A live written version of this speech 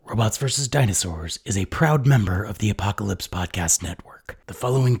Robots vs. Dinosaurs is a proud member of the Apocalypse Podcast Network. The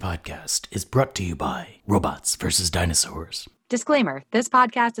following podcast is brought to you by Robots vs. Dinosaurs. Disclaimer, this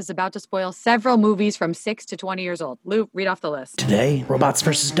podcast is about to spoil several movies from 6 to 20 years old. Lou, read off the list. Today, Robots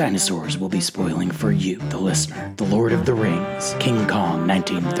vs. Dinosaurs will be spoiling for you, the listener, The Lord of the Rings, King Kong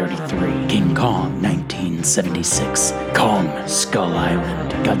 1933, King Kong 1976, Kong Skull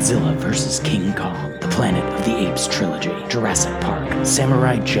Island, Godzilla vs. King Kong, The Planet of the Apes trilogy, Jurassic Park,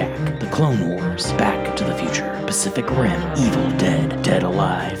 Samurai Jack, The Clone Wars, Back to the Future, Pacific Rim, Evil Dead, Dead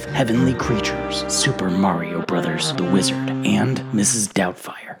Alive, Heavenly Creatures, Super Mario Bros., The Wizard, and Mrs.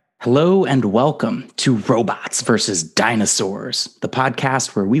 Doubtfire. Hello and welcome to Robots vs. Dinosaurs, the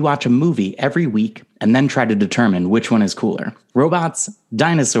podcast where we watch a movie every week and then try to determine which one is cooler. Robots,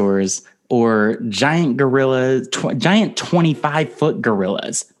 dinosaurs, or giant 25-foot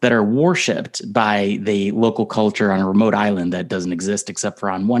gorillas that are worshipped by the local culture on a remote island that doesn't exist except for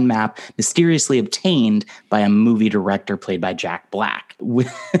on one map, mysteriously obtained by a movie director played by Jack Black.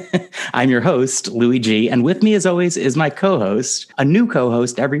 I'm your host, Louis G, and with me as always is my co-host, a new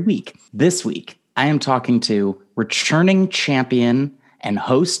co-host every week. This week, I am talking to returning champion and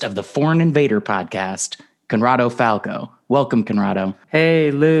host of the Foreign Invader podcast, Conrado Falco. Welcome, Conrado.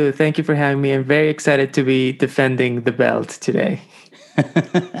 Hey, Lou. Thank you for having me. I'm very excited to be defending the belt today.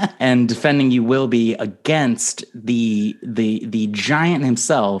 And defending you will be against the giant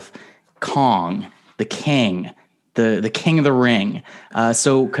himself, Kong, the king, the king of the ring.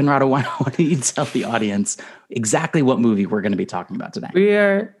 So, Conrado, why don't you tell the audience exactly what movie we're going to be talking about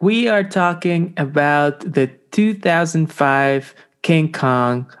today? We are talking about the 2005 King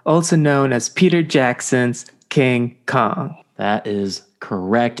Kong, also known as Peter Jackson's King Kong. That is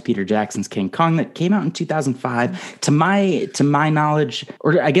correct. Peter Jackson's King Kong that came out in 2005. To my knowledge,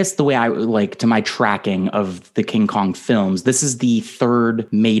 or I guess the way to my tracking of the King Kong films, this is the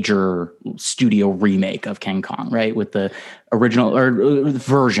third major studio remake of King Kong, right? With the original or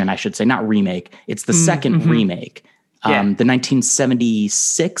version, I should say, not remake. It's the second remake. The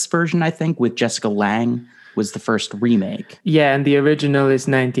 1976 version, I think, with Jessica Lange, was the first remake. Yeah, and the original is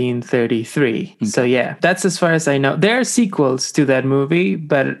 1933. Okay. So yeah, that's as far as I know. There are sequels to that movie,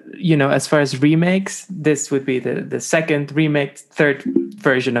 but as far as remakes, this would be the second remake, third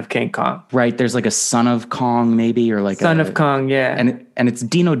version of King Kong. Right, there's like a Son of Kong maybe, or like Son of Kong, yeah. And it's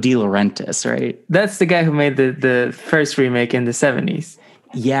Dino De Laurentiis, right? That's the guy who made the first remake in the 70s.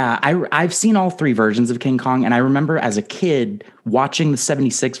 Yeah, I've seen all three versions of King Kong, and I remember as a kid watching the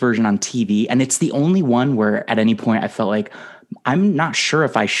 76 version on TV, and it's the only one where at any point I felt like I'm not sure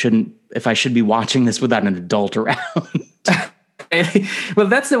if I should be watching this without an adult around. Well,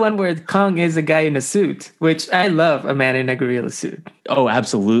 that's the one where Kong is a guy in a suit, which I love, a man in a gorilla suit. Oh,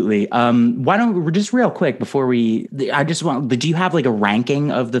 absolutely. Why don't we just real quick before do you have like a ranking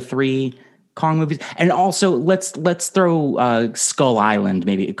of the three Kong movies? And also let's throw Skull Island,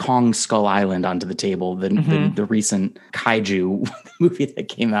 maybe Kong Skull Island onto the table, the recent kaiju movie that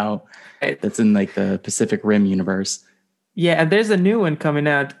came out that's in like the Pacific Rim universe. Yeah, and there's a new one coming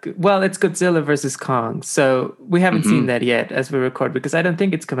out. Well, it's Godzilla versus Kong. So we haven't seen that yet as we record, because I don't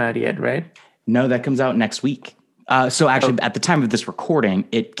think it's come out yet, right? No, that comes out next week. So actually, at the time of this recording,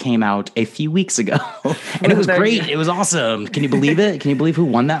 it came out a few weeks ago, and it was great. It was awesome. Can you believe it? Can you believe who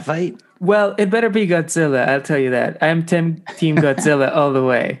won that fight? Well, it better be Godzilla. I'll tell you that. I'm Team Godzilla all the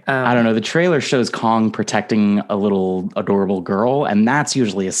way. I don't know. The trailer shows Kong protecting a little adorable girl, and that's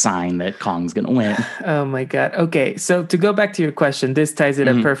usually a sign that Kong's going to win. Oh, my God. Okay, so to go back to your question, this ties it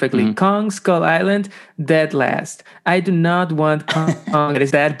up perfectly. Kong Skull Island, dead last. I do not want Kong that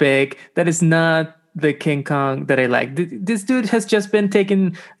is that big. That is not the King Kong that I like. This dude has just been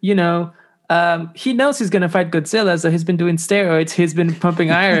taking, he knows he's going to fight Godzilla, so he's been doing steroids. He's been pumping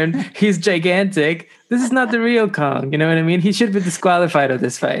iron. He's gigantic. This is not the real Kong. You know what I mean? He should be disqualified of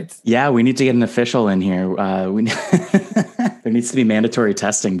this fight. Yeah, we need to get an official in here. There needs to be mandatory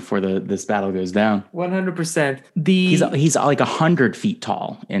testing before this battle goes down. 100%. He's like 100 feet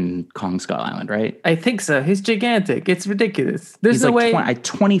tall in Kong Skull Island, right? I think so. He's gigantic. It's ridiculous. There's no way.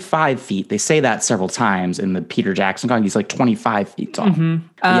 25 feet. They say that several times in the Peter Jackson Kong. He's like 25 feet tall.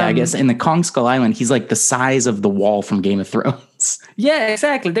 Yeah, I guess in the Kong Skull Island, he's like the size of the wall from Game of Thrones. Yeah,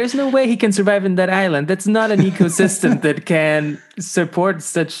 exactly. There's no way he can survive in that island. That's not an ecosystem that can support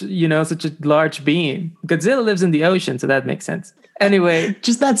such a large being. Godzilla lives in the ocean, so that makes sense. Anyway,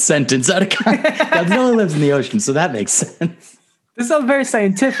 just that sentence out of Godzilla lives in the ocean, so that makes sense. This is all very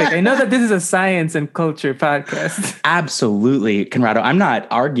scientific. I know that this is a science and culture podcast. Absolutely, Conrado. I'm not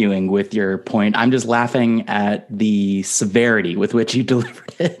arguing with your point. I'm just laughing at the severity with which you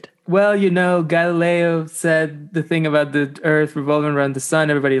delivered it. well, Galileo said the thing about the Earth revolving around the sun.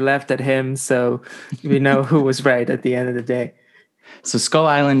 Everybody laughed at him, so we know who was right at the end of the day. So Skull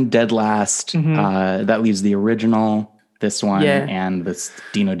Island, dead last. That leaves the original, this one, and this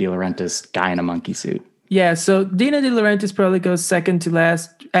Dino De Laurentiis guy in a monkey suit. Yeah, so Dino De Laurentiis probably goes second to last.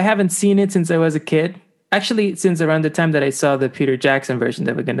 I haven't seen it since I was a kid. Actually, since around the time that I saw the Peter Jackson version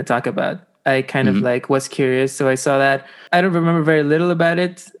that we're going to talk about. I kind of was curious, so I saw that. I don't remember very little about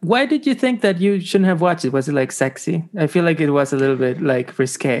it. Why did you think that you shouldn't have watched it? Was it sexy? I feel like it was a little bit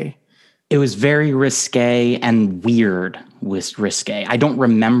risque. It was very risque and weird with risque. I don't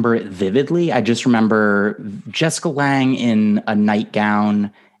remember it vividly. I just remember Jessica Lange in a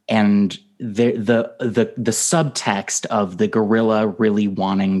nightgown and the subtext of the gorilla really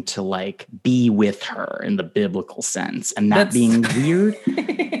wanting to be with her in the biblical sense, and that's being weird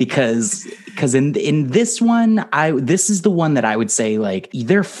because in this one, this is the one that I would say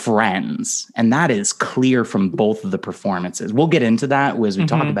they're friends, and that is clear from both of the performances. We'll get into that as we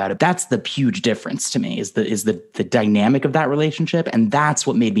talk about it. That's the huge difference to me is the dynamic of that relationship, and that's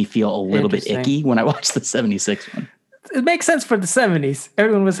what made me feel a little bit icky when I watched the 76 one. It makes sense for the 70s.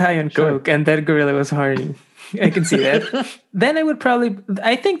 Everyone was high on coke, and that gorilla was horny. I can see that. Then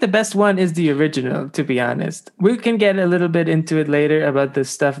I think the best one is the original, to be honest. We can get a little bit into it later about the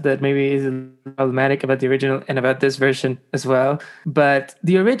stuff that maybe is problematic about the original and about this version as well. But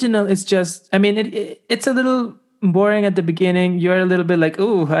the original is just, it's a little boring at the beginning. You're a little bit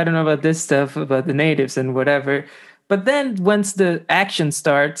oh, I don't know about this stuff, about the natives and whatever. But then once the action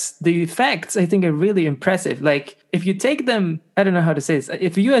starts, the effects, I think, are really impressive. If you take them, I don't know how to say this,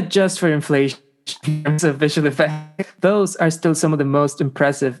 if you adjust for inflation in terms of visual effects, those are still some of the most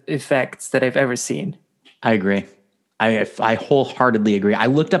impressive effects that I've ever seen. I agree. I wholeheartedly agree. I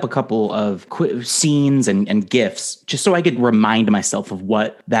looked up a couple of scenes and GIFs just so I could remind myself of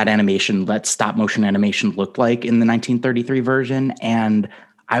what that stop motion animation looked like in the 1933 version. And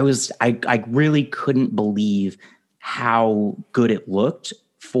I really couldn't believe how good it looked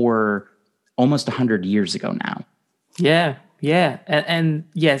for almost 100 years ago now. Yeah. And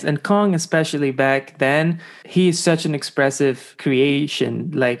yes, and Kong, especially back then, he's such an expressive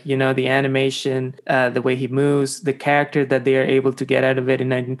creation. The animation, the way he moves, the character that they are able to get out of it in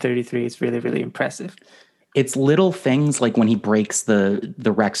 1933 is really, really impressive. It's little things like when he breaks the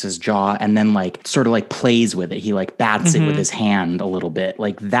Rex's jaw and then sort of plays with it. He bats it with his hand a little bit.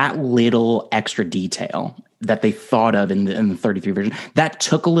 That little extra detail that they thought of in the 33 version, that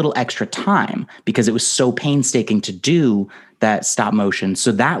took a little extra time because it was so painstaking to do that stop motion.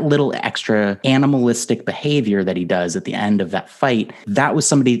 So that little extra animalistic behavior that he does at the end of that fight, that was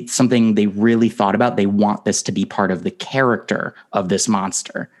something they really thought about. They want this to be part of the character of this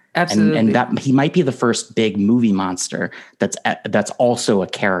monster. Absolutely. And that he might be the first big movie monster that's also a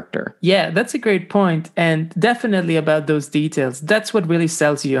character. Yeah, that's a great point. And definitely about those details. That's what really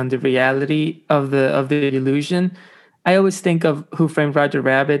sells you on the reality of the illusion. I always think of Who Framed Roger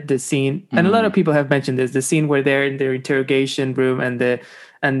Rabbit, the scene, and a lot of people have mentioned this, the scene where they're in their interrogation room and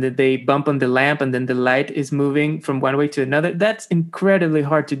they bump on the lamp and then the light is moving from one way to another. That's incredibly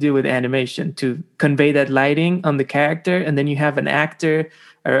hard to do with animation, to convey that lighting on the character. And then you have an actor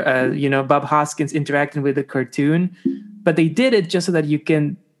or Bob Hoskins interacting with the cartoon, but they did it just so that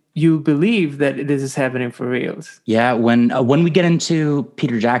you believe that this is happening for reals. Yeah, when we get into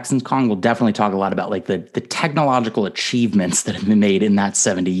Peter Jackson's Kong, we'll definitely talk a lot about the technological achievements that have been made in that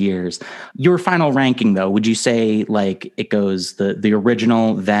 70 years. Your final ranking, though, would you say it goes the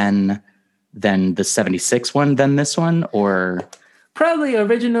original, then the 76 one, then this one, or probably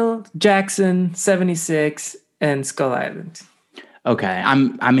original, Jackson, 76, and Skull Island? Okay,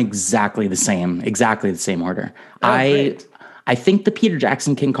 I'm exactly the same order. Great. I think the Peter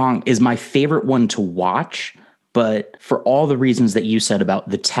Jackson King Kong is my favorite one to watch, but for all the reasons that you said about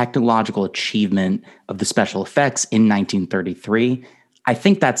the technological achievement of the special effects in 1933, I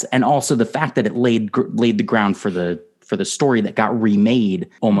think and also the fact that it laid the ground for the story that got remade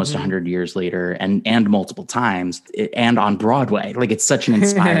almost 100 years later and multiple times and on Broadway. It's such an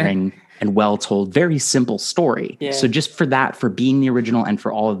inspiring and well-told, very simple story. Yeah. So just for being the original and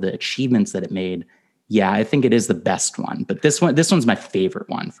for all of the achievements that it made, yeah, I think it is the best one. But this one's my favorite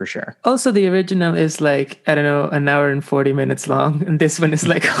one for sure. Also, the original is an hour and 40 minutes long. And this one is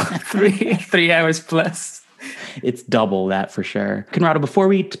 3 hours plus. It's double that for sure. Conrado, before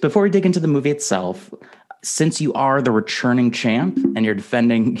we dig into the movie itself, since you are the returning champ and you're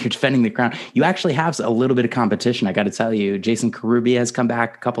defending the crown, you actually have a little bit of competition. I got to tell you, Jason Karubi has come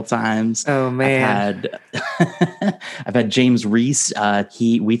back a couple times. Oh man, I've had James Reese.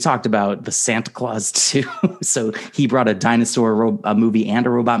 We talked about the Santa Claus too, so he brought a dinosaur movie and a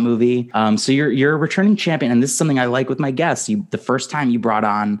robot movie. So you're a returning champion, and this is something I like with my guests. The first time you brought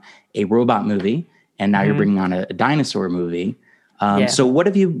on a robot movie, and now you're bringing on a dinosaur movie. So what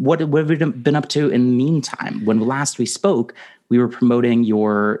have you been up to in the meantime? When last we spoke, we were promoting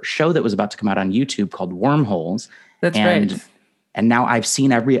your show that was about to come out on YouTube called Wormholes. That's right. And now I've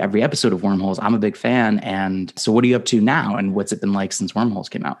seen every episode of Wormholes. I'm a big fan. And so what are you up to now? And what's it been like since Wormholes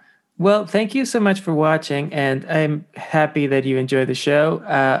came out? Well, thank you so much for watching, and I'm happy that you enjoy the show.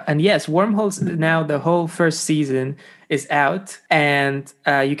 And yes, Wormholes, now the whole first season is out, and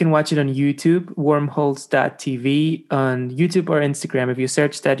you can watch it on YouTube, wormholes.tv, on YouTube or Instagram. If you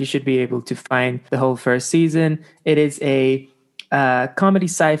search that, you should be able to find the whole first season. It is a comedy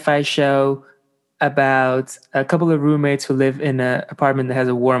sci-fi show about a couple of roommates who live in an apartment that has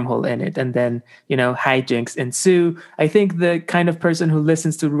a wormhole in it, and then hijinks ensue. I think the kind of person who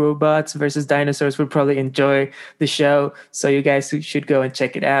listens to robots versus dinosaurs would probably enjoy the show, so you guys should go and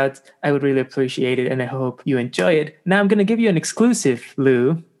check it out. I would really appreciate it, and I hope you enjoy it. Now I'm going to give you an exclusive,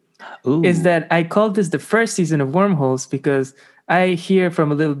 Lou. Ooh. Is that I called this the first season of Wormholes because I hear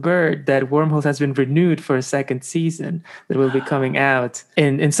from a little bird that Wormholes has been renewed for a second season that will be coming out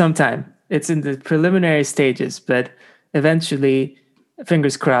in some time. It's in the preliminary stages, but eventually,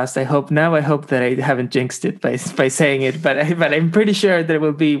 fingers crossed. I hope that I haven't jinxed it by saying it, but I'm pretty sure there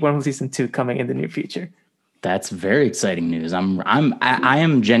will be Wormhole season 2 coming in the near future. That's very exciting news. I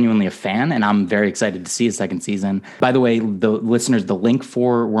am genuinely a fan, and I'm very excited to see a second season. By the way, the listeners, the link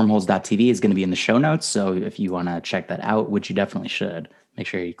for wormholes.tv is going to be in the show notes. So if you want to check that out, which you definitely should, make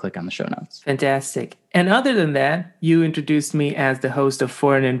sure you click on the show notes. Fantastic. And other than that, you introduced me as the host of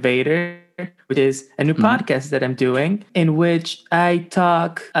Foreign Invader, which is a new podcast that I'm doing, in which I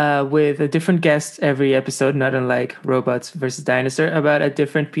talk with a different guest every episode, not unlike Robots versus Dinosaur, about a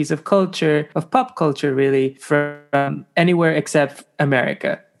different piece of culture, of pop culture, really, from anywhere except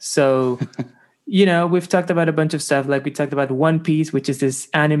America. So, we've talked about a bunch of stuff. Like we talked about One Piece, which is this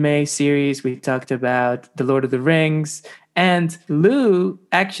anime series. We talked about The Lord of the Rings. And Lou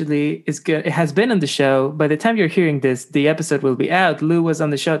actually has been on the show. By the time you're hearing this, the episode will be out. Lou was on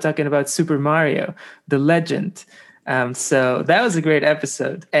the show talking about Super Mario, the legend. So that was a great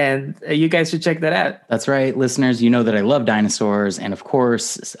episode, and you guys should check that out. That's right, listeners. You know that I love dinosaurs, and of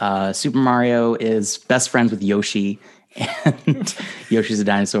course, Super Mario is best friends with Yoshi. And Yoshi's a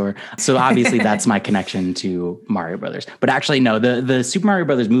dinosaur. So obviously that's my connection to Mario Brothers. But actually, no, the Super Mario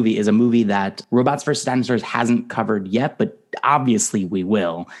Brothers movie is a movie that Robots vs. Dinosaurs hasn't covered yet, but obviously we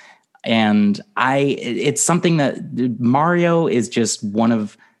will. And it's something that Mario is just one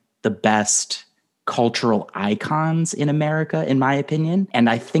of the best cultural icons in America, in my opinion. And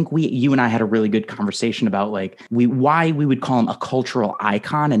I think you and I had a really good conversation about why we would call him a cultural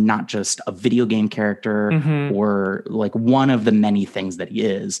icon and not just a video game character or like one of the many things that he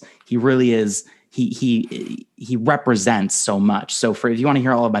is. He really is. He represents so much. So if you want to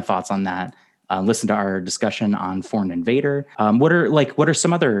hear all of my thoughts on that, listen to our discussion on Foreign Invader. What are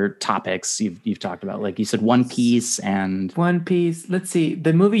some other topics you've talked about? Like you said, One Piece and One Piece. Let's see,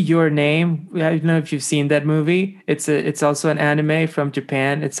 the movie Your Name. I don't know if you've seen that movie. It's also an anime from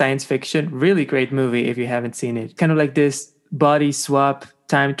Japan. It's science fiction. Really great movie if you haven't seen it. Kind of like this body swap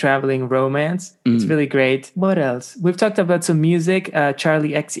time traveling romance. It's really great. What else? We've talked about some music.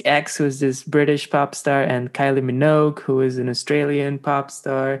 Charlie XCX, who is this British pop star, and Kylie Minogue, who is an Australian pop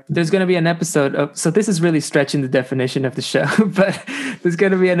star. There's going to be an episode of, so this is really stretching the definition of the show, but there's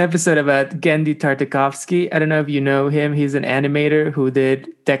going to be an episode about Genndy Tartakovsky. I don't know if you know him. He's an animator who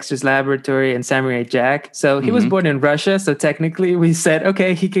did Dexter's Laboratory and Samurai Jack. So he was born in Russia. So technically we said,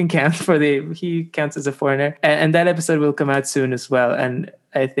 okay, he counts as a foreigner. And that episode will come out soon as well. And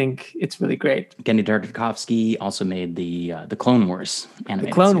I think it's really great. Genndy Tartakovsky also made the Clone Wars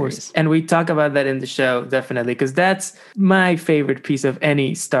animated Clone series. Wars. And we talk about that in the show, definitely, because that's my favorite piece of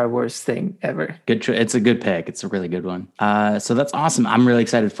any Star Wars thing ever. Good. It's a good pick. It's a really good one. So that's awesome. I'm really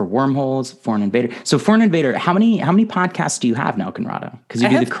excited for Wormholes, Foreign Invader. So Foreign Invader, how many podcasts do you have now, Conrado? Because you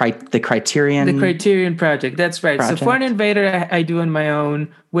do the Criterion. The Criterion Project. That's right. So Foreign Invader, I do on my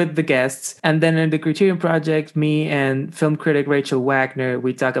own with the guests. And then in the Criterion Project, me and film critic Rachel Wagner,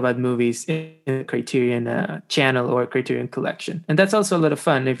 we talk about movies in the Criterion channel or Criterion collection. And that's also a lot of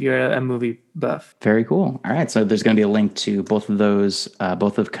fun if you're a movie buff. Very cool. All right. So there's going to be a link to both of those,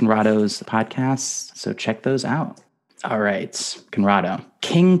 both of Conrado's podcasts. So check those out. All right, Conrado.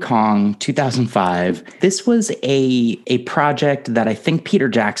 King Kong 2005. This was a project that I think Peter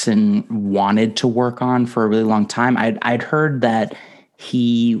Jackson wanted to work on for a really long time. I'd heard that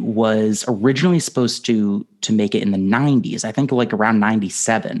he was originally supposed to make it in the 90s. I think like around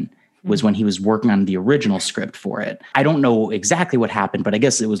 97 was when he was working on the original script for it. I don't know exactly what happened, but I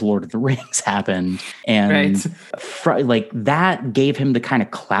guess it was Lord of the Rings happened. And like that gave him the kind of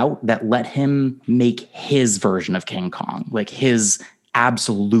clout that let him make his version of King Kong, like his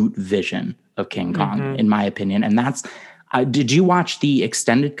absolute vision of King Kong, in my opinion. And that's, did you watch the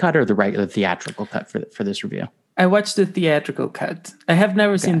extended cut or the regular theatrical cut for this review? I watched the theatrical cut. I have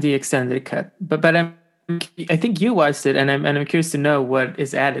never seen the extended cut, but I think you watched it, and I'm curious to know what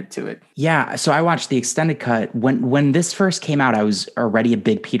is added to it. Yeah, so I watched the extended cut. When this first came out, I was already a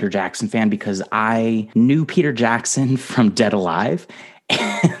big Peter Jackson fan because I knew Peter Jackson from Dead Alive,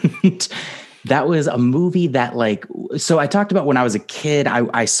 and that was a movie that so I talked about when I was a kid,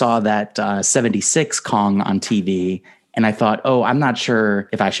 I saw that 76 Kong on TV, and I thought, oh, I'm not sure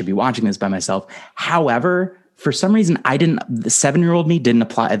if I should be watching this by myself. However, for some reason, the 7-year-old me didn't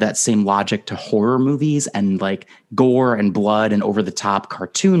apply that same logic to horror movies and like gore and blood and over the top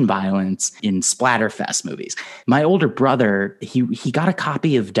cartoon violence in Splatterfest movies. My older brother, he got a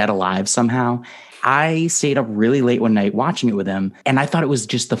copy of Dead Alive somehow. I stayed up really late one night watching it with him, and I thought it was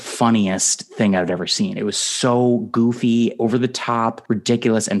just the funniest thing I've ever seen. It was so goofy, over the top,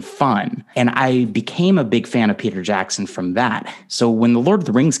 ridiculous, and fun. And I became a big fan of Peter Jackson from that. So when The Lord of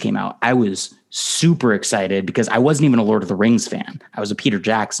the Rings came out, I was super excited because I wasn't even a Lord of the Rings fan. I was a Peter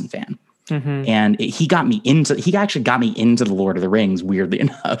Jackson fan. And he actually got me into The Lord of the Rings, weirdly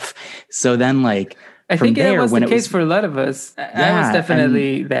enough. So then I think that was the case for a lot of us. I was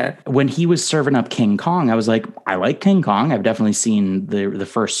definitely that. When he was serving up King Kong, I was like, I like King Kong. I've definitely seen the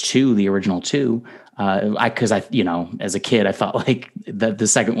first two, the original two. Because as a kid, I thought like the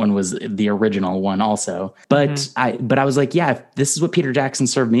second one was the original one also. But I was like, yeah, if this is what Peter Jackson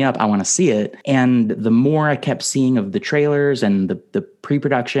served me up, I want to see it. And the more I kept seeing of the trailers and the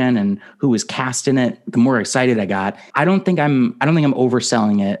pre-production and who was cast in it, the more excited I got. I don't think I'm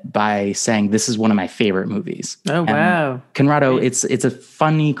overselling it by saying this is one of my favorite movies. Oh, wow. Conrado, it's a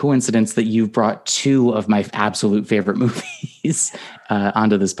funny coincidence that you've brought two of my absolute favorite movies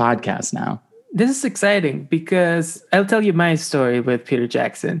onto this podcast now. This is exciting because I'll tell you my story with Peter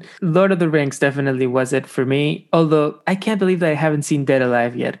Jackson. Lord of the Rings definitely was it for me, although I can't believe that I haven't seen Dead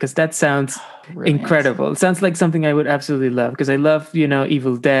Alive yet because that sounds incredible. It sounds like something I would absolutely love because I love,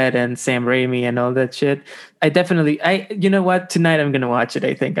 Evil Dead and Sam Raimi and all that shit. You know what? Tonight I'm going to watch it,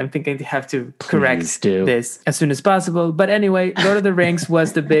 I think. I'm thinking I have to correct this as soon as possible. But anyway, Lord of the Rings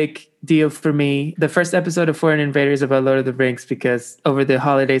was the big deal for me. The first episode of Foreign Invaders about Lord of the Rings because over the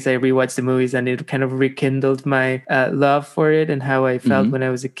holidays I rewatched the movies and it kind of rekindled my love for it and how I felt when I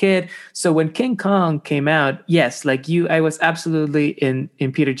was a kid. So when King Kong came out, yes, like you, I was absolutely in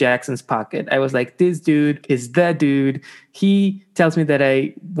Peter Jackson's pocket. I was like, this dude is the dude. He tells me that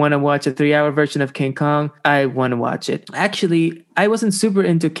I want to watch a 3-hour version of King Kong. I want to watch it. Actually, I wasn't super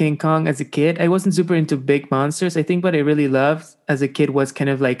into King Kong as a kid. I wasn't super into big monsters. I think what I really loved as a kid was kind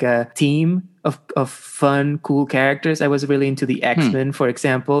of like a team of fun, cool characters. I was really into the X-Men, for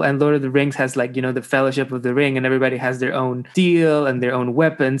example, and Lord of the Rings has the Fellowship of the Ring and everybody has their own deal and their own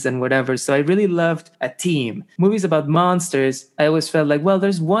weapons and whatever. So I really loved a team. Movies about monsters, I always felt like, well,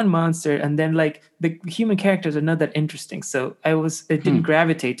 there's one monster and then the human characters are not that interesting. So I didn't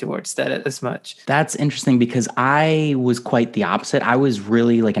gravitate towards that as much. That's interesting because I was quite the opposite. I was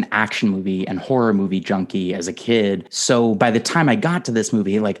really like an action movie and horror movie junkie as a kid. So by the time I got to this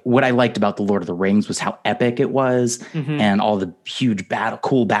movie, what I liked about the Lord of the Rings was how epic it was and all the huge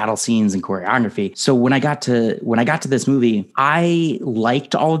cool battle scenes and choreography. So when I got to this movie, I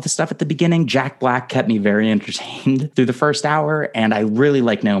liked all of the stuff at the beginning. Jack Black kept me very entertained through the first hour, and I really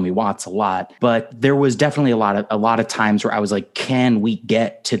like Naomi Watts a lot. But there was definitely a lot of times where I was like, can we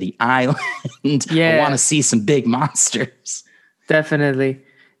get to the island? I want to see some big monsters. Definitely.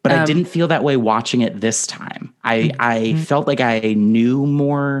 But I didn't feel that way watching it this time. I felt like I knew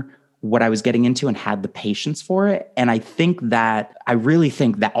more what I was getting into and had the patience for it. And I really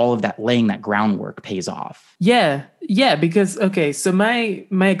think that all of that laying that groundwork pays off. Yeah, because, okay, so my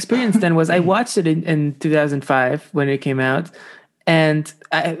experience then was I watched it in 2005 when it came out. And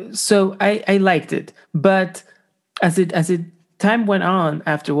I liked it. But as time went on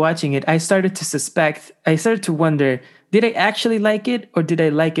after watching it, I started to wonder, did I actually like it or did I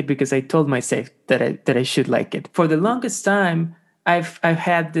like it because I told myself that I should like it? For the longest time, I've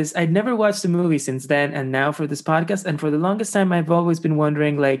had this. I'd never watched the movie since then, and now for this podcast. And for the longest time, I've always been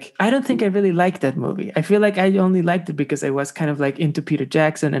wondering, like, I don't think I really liked that movie. I feel like I only liked it because I was kind of like into Peter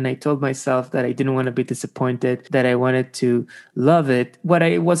Jackson, and I told myself that I didn't want to be disappointed, that I wanted to love it. What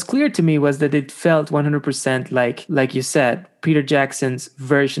I was clear to me was that it felt 100% like you said, Peter Jackson's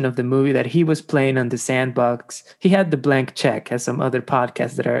version of the movie that he was playing on the sandbox. He had the blank check, as some other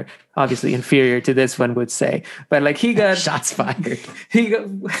podcasts that are obviously inferior to this one would say. But like he got shots fired. He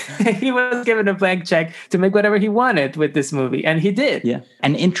was given a blank check to make whatever he wanted with this movie, and he did. Yeah.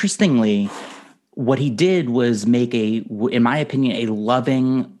 And interestingly, what he did was make in my opinion, a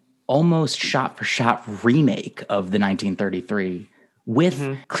loving, almost shot for shot remake of the 1933.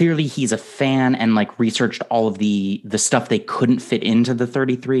 With clearly he's a fan and like researched all of the stuff they couldn't fit into the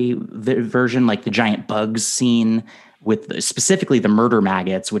 33 version, like the giant bugs scene with specifically the murder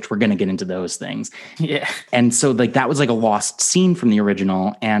maggots, which we're going to get into those things. Yeah. And so like that was like a lost scene from the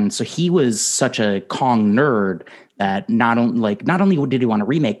original. And so he was such a Kong nerd that not only did he want to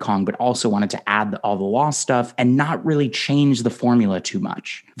remake Kong, but also wanted to add all the lost stuff and not really change the formula too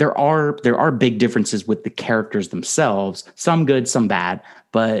much. There are big differences with the characters themselves, some good, some bad.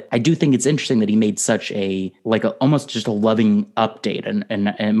 But I do think it's interesting that he made such almost just a loving update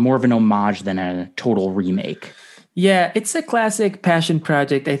and more of an homage than a total remake. Yeah, it's a classic passion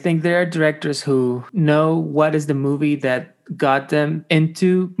project. I think there are directors who know what is the movie that got them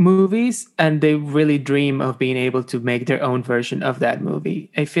into movies, and they really dream of being able to make their own version of that movie.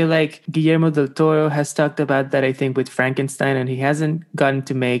 I feel like Guillermo del Toro has talked about that, I think, with Frankenstein, and he hasn't gotten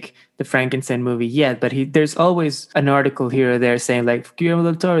to make the Frankenstein movie yet, but there's always an article here or there saying like Guillermo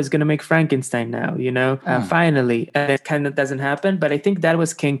del Toro is going to make Frankenstein now, finally. And it kind of doesn't happen, but I think that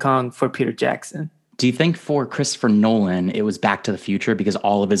was King Kong for Peter Jackson. Do you think for Christopher Nolan, it was Back to the Future because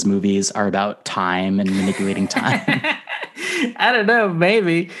all of his movies are about time and manipulating time? I don't know,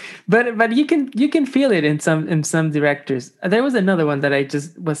 maybe, but you can feel it in some directors. There was another one that I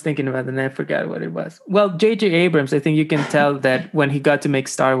just was thinking about and I forgot what it was. Well, J.J. Abrams, I think you can tell that when he got to make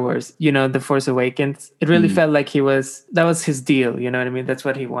Star Wars, The Force Awakens, it really felt like that was his deal. You know what I mean? That's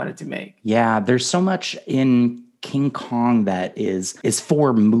what he wanted to make. Yeah, there's so much in King Kong that is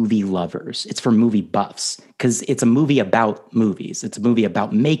for movie lovers. It's for movie buffs because it's a movie about movies. It's a movie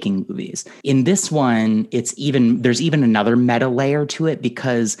about making movies. In this one, there's even another meta layer to it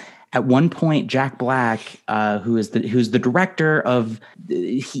because at one point, Jack Black, who's the director of,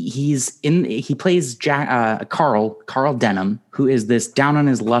 he plays Carl Denham, who is this down on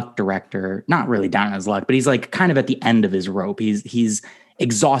his luck director. Not really down on his luck, but he's like kind of at the end of his rope. He's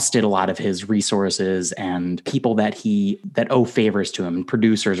exhausted a lot of his resources and people that owe favors to him and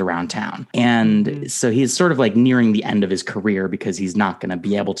producers around town. And so he's sort of like nearing the end of his career because he's not going to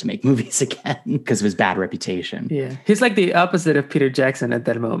be able to make movies again because of his bad reputation. Yeah. He's like the opposite of Peter Jackson at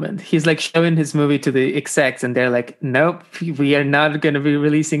that moment. He's like showing his movie to the execs and they're like, nope, we are not going to be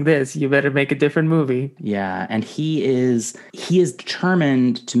releasing this. You better make a different movie. Yeah. And he is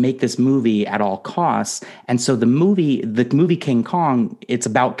determined to make this movie at all costs. And so the movie King Kong, it's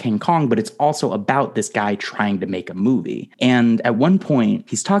about King Kong, but it's also about this guy trying to make a movie. And at one point,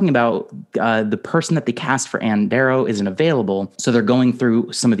 he's talking about the person that they cast for Ann Darrow isn't available. So they're going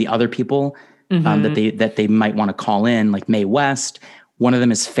through some of the other people that they might want to call in, like Mae West. One of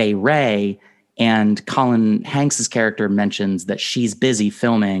them is Fay Wray. And Colin Hanks's character mentions that she's busy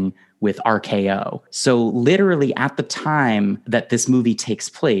filming with RKO. So literally at the time that this movie takes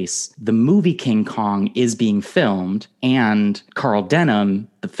place, the movie King Kong is being filmed and Carl Denham,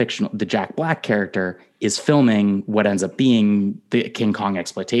 the Jack Black character, is filming what ends up being the King Kong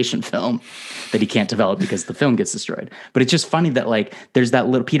exploitation film that he can't develop because the film gets destroyed. But it's just funny that like there's that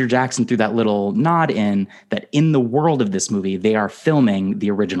little Peter Jackson threw that little nod in that in the world of this movie, they are filming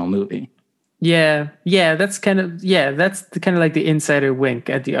the original movie. Yeah, that's kind of like the insider wink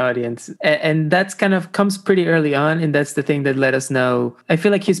at the audience. And that's kind of comes pretty early on, and that's the thing that let us know. I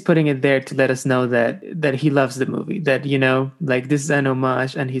feel like he's putting it there to let us know that he loves the movie, that, like this is an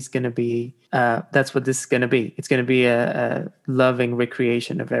homage and he's going to be, that's what this is going to be. It's going to be a loving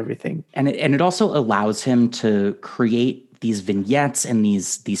recreation of everything. And it also allows him to create these vignettes and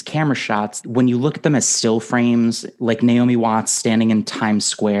these camera shots. When you look at them as still frames, like Naomi Watts standing in Times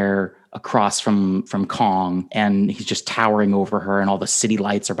Square across from Kong, and he's just towering over her and all the city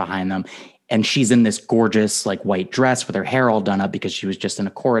lights are behind them. And she's in this gorgeous like white dress with her hair all done up because she was just in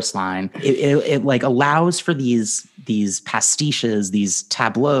a chorus line. It like allows for these pastiches, these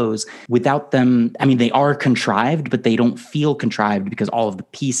tableaus without them. I mean, they are contrived, but they don't feel contrived because all of the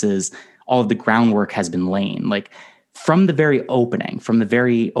pieces, all of the groundwork has been laid. Like from the very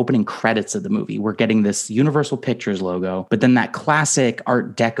opening credits of the movie, we're getting this Universal Pictures logo, but then that classic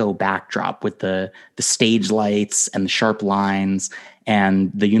Art Deco backdrop with the stage lights and the sharp lines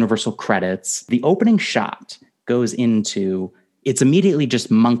and the Universal credits. The opening shot goes into, it's immediately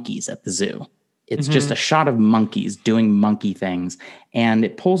just monkeys at the zoo. It's just a shot of monkeys doing monkey things, and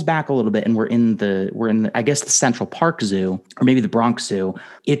it pulls back a little bit, and we're in the I guess the Central Park Zoo, or maybe the Bronx Zoo.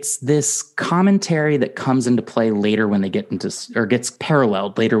 It's this commentary that comes into play later when they get into, or gets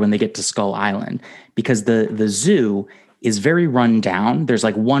paralleled later when they get to Skull Island, because the zoo is very run down. There's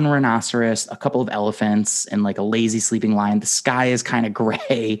like one rhinoceros, a couple of elephants, and like a lazy sleeping lion. The sky is kind of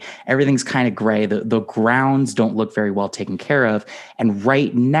gray. Everything's kind of gray. The grounds don't look very well taken care of. And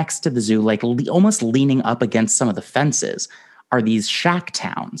right next to the zoo, like almost leaning up against some of the fences, are these shack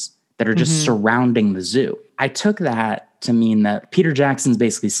towns that are just surrounding the zoo. I took that to mean that Peter Jackson's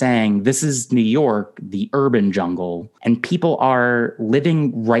basically saying, this is New York, the urban jungle, and people are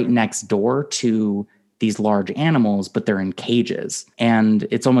living right next door to these large animals, but they're in cages. And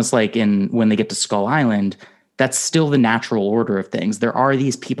it's almost like when they get to Skull Island, that's still the natural order of things. There are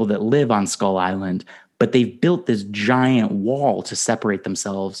these people that live on Skull Island, but they've built this giant wall to separate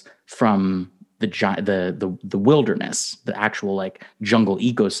themselves from the wilderness, the actual like jungle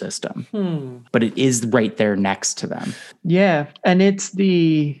ecosystem. But it is right there next to them. Yeah. And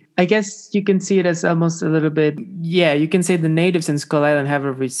I guess you can see it as almost a little bit, you can say the natives in Skull Island have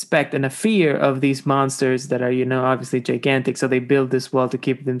a respect and a fear of these monsters that are, obviously gigantic. So they build this wall to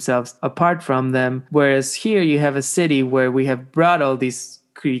keep themselves apart from them. Whereas here you have a city where we have brought all these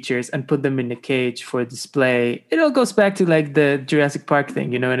creatures and put them in a cage for display. It all goes back to like the Jurassic Park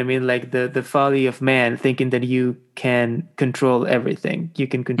thing, you know what I mean? Like the folly of man thinking that you can control everything. You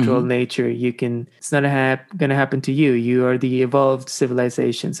can control nature. It's not gonna happen to you. You are the evolved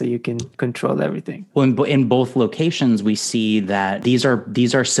civilization, so you can control everything. Well, in both locations, we see that these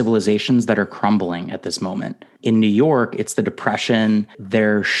are civilizations that are crumbling at this moment. In New York, it's the Depression.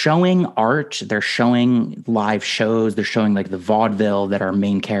 They're showing art. They're showing live shows. They're showing like the vaudeville that our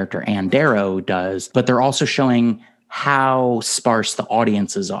main character, Ann Darrow, does. But they're also showing how sparse the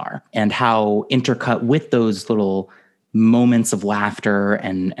audiences are and how intercut with those little moments of laughter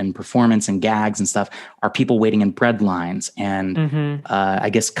and performance and gags and stuff are people waiting in bread lines and I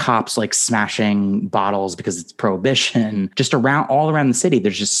guess cops like smashing bottles because it's prohibition. Just all around the city,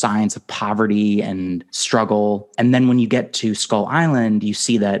 there's just signs of poverty and struggle. And then when you get to Skull Island, you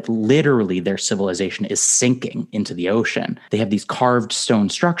see that literally their civilization is sinking into the ocean. They have these carved stone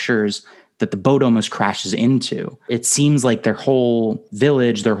structures that the boat almost crashes into. It seems like their whole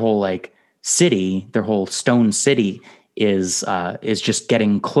village, their whole like city, their whole stone city is just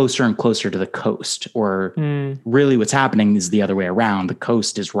getting closer and closer to the coast. Or really what's happening is the other way around. The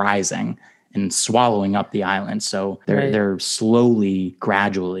coast is rising and swallowing up the island. So they're slowly,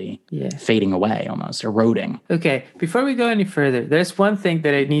 gradually fading away, almost eroding. Okay, before we go any further, there's one thing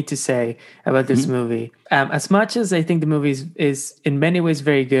that I need to say about this movie. As much as I think the movie is in many ways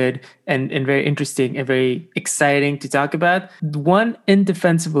very good and very interesting and very exciting to talk about, one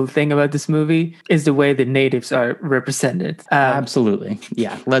indefensible thing about this movie is the way the natives are represented. Absolutely.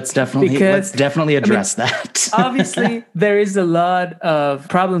 Yeah, let's definitely address that. Obviously, there is a lot of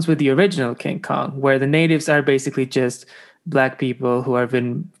problems with the original King Kong, where the natives are basically just Black people who have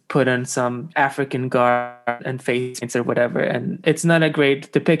been put on some African garb and face paints or whatever, and it's not a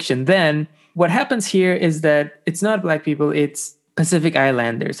great depiction. Then what happens here is that it's not Black people, it's Pacific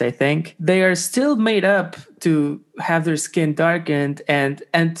Islanders, I think. They are still made up to have their skin darkened and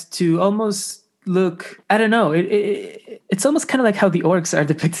to almost look, I don't know, it's almost kind of like how the orcs are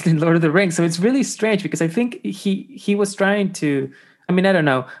depicted in Lord of the Rings. So it's really strange because I think he was trying to, I mean, I don't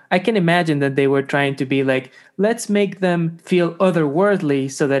know. I can imagine that they were trying to be like, let's make them feel otherworldly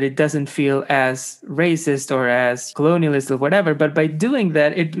so that it doesn't feel as racist or as colonialist or whatever. But by doing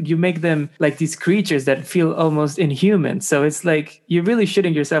that, you make them like these creatures that feel almost inhuman. So it's like you're really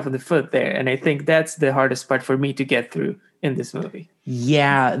shooting yourself in the foot there. And I think that's the hardest part for me to get through in this movie.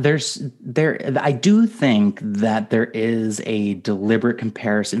 Yeah, I do think that there is a deliberate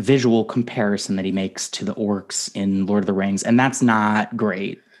visual comparison that he makes to the orcs in Lord of the Rings, and that's not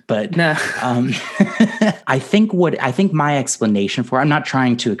great. But no. I think my explanation for it, I'm not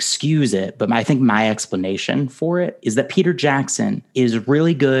trying to excuse it, but I think my explanation for it is that Peter Jackson is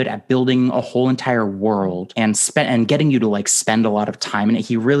really good at building a whole entire world and getting you to like spend a lot of time in it.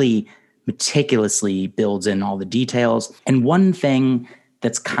 He really meticulously builds in all the details. And one thing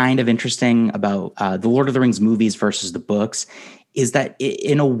that's kind of interesting about the Lord of the Rings movies versus the books is that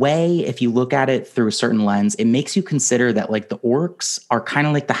in a way, if you look at it through a certain lens, it makes you consider that like the orcs are kind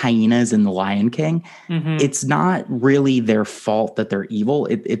of like the hyenas in The Lion King. It's not really their fault that they're evil.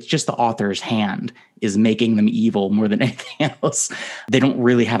 It's just the author's hand is making them evil more than anything else. They don't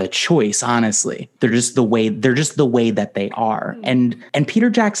really have a choice, honestly. They're just the way that they are. And Peter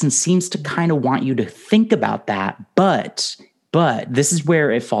Jackson seems to kind of want you to think about that, but this is where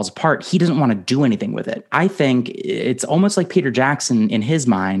it falls apart. He doesn't want to do anything with it. I think it's almost like Peter Jackson, in his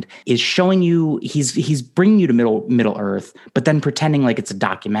mind, is showing you, he's bringing you to Middle Earth, but then pretending like it's a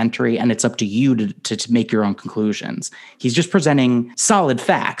documentary and it's up to you to make your own conclusions. He's just presenting solid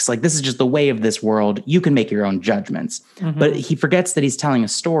facts. Like, this is just the way of this world. You can make your own judgments. But he forgets that he's telling a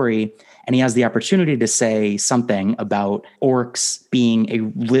story, and he has the opportunity to say something about orcs being a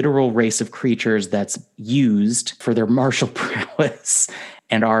literal race of creatures that's used for their martial prowess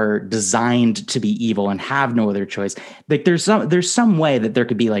and are designed to be evil and have no other choice. Like, there's some way that there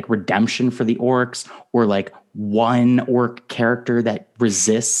could be like redemption for the orcs, or like one orc character that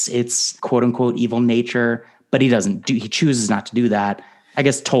resists its quote unquote evil nature, but he chooses not to do that. I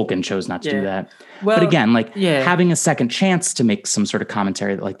guess Tolkien chose not to do that. Well, but again, having a second chance to make some sort of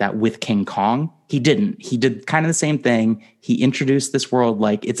commentary like that with King Kong, he didn't. He did kind of the same thing. He introduced this world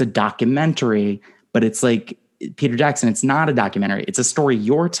like it's a documentary, but it's like, Peter Jackson, it's not a documentary. It's a story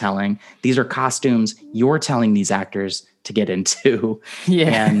you're telling. These are costumes you're telling these actors to get into.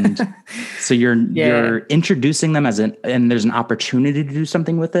 And so you're introducing them and there's an opportunity to do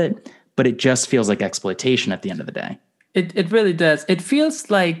something with it, but it just feels like exploitation at the end of the day. It really does. It feels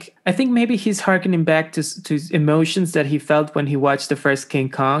like, I think maybe he's harkening back to emotions that he felt when he watched the first King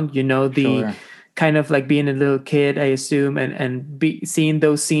Kong. The kind of like being a little kid, I assume, and seeing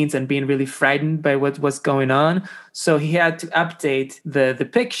those scenes and being really frightened by what was going on. So he had to update the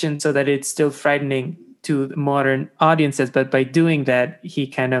depiction so that it's still frightening to modern audiences, but by doing that, he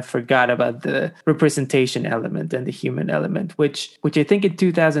kind of forgot about the representation element and the human element, which I think in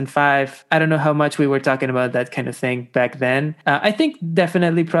 2005, I don't know how much we were talking about that kind of thing back then. I think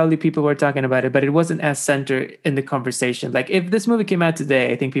definitely probably people were talking about it, but it wasn't as centered in the conversation. Like, if this movie came out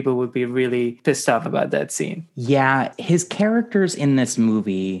today, I think people would be really pissed off about that scene. Yeah, his characters in this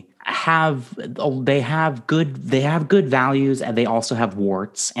movie have good values, and they also have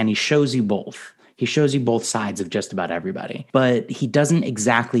warts, and he shows you both. He shows you both sides of just about everybody, but he doesn't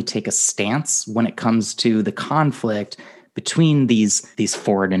exactly take a stance when it comes to the conflict between these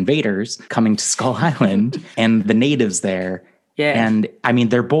foreign invaders coming to Skull Island and the natives there. Yeah. And I mean,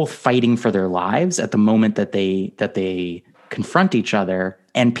 they're both fighting for their lives at the moment that they confront each other.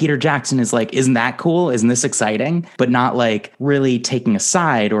 And Peter Jackson is like, isn't that cool? Isn't this exciting? But not like really taking a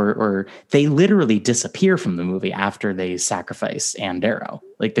side, or they literally disappear from the movie after they sacrifice Ann Darrow.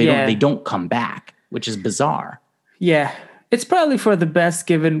 Like they don't come back, which is bizarre. Yeah. It's probably for the best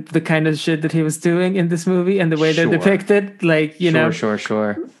given the kind of shit that he was doing in this movie and the way they're depicted. Like,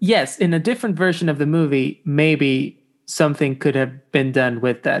 Sure. Yes, in a different version of the movie, maybe something could have been done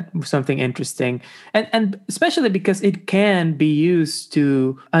with that, something interesting. And especially because it can be used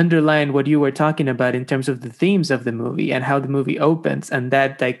to underline what you were talking about in terms of the themes of the movie and how the movie opens, and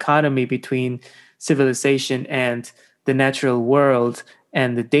that dichotomy between civilization and the natural world,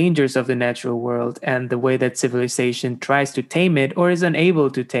 and the dangers of the natural world, and the way that civilization tries to tame it or is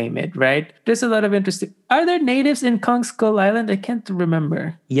unable to tame it, right? There's a lot of interesting... Are there natives in Kong Skull Island? I can't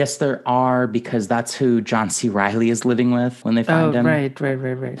remember. Yes, there are, because that's who John C. Reilly is living with when they find him.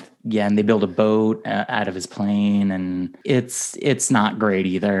 Right. Yeah, and they build a boat out of his plane, and it's not great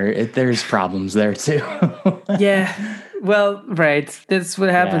either. There's problems there too. Yeah. Well, right. That's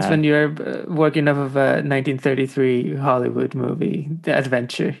what happens when you're working off of a 1933 Hollywood movie, the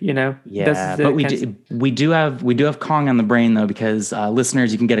adventure, Yeah, but we do have Kong on the brain though, because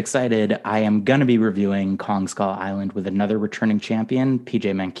listeners, you can get excited. I am gonna be reviewing Kong Skull Island with another returning champion,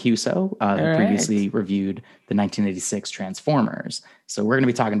 PJ Mancuso, who previously reviewed the 1986 Transformers. So we're gonna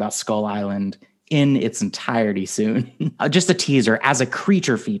be talking about Skull Island in its entirety soon. Just a teaser. As a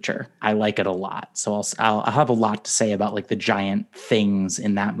creature feature, I like it a lot. So I'll have a lot to say about like the giant things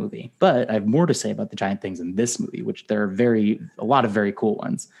in that movie. But I have more to say about the giant things in this movie, which there are a lot of very cool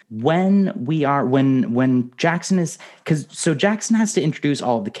ones. When Jackson Jackson has to introduce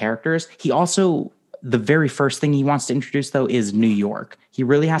all of the characters. He also, the very first thing he wants to introduce though is New York. He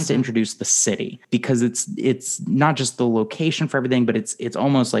really has to introduce the city, because it's not just the location for everything, but it's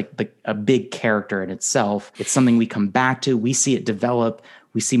almost like a big character in itself. It's something we come back to. We see it develop.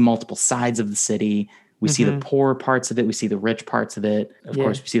 We see multiple sides of the city. We see the poor parts of it. We see the rich parts of it. Of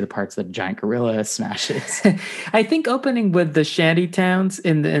course, we see the parts that a giant gorilla smashes. I think opening with the shanty towns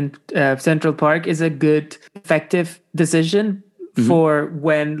in Central Park is a good, effective decision. for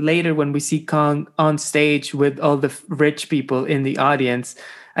when we see Kong on stage with all the rich people in the audience.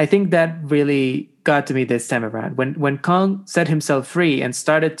 I think that really got to me this time around. When Kong set himself free and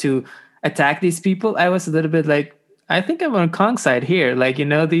started to attack these people, I was a little bit like, I think I'm on Kong's side here. Like,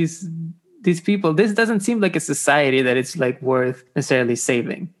 these people, this doesn't seem like a society that it's like worth necessarily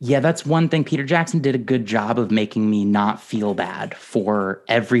saving. Yeah, that's one thing. Peter Jackson did a good job of making me not feel bad for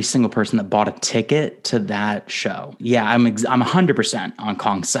every single person that bought a ticket to that show. Yeah, I'm 100% on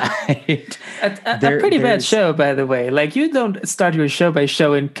Kong's side. A pretty bad show, by the way. Like, you don't start your show by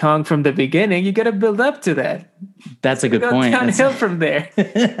showing Kong from the beginning. You got to build up to that. That's a good point. Downhill from there.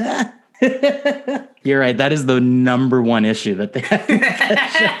 You're right. That is the number one issue that they have with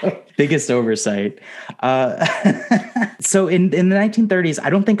that show. Biggest oversight. So in the 1930s,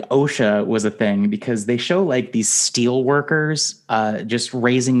 I don't think OSHA was a thing because they show like these steel workers just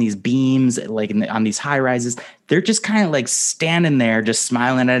raising these beams like on these high rises. They're just kind of like standing there, just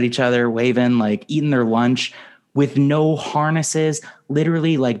smiling at each other, waving, like eating their lunch with no harnesses,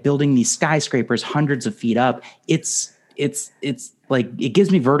 literally like building these skyscrapers hundreds of feet up. It's like, it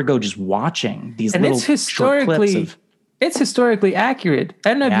gives me vertigo just watching these and little short clips of. It's historically accurate. I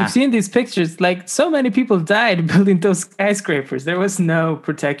don't know if you've seen these pictures. Like, so many people died building those skyscrapers. There was no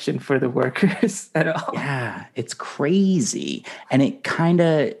protection for the workers at all. Yeah, it's crazy. And it kind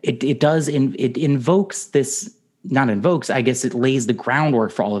of, it invokes this, not invokes, I guess it lays the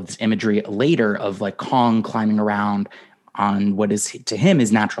groundwork for all of this imagery later of like Kong climbing around on what is to him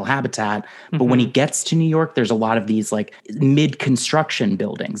his natural habitat. But when he gets to New York, there's a lot of these like mid-construction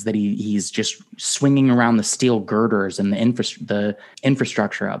buildings that he's just swinging around the steel girders and the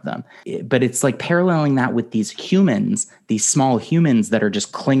infrastructure of them. But it's like paralleling that with these humans, these small humans that are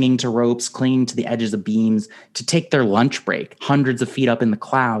just clinging to ropes, clinging to the edges of beams to take their lunch break, hundreds of feet up in the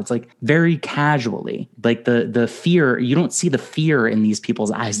clouds, like very casually. Like the fear, you don't see the fear in these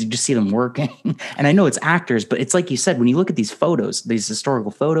people's eyes. You just see them working. And I know it's actors, but it's like you said, when you look at these photos, these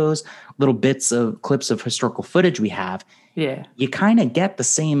historical photos, little bits of clips of historical footage we have, you kind of get the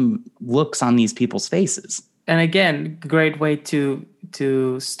same looks on these people's faces. And again, great way to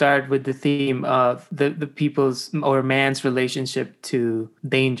start with the theme of the people's or man's relationship to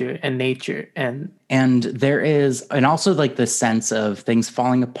danger and nature. And there is, and also like the sense of things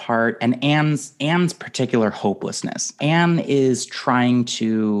falling apart and Anne's particular hopelessness. Anne is trying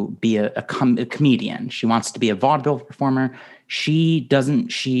to be a comedian. She wants to be a vaudeville performer. She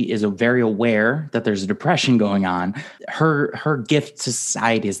is very aware that there's a depression going on. Her gift to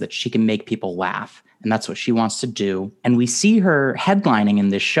society is that she can make people laugh. And that's what she wants to do. And we see her headlining in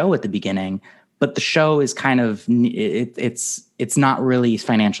this show at the beginning, but the show is kind of, it's not really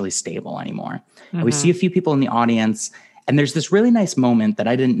financially stable anymore. And we see a few people in the audience, and there's this really nice moment that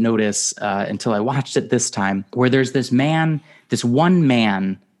I didn't notice until I watched it this time, where there's this one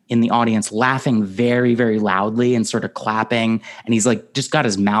man in the audience laughing very, very loudly and sort of clapping. And he's like, just got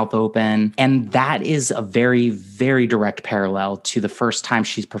his mouth open. And that is a very, very direct parallel to the first time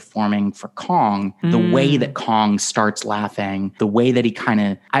she's performing for Kong. The way that Kong starts laughing, the way that he kind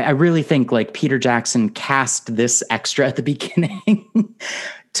of, I really think like Peter Jackson cast this extra at the beginning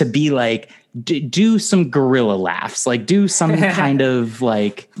to be like, do some gorilla laughs, like do some kind of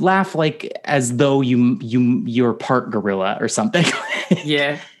like laugh, like as though you're part gorilla or something.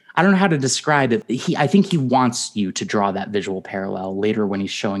 Yeah. I don't know how to describe it. I think he wants you to draw that visual parallel later when he's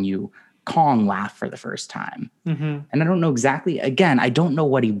showing you Kong laugh for the first time. And I don't know exactly, again, I don't know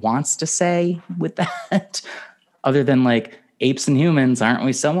what he wants to say with that other than like apes and humans, aren't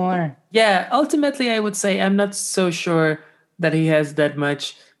we similar? Yeah, ultimately I would say I'm not so sure that he has that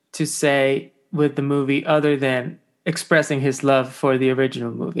much to say with the movie other than expressing his love for the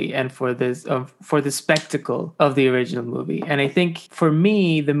original movie and for the spectacle of the original movie. And I think for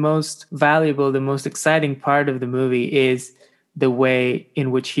me, the most valuable, the most exciting part of the movie is the way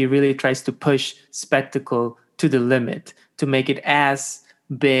in which he really tries to push spectacle to the limit, to make it as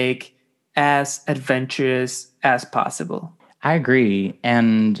big, as adventurous as possible. I agree.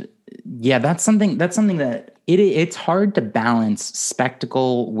 And yeah, that's something that it's hard to balance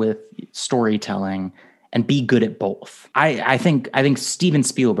spectacle with storytelling and be good at both. I think Steven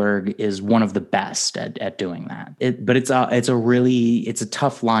Spielberg is one of the best at doing that. But it's a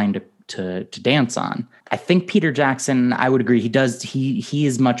tough line to dance on. I think Peter Jackson, I would agree, he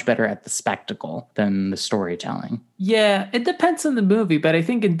is much better at the spectacle than the storytelling. Yeah, it depends on the movie, but I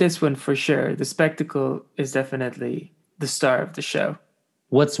think in this one for sure, the spectacle is definitely the star of the show.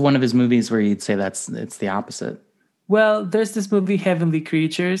 What's one of his movies where you'd say it's the opposite? Well, there's this movie, Heavenly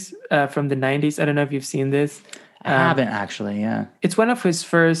Creatures, from the 90s. I don't know if you've seen this. I haven't actually, yeah. It's one of his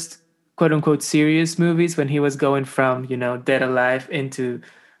first quote unquote serious movies when he was going from, Dead Alive into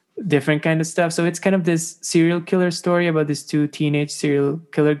different kind of stuff. So it's kind of this serial killer story about these two teenage serial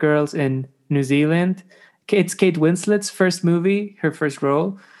killer girls in New Zealand. It's Kate Winslet's first movie, her first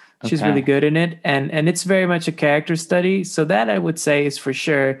role. She's really good in it. And it's very much a character study. So that I would say is for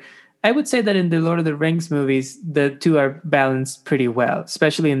sure. I would say that in the Lord of the Rings movies, the two are balanced pretty well,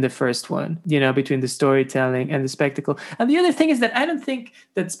 especially in the first one, between the storytelling and the spectacle. And the other thing is that I don't think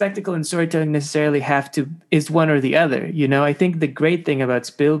that spectacle and storytelling necessarily is one or the other. I think the great thing about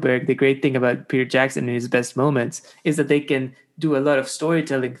Spielberg, the great thing about Peter Jackson in his best moments is that they can do a lot of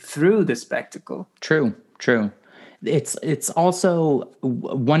storytelling through the spectacle. True. It's also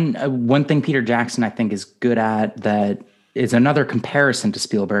one thing Peter Jackson, I think, is good at that is another comparison to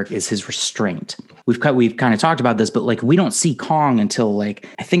Spielberg is his restraint. We've kind of talked about this, but like we don't see Kong until I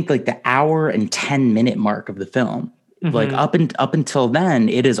think the hour and 10-minute mark of the film. Mm-hmm. Like up until then,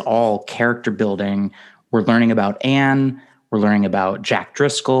 it is all character building. We're learning about Anne. We're learning about Jack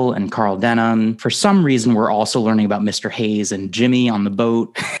Driscoll and Carl Denham. For some reason, we're also learning about Mr. Hayes and Jimmy on the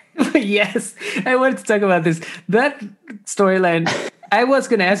boat. Yes, I wanted to talk about this. That storyline, I was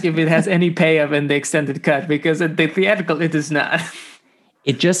going to ask you if it has any payoff in the extended cut, because in the theatrical, it does not.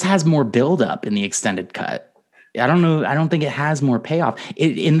 It just has more buildup in the extended cut. I don't know. I don't think it has more payoff.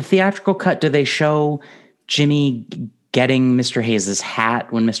 In the theatrical cut, do they show Jimmy getting Mr. Hayes'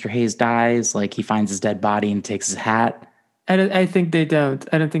 hat when Mr. Hayes dies? Like he finds his dead body and takes his hat? I think they don't.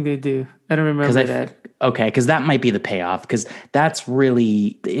 I don't think they do. I don't remember that. Okay, because that might be the payoff, because that's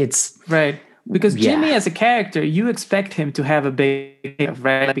really, it's... Right. Because Jimmy as a character, you expect him to have a big payoff,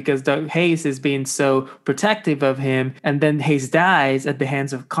 right? Because Hayes is being so protective of him, and then Hayes dies at the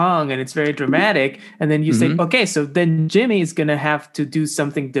hands of Kong, and it's very dramatic. And then you say, okay, so then Jimmy is going to have to do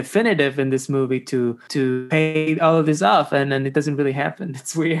something definitive in this movie to pay all of this off, and then it doesn't really happen.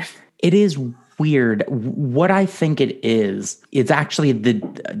 It's weird. It is weird. What I think it is, it's actually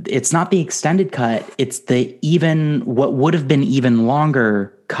it's not the extended cut. It's what would have been even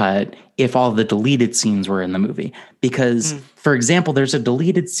longer cut if all the deleted scenes were in the movie. Because, for example, there's a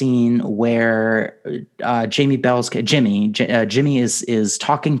deleted scene where Jimmy is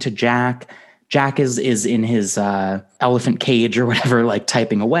talking to Jack. Jack is in his elephant cage or whatever, like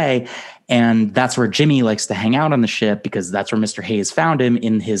typing away. And that's where Jimmy likes to hang out on the ship, because that's where Mr. Hayes found him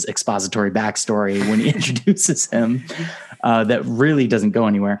in his expository backstory when he introduces him. That really doesn't go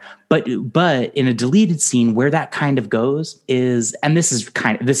anywhere. But in a deleted scene where that kind of goes is, and this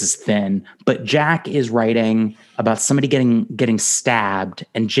is thin, but Jack is writing about somebody getting stabbed,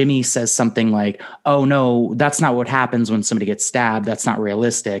 and Jimmy says something like, "Oh no, that's not what happens when somebody gets stabbed. That's not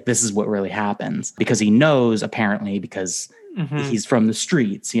realistic. This is what really happens." Because he knows, apparently, because he's from the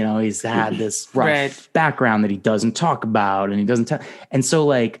streets, he's had this rough background that he doesn't talk about, and he doesn't tell. And so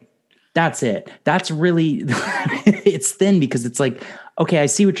that's it. That's really, it's thin, because it's like, okay, I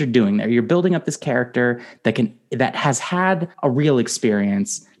see what you're doing there. You're building up this character that has had a real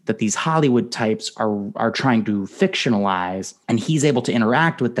experience that these Hollywood types are trying to fictionalize, and he's able to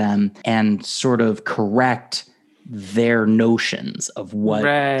interact with them and sort of correct their notions of what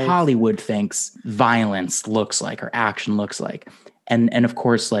Hollywood thinks violence looks like or action looks like. And of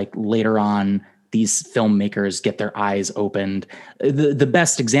course, later on, these filmmakers get their eyes opened. The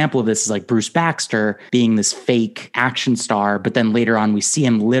best example of this is Bruce Baxter being this fake action star, but then later on we see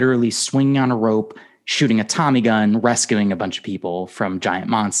him literally swinging on a rope, shooting a Tommy gun, rescuing a bunch of people from giant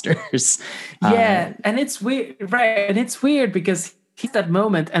monsters. And it's weird, right? And it's weird because he's that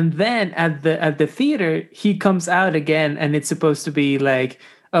moment, and then at the theater he comes out again, and it's supposed to be like,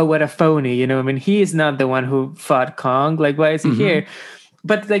 oh, what a phony, he is not the one who fought Kong. Why is he here?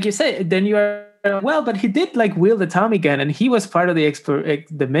 But like you say, then you are, well, but he did wield the Tommy gun, and he was part of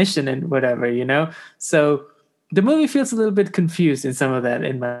the mission and whatever, So the movie feels a little bit confused in some of that,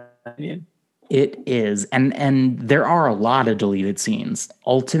 in my opinion. It is, and there are a lot of deleted scenes.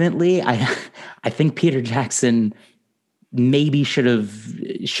 Ultimately, I think Peter Jackson maybe should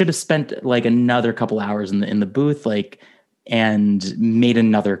have spent another couple hours in the booth, and made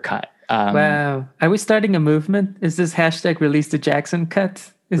another cut. Wow, are we starting a movement? Is this hashtag release the Jackson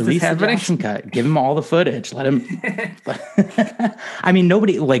cut? Release the Jackson cut. Give him all the footage. Let him. I mean,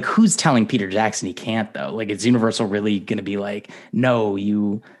 nobody who's telling Peter Jackson he can't though. Is Universal really going to be no,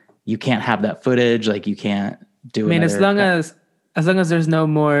 you can't have that footage. You can't do it. I mean, as long as there's no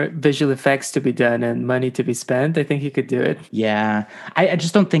more visual effects to be done and money to be spent, I think he could do it. Yeah. I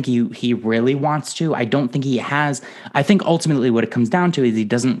just don't think he really wants to. I don't think he has. I think ultimately what it comes down to is he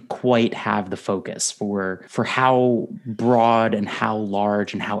doesn't quite have the focus for how broad and how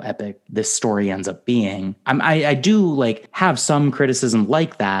large and how epic this story ends up being. I do have some criticism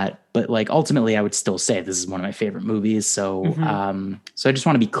like that, But like ultimately, I would still say this is one of my favorite movies. So, so I just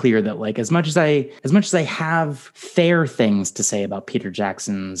want to be clear that like as much as I have fair things to say about Peter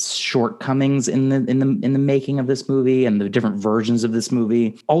Jackson's shortcomings in the making of this movie and the different versions of this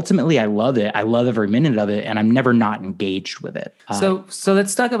movie, ultimately I love it. I love every minute of it, and I'm never not engaged with it. So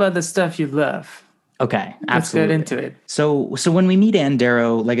let's talk about the stuff you love. Okay, absolutely. Let's get into it. So when we meet Ann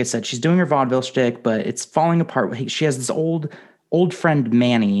Darrow, like I said, she's doing her vaudeville shtick, but it's falling apart. She has this old friend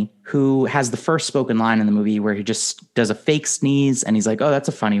Manny, who has the first spoken line in the movie where he just does a fake sneeze and he's like, oh, that's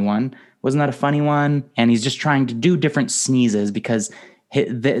a funny one. Wasn't that a funny one? And he's just trying to do different sneezes because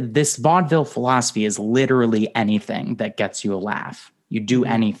this vaudeville philosophy is literally anything that gets you a laugh. You do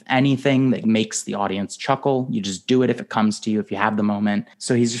anything that makes the audience chuckle. You just do it if it comes to you, if you have the moment.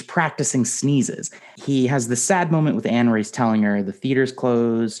 So he's just practicing sneezes. He has this sad moment with Anne where he's telling her the theater's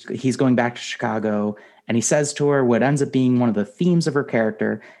closed. He's going back to Chicago. And he says to her what ends up being one of the themes of her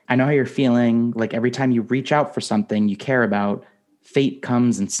character. I know how you're feeling. Like every time you reach out for something you care about, fate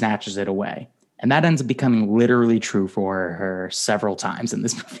comes and snatches it away. And that ends up becoming literally true for her several times in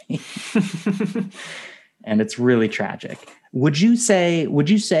this movie. And it's really tragic. Would you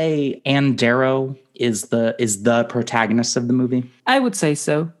say Ann Darrow is the protagonist of the movie? I would say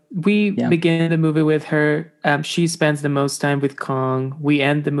so. We begin the movie with her. She spends the most time with Kong. We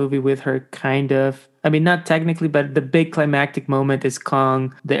end the movie with her, kind of. I mean, not technically, but the big climactic moment is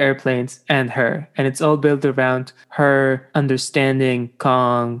Kong, the airplanes, and her. And it's all built around her understanding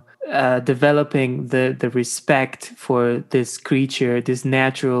Kong, developing the respect for this creature, this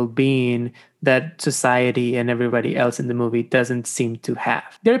natural being that society and everybody else in the movie doesn't seem to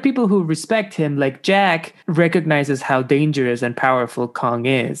have. There are people who respect him, like Jack recognizes how dangerous and powerful Kong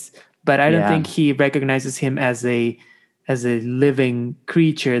is, but I don't think he recognizes him as a living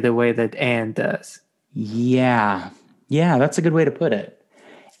creature the way that Anne does. Yeah, that's a good way to put it.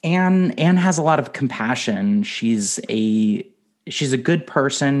 Anne has a lot of compassion. She's a good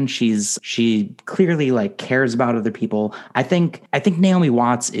person. She clearly like cares about other people. I think Naomi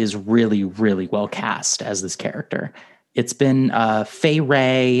Watts is really, really well cast as this character. It's been Fay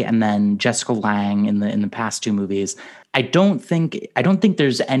Wray and then Jessica Lange in the past two movies. I don't think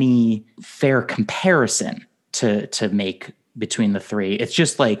there's any fair comparison to make between the three. It's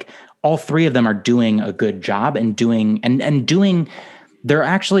just like all three of them are doing a good job and doing. They're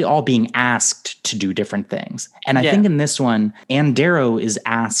actually all being asked to do different things. And I think in this one, Ann Darrow is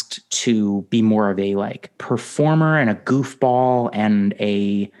asked to be more of a like performer and a goofball and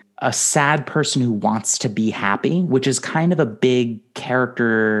a sad person who wants to be happy, which is kind of a big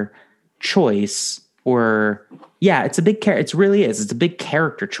character choice. It's a big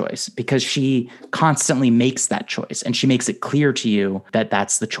character choice because she constantly makes that choice and she makes it clear to you that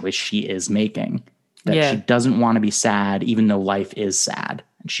that's the choice she is making. That she doesn't want to be sad, even though life is sad.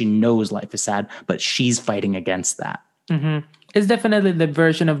 And she knows life is sad, but she's fighting against that. Mm-hmm. It's definitely the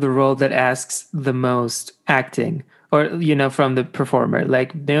version of the role that asks the most acting or, from the performer.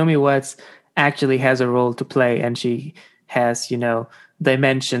 Like Naomi Watts actually has a role to play and she has,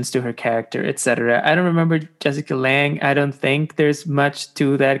 dimensions to her character, etc. I don't remember Jessica Lange. I don't think there's much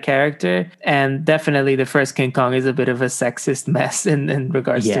to that character. And definitely the first King Kong is a bit of a sexist mess in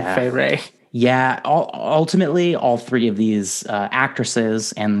regards to Fay Wray. Yeah, ultimately, all three of these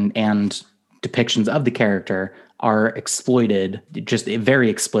actresses and depictions of the character are exploited just very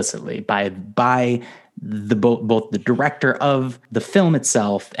explicitly by both the director of the film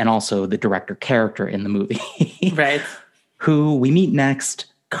itself and also the director character in the movie. Right. Who we meet next,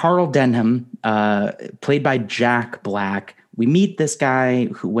 Carl Denham, played by Jack Black. We meet this guy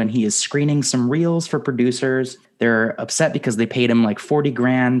who, when he is screening some reels for producers, they're upset because they paid him like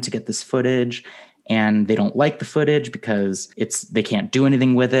 $40,000 to get this footage, and they don't like the footage because they can't do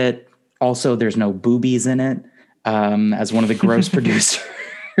anything with it. Also, there's no boobies in it, as one of the gross producers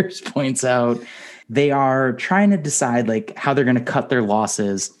points out. They are trying to decide like how they're going to cut their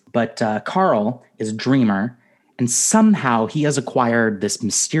losses, but Carl is a dreamer, and somehow he has acquired this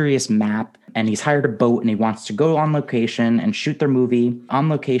mysterious map. And he's hired a boat and he wants to go on location and shoot their movie on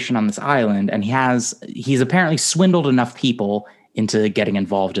location on this island. And he's apparently swindled enough people into getting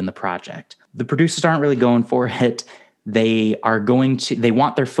involved in the project. The producers aren't really going for it. They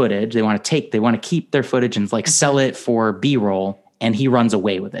want their footage. They want to keep their footage and like sell it for B-roll. And he runs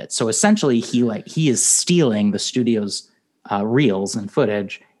away with it. So essentially he is stealing the studio's reels and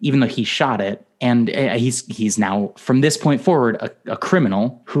footage, even though he shot it. And he's now, from this point forward, a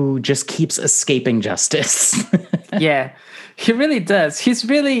criminal who just keeps escaping justice. Yeah, he really does. He's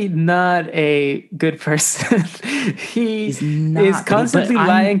really not a good person. He is constantly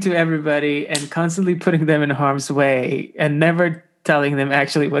lying to everybody and constantly putting them in harm's way and never telling them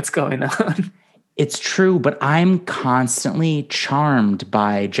actually what's going on. It's true, but I'm constantly charmed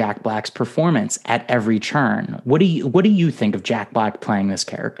by Jack Black's performance at every turn. What do you think of Jack Black playing this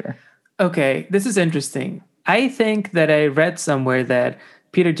character? Okay, this is interesting. I think that I read somewhere that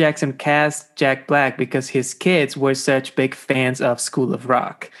Peter Jackson cast Jack Black because his kids were such big fans of School of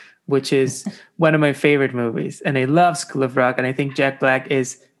Rock, which is one of my favorite movies. And I love School of Rock, and I think Jack Black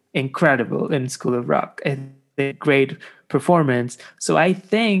is incredible in School of Rock. And a great performance. So I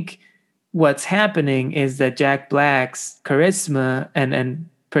think what's happening is that Jack Black's charisma and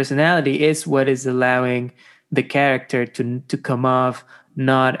personality is what is allowing the character to come off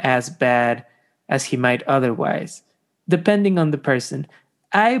not as bad as he might otherwise, depending on the person.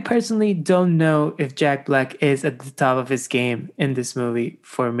 I personally don't know if Jack Black is at the top of his game in this movie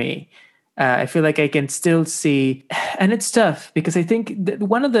for me. I feel like I can still see, and it's tough because I think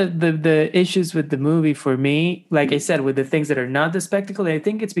one of the issues with the movie for me, like I said, with the things that are not the spectacle, I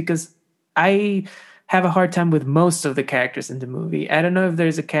think it's because I have a hard time with most of the characters in the movie. I don't know if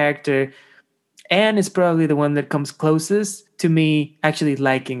there's a character, Anne is probably the one that comes closest to me actually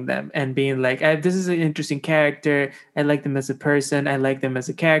liking them and being like, this is an interesting character. I like them as a person. I like them as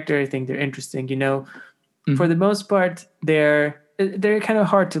a character. I think they're interesting. You know, For the most part, they're kind of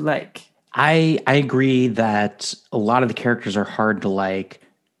hard to like. I agree that a lot of the characters are hard to like.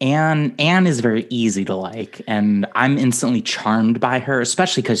 Anne is very easy to like, and I'm instantly charmed by her,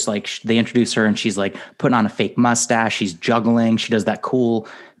 especially because like they introduce her and she's like putting on a fake mustache, she's juggling, she does that cool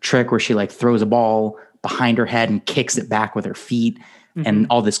trick where she like throws a ball behind her head and kicks it back with her feet, and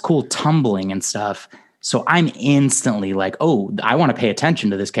all this cool tumbling and stuff. So I'm instantly like, oh, I want to pay attention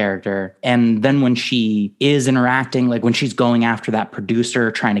to this character. And then when she is interacting, like when she's going after that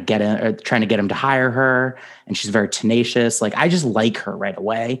producer, trying to get him to hire her, and she's very tenacious, like I just like her right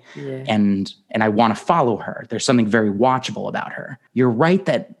away. Yeah. And I want to follow her. There's something very watchable about her. You're right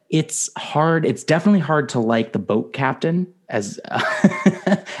that it's hard. It's definitely hard to like the boat captain, as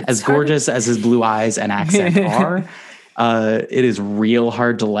as gorgeous as his blue eyes and accent are. It is real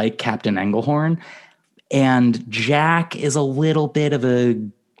hard to like Captain Englehorn. And Jack is a little bit of a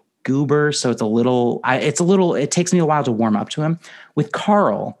goober, so it takes me a while to warm up to him. With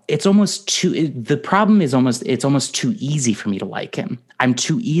Carl, it's almost too easy for me to like him. I'm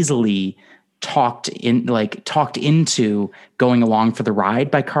too easily talked into going along for the ride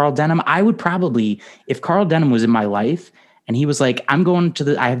by Carl Denham. I would probably, if Carl Denham was in my life and he was like, I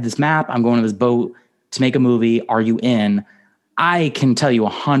have this map, I'm going to this boat to make a movie, are you in? I can tell you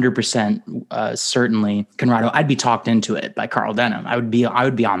 100% certainly, Conrado, I'd be talked into it by Carl Denham. I would be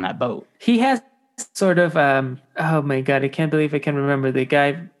on that boat. He has sort of, oh my God, I can't believe I can remember the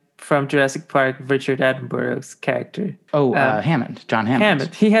guy from Jurassic Park, Richard Attenborough's character. Oh, Hammond, John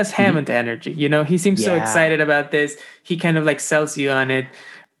Hammond. He has Hammond energy. You know, he seems so excited about this. He kind of like sells you on it,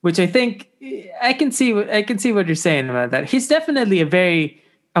 which I think I can see what you're saying about that. He's definitely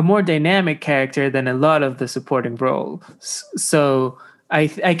a more dynamic character than a lot of the supporting roles. So I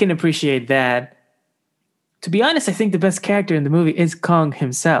can appreciate that. To be honest, I think the best character in the movie is Kong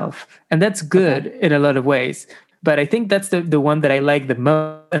himself. And that's good in a lot of ways. But I think that's the one that I like the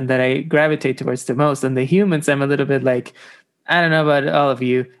most and that I gravitate towards the most. And the humans, I'm a little bit like, I don't know about all of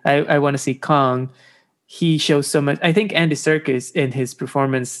you. I want to see Kong. He shows so much. I think Andy Serkis in his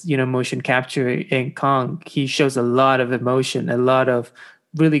performance, motion capture in Kong, he shows a lot of emotion, a lot of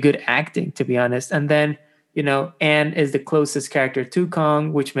really good acting, to be honest. And then, Anne is the closest character to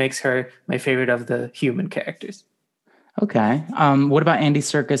Kong, which makes her my favorite of the human characters. Okay. What about Andy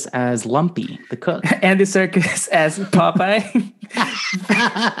Serkis as Lumpy, the cook? Andy Serkis as Popeye?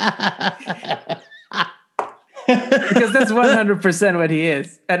 Because that's 100% what he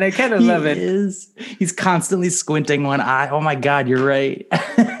is. And I kind of love it. He's constantly squinting one eye. Oh my God, you're right.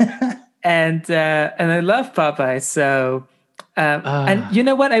 And I love Popeye, so... and you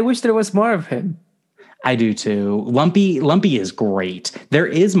know what? I wish there was more of him. I do too. Lumpy is great. There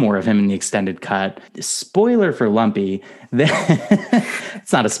is more of him in the extended cut. Spoiler for Lumpy.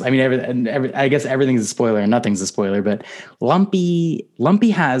 It's not a. I mean, I guess everything's a spoiler and nothing's a spoiler. But Lumpy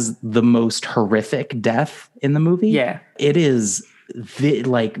has the most horrific death in the movie. Yeah, it is.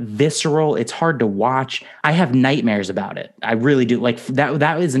 Visceral. It's hard to watch. I have nightmares about it. I really do. Like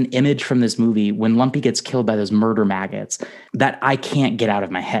that is an image from this movie when Lumpy gets killed by those murder maggots that I can't get out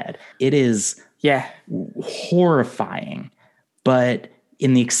of my head. It is horrifying. But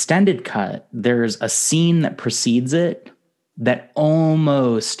in the extended cut, there's a scene that precedes it that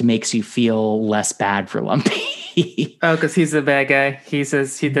almost makes you feel less bad for Lumpy. Oh, because he's the bad guy. He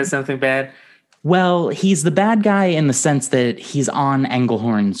says he does something bad. Well, he's the bad guy in the sense that he's on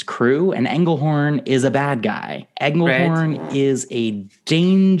Engelhorn's crew, and Engelhorn is a bad guy. Engelhorn is a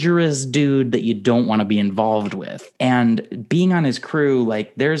dangerous dude that you don't want to be involved with. And being on his crew,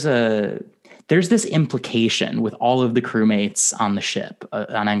 like there's this implication with all of the crewmates on the ship,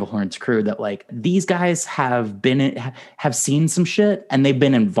 on Engelhorn's crew, that like these guys have seen some shit and they've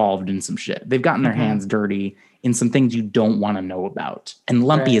been involved in some shit. They've gotten their hands dirty in some things you don't want to know about. And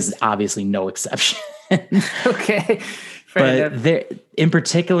Lumpy is obviously no exception. Okay. But there, in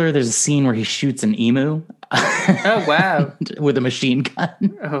particular, there's a scene where he shoots an emu. Oh, wow. With a machine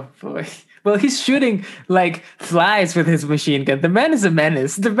gun. Oh, boy. Well, he's shooting like flies with his machine gun. The man is a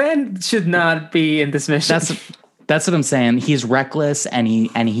menace. The man should not be in this mission. That's what I'm saying. He's reckless, and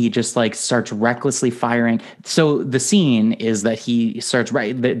he just like starts recklessly firing. So the scene is that he starts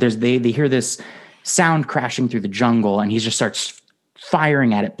they hear this sound crashing through the jungle, and he just starts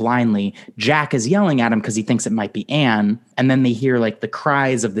firing at it blindly. Jack is yelling at him because he thinks it might be Anne, and then they hear like the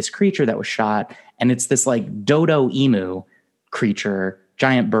cries of this creature that was shot, and it's this like dodo emu creature,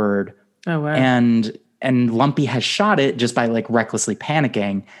 giant bird. Oh, wow. And Lumpy has shot it just by like recklessly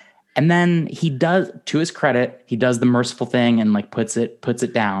panicking. And then he does, to his credit, he does the merciful thing and like puts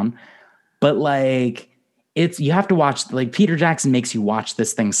it down. But like you have to watch, like Peter Jackson makes you watch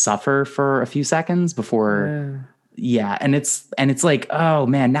this thing suffer for a few seconds before. Yeah. And it's like, oh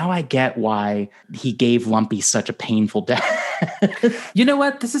man, now I get why he gave Lumpy such a painful death. You know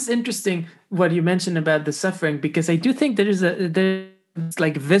what? This is interesting what you mentioned about the suffering, because I do think there's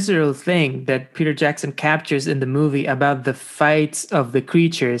like visceral thing that Peter Jackson captures in the movie about the fights of the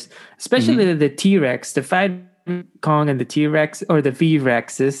creatures, especially the T-Rex, the fight Kong and the T-Rex, or the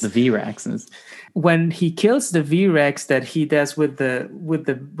V-Rexes. The V-Rexes. When he kills the V-Rex that he does with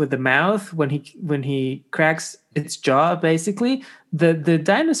the mouth, when he cracks its jaw, basically, the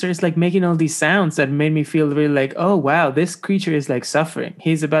dinosaur is like making all these sounds that made me feel really like, oh wow, this creature is like suffering.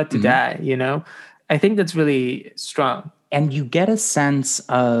 He's about to die, you know? I think that's really strong. And you get a sense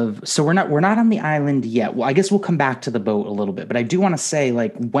of, so we're not on the island yet. Well, I guess we'll come back to the boat a little bit, but I do want to say,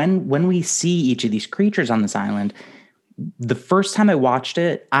 like, when we see each of these creatures on this island, the first time I watched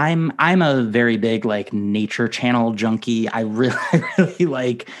it, I'm a very big like nature channel junkie. I really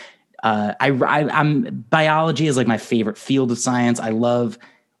like I'm biology is like my favorite field of science. I love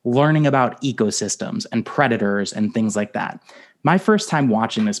learning about ecosystems and predators and things like that. My first time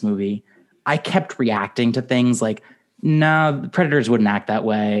watching this movie, I kept reacting to things like, no, predators wouldn't act that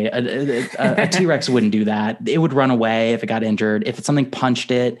way. A T-Rex wouldn't do that. It would run away if it got injured. If something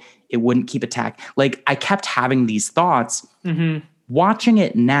punched it, it wouldn't keep attack. Like I kept having these thoughts. Watching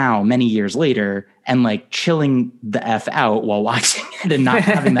it now, many years later, and like chilling the F out while watching it and not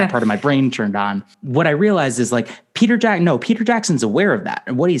having that part of my brain turned on. What I realized is like Peter Jackson's aware of that.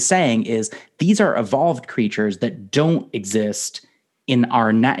 And what he's saying is these are evolved creatures that don't exist in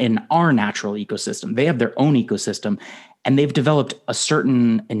our natural ecosystem. They have their own ecosystem, and they've developed a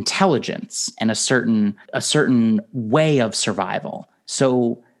certain intelligence and a certain way of survival.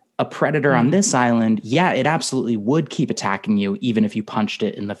 So a predator on this island, yeah, it absolutely would keep attacking you even if you punched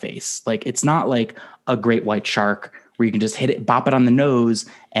it in the face. Like it's not like a great white shark where you can just hit it, bop it on the nose,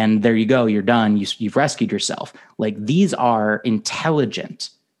 and there you go, you're done. You've rescued yourself. Like these are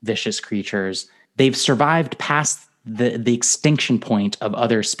intelligent, vicious creatures. They've survived past the extinction point of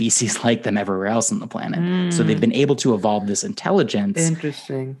other species like them everywhere else on the planet. So they've been able to evolve this intelligence.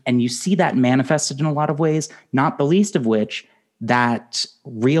 Interesting. And you see that manifested in a lot of ways, not the least of which that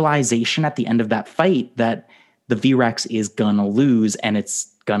realization at the end of that fight that the V-Rex is gonna lose and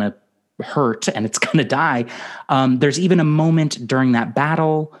it's gonna hurt and it's gonna die. There's even a moment during that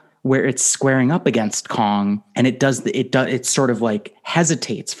battle where it's squaring up against Kong, and it sort of like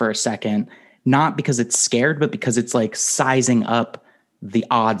hesitates for a second, not because it's scared, but because it's like sizing up the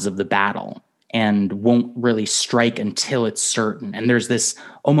odds of the battle and won't really strike until it's certain. And there's this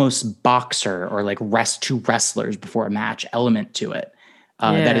almost boxer or like two wrestlers before a match element to it.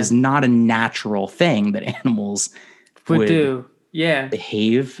 That is not a natural thing that animals would do. Yeah.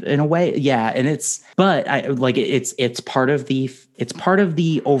 Behave in a way. Yeah. And it's part of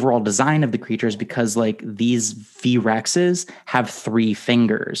the overall design of the creatures, because like these V-Rexes have 3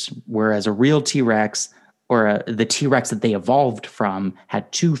 fingers, whereas a real T-Rex or the T-Rex that they evolved from had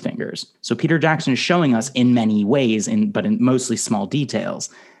 2 fingers. So Peter Jackson is showing us in many ways, but in mostly small details,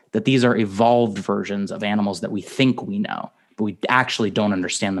 that these are evolved versions of animals that we think we know, but we actually don't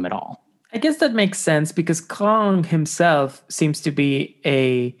understand them at all. I guess that makes sense, because Kong himself seems to be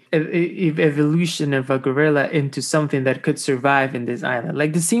a evolution of a gorilla into something that could survive in this island.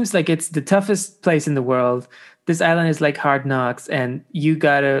 Like, this seems like it's the toughest place in the world. this island is like Hard Knocks, and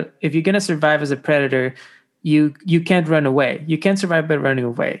if you're gonna survive as a predator, you can't run away. You can't survive by running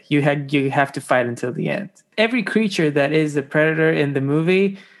away. You have to fight until the end. Every creature that is a predator in the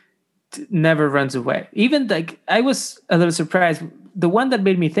movie never runs away. Even like, I was a little surprised. The one that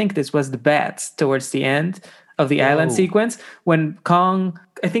made me think this was the bats towards the end of the island sequence, when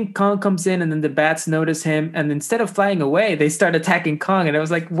I think Kong comes in, and then the bats notice him, and instead of flying away, they start attacking Kong. And I was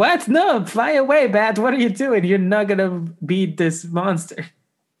like, what? No, fly away, bat. What are you doing? You're not going to beat this monster.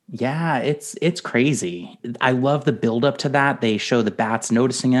 Yeah, it's crazy. I love the build up to that. They show the bats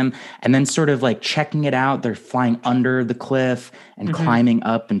noticing him and then sort of like checking it out. They're flying under the cliff and climbing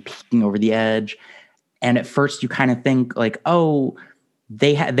up and peeking over the edge. And at first you kind of think like, oh,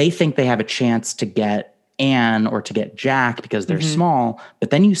 they think they have a chance to get Anne or to get Jack because they're small,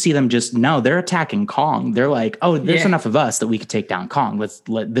 but then you see them they're attacking Kong. They're like, oh, there's enough of us that we could take down Kong. This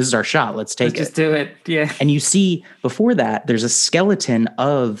is our shot. Let's just do it. Yeah. And you see before that, there's a skeleton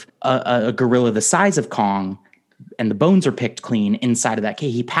of a gorilla the size of Kong, and the bones are picked clean inside of that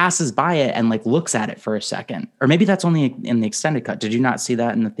cave. He passes by it and like looks at it for a second, or maybe that's only in the extended cut. Did you not see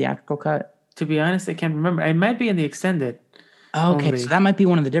that in the theatrical cut? To be honest, I can't remember. It might be in the extended. Okay, only. So that might be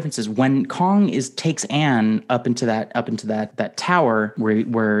one of the differences. When Kong takes Anne up into that tower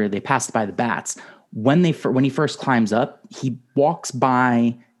where they passed by the bats, when he first climbs up, he walks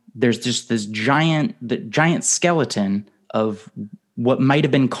by. There's just this giant skeleton of what might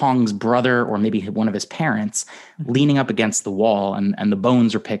have been Kong's brother or maybe one of his parents leaning up against the wall, and the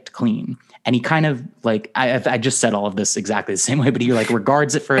bones are picked clean. And he kind of like, I just said all of this exactly the same way, but he like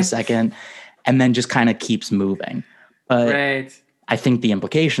regards it for a second and then just kind of keeps moving. But right. I think the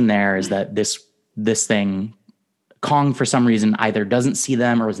implication there is that this thing, Kong for some reason either doesn't see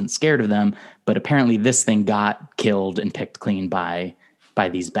them or isn't scared of them, but apparently this thing got killed and picked clean by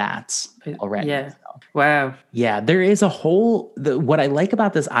these bats already. Yeah. So. Wow. Yeah, there is what I like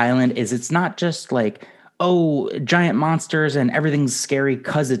about this island is it's not just like, oh, giant monsters and everything's scary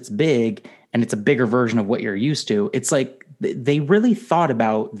because it's big and it's a bigger version of what you're used to. It's like they really thought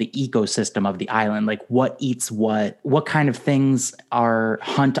about the ecosystem of the island, like what eats what kind of things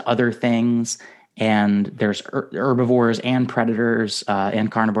hunt other things. And there's herbivores and predators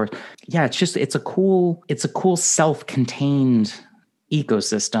and carnivores. Yeah, it's a cool self-contained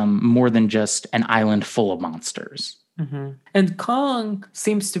ecosystem more than just an island full of monsters. Mm-hmm. And Kong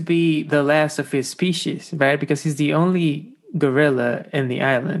seems to be the last of his species, right? Because he's the only gorilla in the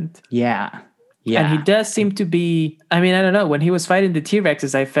island. Yeah. Yeah. And he does seem to be, I mean, I don't know. When he was fighting the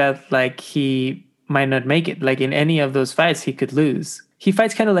T-Rexes, I felt like he might not make it. Like in any of those fights, he could lose. He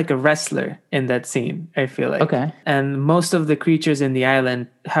fights kind of like a wrestler in that scene, I feel like. Okay. And most of the creatures in the island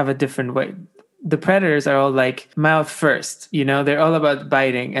have a different way. The predators are all like mouth first, they're all about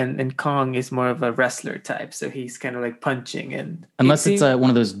biting, and Kong is more of a wrestler type. So he's kind of like punching. And unless it's one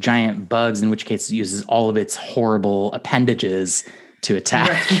of those giant bugs, in which case it uses all of its horrible appendages to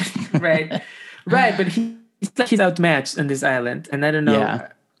attack. Right. Right, but he's outmatched on this island, and I don't know. Yeah.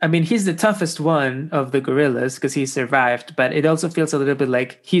 I mean, he's the toughest one of the gorillas because he survived, but it also feels a little bit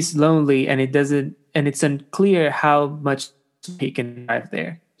like he's lonely, and it's unclear how much he can survive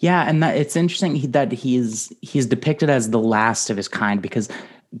there. Yeah, and it's interesting that he's depicted as the last of his kind because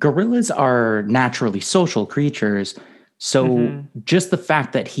gorillas are naturally social creatures. So just the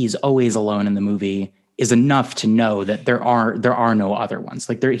fact that he's always alone in the movie is enough to know that there are no other ones.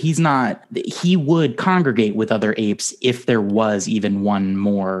 Like he would congregate with other apes if there was even one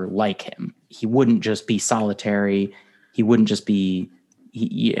more like him. He wouldn't just be solitary. He wouldn't just be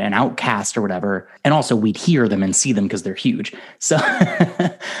an outcast or whatever. And also we'd hear them and see them because they're huge. So,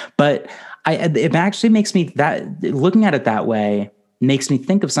 but it actually makes me looking at it that way makes me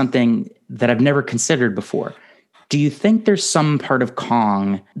think of something that I've never considered before. Do you think there's some part of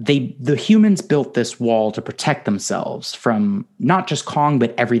Kong, the humans built this wall to protect themselves from not just Kong,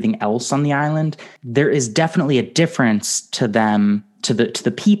 but everything else on the island? There is definitely a difference to them, to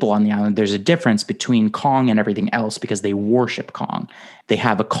the people on the island. There's a difference between Kong and everything else because they worship Kong. They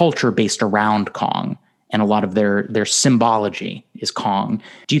have a culture based around Kong, and a lot of their symbology is Kong.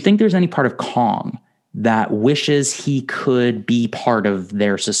 Do you think there's any part of Kong that wishes he could be part of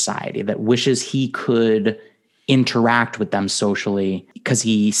their society, that wishes he could interact with them socially because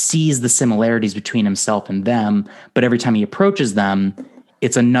he sees the similarities between himself and them, but every time he approaches them,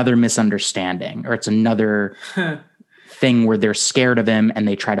 it's another misunderstanding or it's another thing where they're scared of him and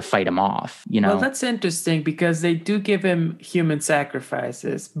they try to fight him off, Well, that's interesting because they do give him human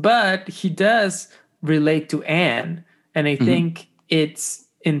sacrifices, but he does relate to Anne. And I think it's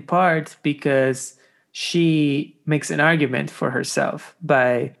in part because she makes an argument for herself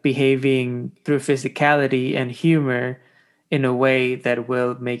by behaving through physicality and humor in a way that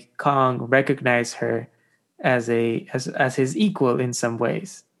will make Kong recognize her as his equal in some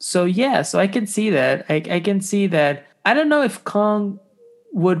ways. So yeah, so I can see that. I can see that. I don't know if Kong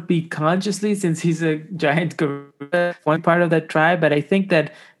would be consciously, since he's a giant gorilla, one part of that tribe, but I think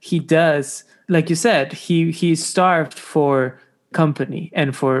that he does, like you said, he's starved for company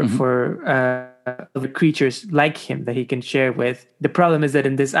and for other creatures like him that he can share with. The problem is that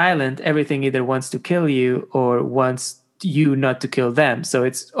in this island, everything either wants to kill you or wants you not to kill them. So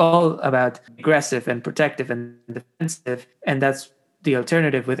it's all about aggressive and protective and defensive, and that's the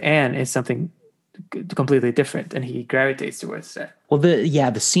alternative with Anne is something completely different, and he gravitates towards that. Well,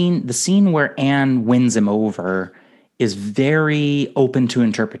 the scene where Anne wins him over is very open to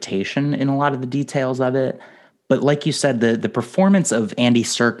interpretation in a lot of the details of it. But like you said, the performance of Andy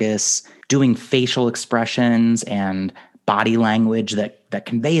Serkis doing facial expressions and body language that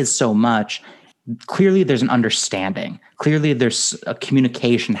conveys so much, clearly there's an understanding. Clearly there's a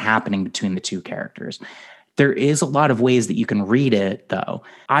communication happening between the two characters. There is a lot of ways that you can read it, though.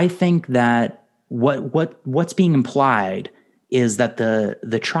 I think that what's being implied is that the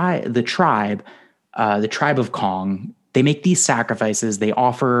tribe of Kong, they make these sacrifices. They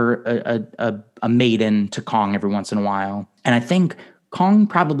offer a maiden to Kong every once in a while, and I think Kong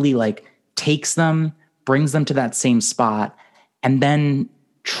probably like takes them, brings them to that same spot, and then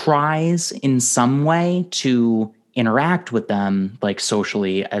tries in some way to interact with them like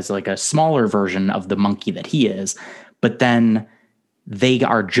socially as like a smaller version of the monkey that he is, but then they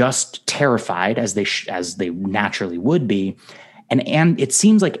are just terrified as they naturally would be. And it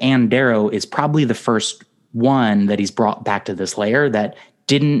seems like Ann Darrow is probably the first one that he's brought back to this lair that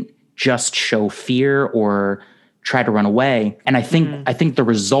didn't just show fear or try to run away. And I think the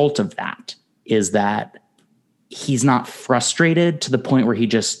result of that is that he's not frustrated to the point where he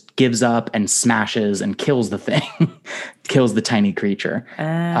just gives up and smashes and kills the thing, kills the tiny creature.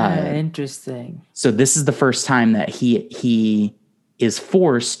 Interesting. So this is the first time that he is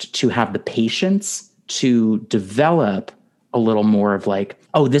forced to have the patience to develop a little more of like,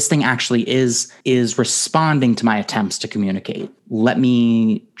 oh, this thing actually is responding to my attempts to communicate. Let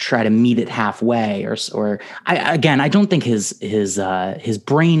me try to meet it halfway, or I don't think his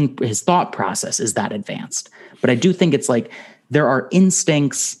brain, his thought process is that advanced, but I do think it's like there are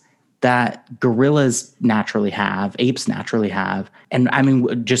instincts that gorillas naturally have, apes naturally have, and I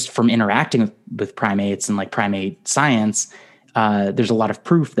mean, just from interacting with primates and like primate science. There's a lot of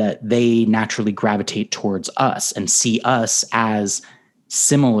proof that they naturally gravitate towards us and see us as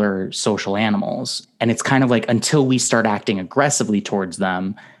similar social animals. And it's kind of like until we start acting aggressively towards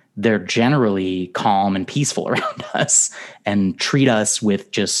them, they're generally calm and peaceful around us and treat us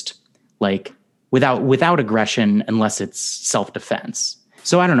with just like without aggression unless it's self-defense.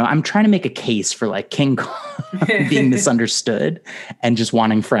 So I don't know. I'm trying to make a case for like King Kong being misunderstood and just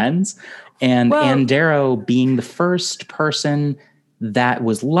wanting friends. And Ann Darrow being the first person that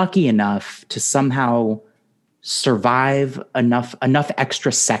was lucky enough to somehow survive enough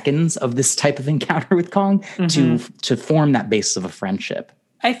extra seconds of this type of encounter with Kong to form that basis of a friendship.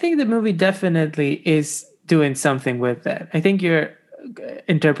 I think the movie definitely is doing something with that. I think you're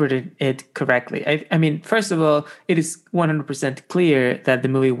interpreting it correctly. I mean, first of all, it is 100% clear that the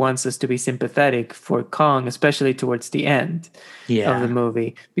movie wants us to be sympathetic for Kong, especially towards the end of the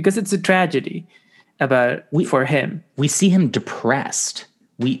movie, because it's a tragedy for him. We see him depressed.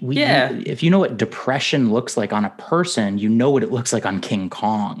 If you know what depression looks like on a person, you know what it looks like on King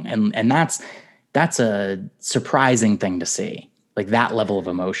Kong, and that's a surprising thing to see, like that level of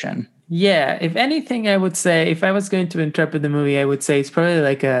emotion. Yeah, if anything, I would say if I was going to interpret the movie, I would say it's probably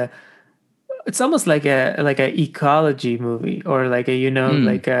it's almost like a ecology movie or like a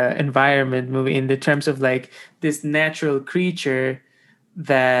like a environment movie in the terms of like this natural creature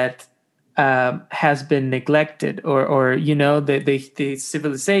that has been neglected or the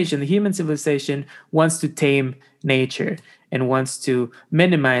civilization, the human civilization wants to tame nature and wants to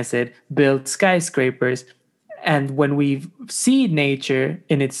minimize it, build skyscrapers. And when we see nature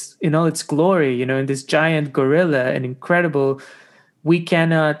in all its glory, in this giant gorilla and incredible, we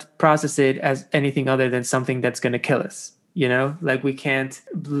cannot process it as anything other than something that's going to kill us. Like we can't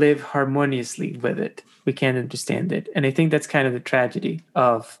live harmoniously with it. We can't understand it. And I think that's kind of the tragedy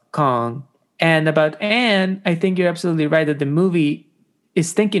of Kong. And about Anne, I think you're absolutely right that the movie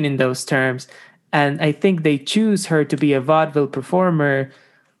is thinking in those terms. And I think they choose her to be a vaudeville performer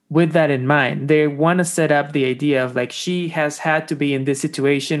with that in mind. They want to set up the idea of like she has had to be in this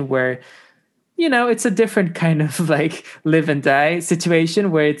situation where, it's a different kind of like live and die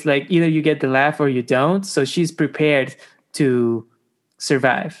situation where it's like either you get the laugh or you don't. So she's prepared to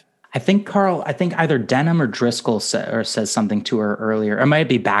survive. I think either Denham or Driscoll says something to her earlier. Or it might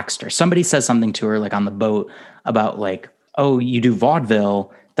be Baxter. Somebody says something to her like on the boat about like, oh, you do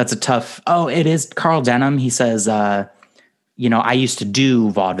vaudeville. That's a tough. Oh, it is Carl Denham. He says, I used to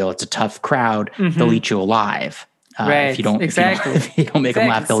do vaudeville. It's a tough crowd. Mm-hmm. They'll eat you alive. Right. If you don't make them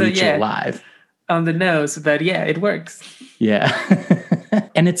laugh, they'll eat you alive. On the nose, but yeah, it works. Yeah.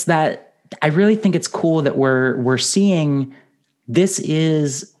 And it's that I really think it's cool that we're seeing this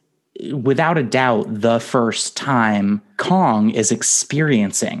is without a doubt the first time Kong is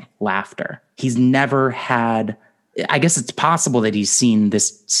experiencing laughter. He's never had, I guess it's possible that he's seen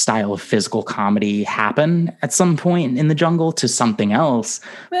this style of physical comedy happen at some point in the jungle to something else.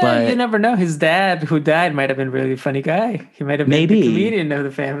 Well, but you never know. His dad, who died, might have been a really funny guy. He might have been the comedian of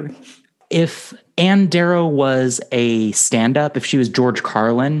the family. If Ann Darrow was a stand-up, if she was George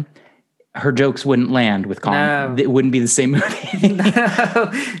Carlin, her jokes wouldn't land with Kong. No. It wouldn't be the same movie.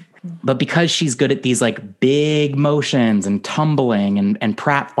 No. But because she's good at these like big motions and tumbling and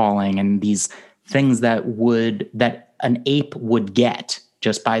pratfalling and these things that an ape would get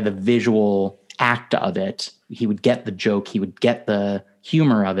just by the visual act of it, he would get the joke, he would get the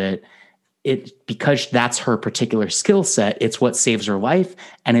humor of it. Because that's her particular skill set, it's what saves her life,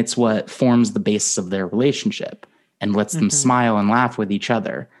 and it's what forms the basis of their relationship and lets them smile and laugh with each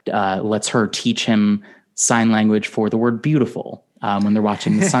other. Lets her teach him sign language for the word beautiful when they're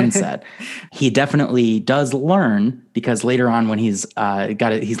watching the sunset. He definitely does learn, because later on when he's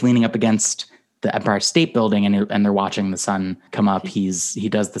leaning up against the Empire State Building and they're watching the sun come up, he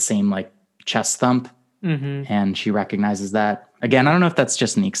does the same like chest thump. Mm-hmm. And she recognizes that. Again, I don't know if that's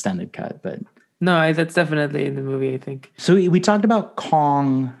just in the extended cut, but no, that's definitely in the movie, I think. So we talked about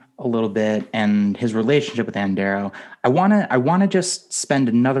Kong a little bit and his relationship with Ann Darrow. I wanna just spend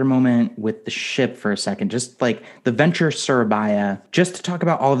another moment with the ship for a second, just like the Venture Surabaya, just to talk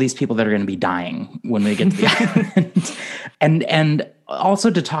about all of these people that are going to be dying when we get to the island, and also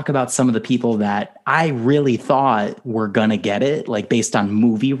to talk about some of the people that I really thought were gonna get it, like based on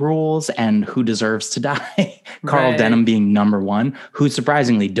movie rules and who deserves to die. Carl Denham being number one, who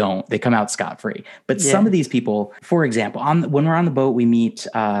surprisingly don't. They come out scot-free. But some of these people, for example, when we're on the boat, we meet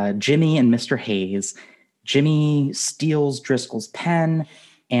Jimmy and Mr. Hayes. Jimmy steals Driscoll's pen,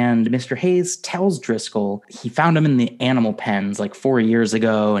 and Mr. Hayes tells Driscoll he found him in the animal pens like 4 years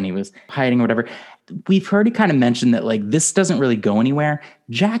ago and he was hiding or whatever. We've already kind of mentioned that like this doesn't really go anywhere.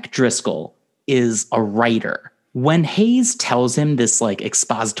 Jack Driscoll is a writer. When Hayes tells him this like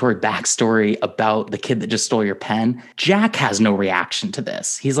expository backstory about the kid that just stole your pen, Jack has no reaction to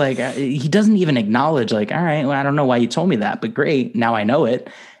this. He's like, he doesn't even acknowledge like, all right, well, I don't know why you told me that, but great. Now I know it.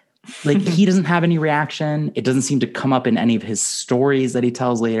 Like he doesn't have any reaction. It doesn't seem to come up in any of his stories that he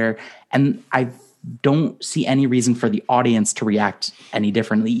tells later. And I don't see any reason for the audience to react any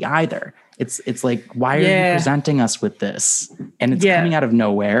differently either. It's like, why are you presenting us with this? And it's coming out of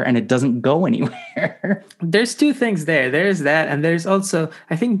nowhere and it doesn't go anywhere. There's two things there. There's that, and there's also,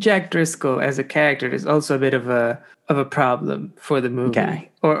 I think Jack Driscoll as a character is also a bit of a problem for the movie.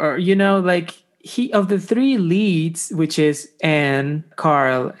 Okay. Or like he, of the three leads, which is Anne,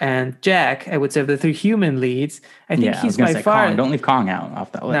 Carl, and Jack, I would say of the three human leads, I think he's by far... Kong. Don't leave Kong out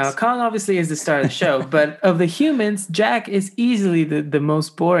off that list. No, Kong obviously is the star of the show, but of the humans, Jack is easily the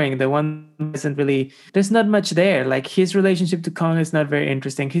most boring, the one who isn't really... There's not much there. Like, his relationship to Kong is not very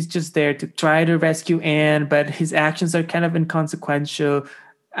interesting. He's just there to try to rescue Anne, but his actions are kind of inconsequential.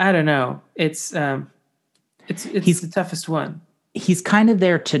 I don't know. It's the toughest one. He's kind of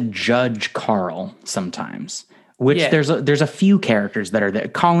there to judge Carl sometimes, which there's a few characters that are there.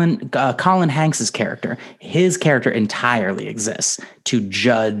 Colin Hanks's character, his character entirely exists to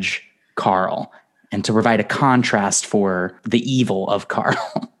judge Carl and to provide a contrast for the evil of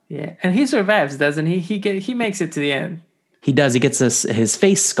Carl. Yeah, and he survives, doesn't he? He makes it to the end. He does. He gets his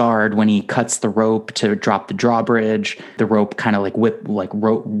face scarred when he cuts the rope to drop the drawbridge. The rope kind of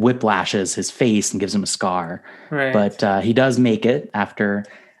whiplashes his face and gives him a scar. Right. But he does make it after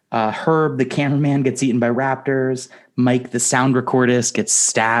Herb, the cameraman, gets eaten by raptors. Mike, the sound recordist, gets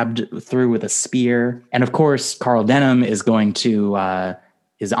stabbed through with a spear. And of course, Carl Denham is going to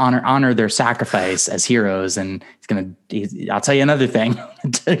honor their sacrifice as heroes. And I'll tell you another thing,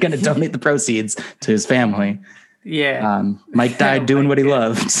 going to donate the proceeds to his family. Yeah. Mike died doing what he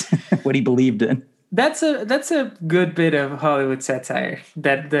loved, what he believed in. That's a good bit of Hollywood satire.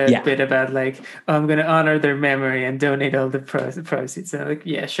 Bit about like, I'm going to honor their memory and donate all the proceeds. So like,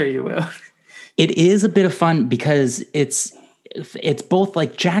 yeah, sure you will. It is a bit of fun because it's both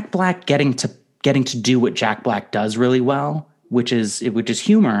like Jack Black getting to getting to do what Jack Black does really well, which is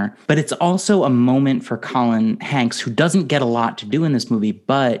humor, but it's also a moment for Colin Hanks, who doesn't get a lot to do in this movie,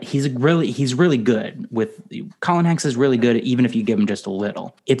 but he's really good with. Colin Hanks is really good, even if you give him just a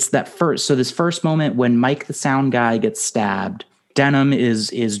little. It's this first moment when Mike the sound guy gets stabbed. Denham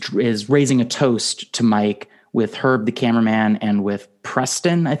is raising a toast to Mike with Herb the cameraman and with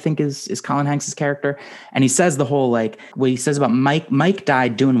Preston, I think is Colin Hanks' character. And he says the whole, like, what he says about Mike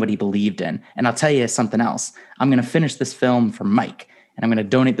died doing what he believed in. And I'll tell you something else. I'm going to finish this film for Mike, and I'm going to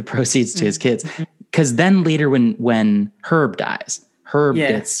donate the proceeds to his kids. Because then later when Herb dies,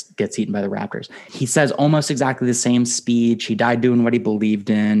 gets eaten by the raptors. He says almost exactly the same speech. He died doing what he believed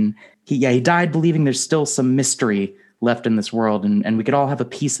in. He died believing there's still some mystery left in this world, and we could all have a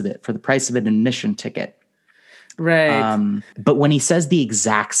piece of it for the price of an admission ticket. Right. But when he says the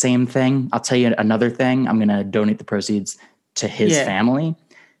exact same thing, I'll tell you another thing. I'm going to donate the proceeds to his family.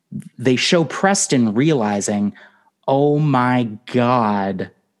 They show Preston realizing, oh my God,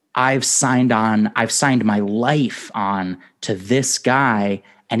 I've signed my life on to this guy,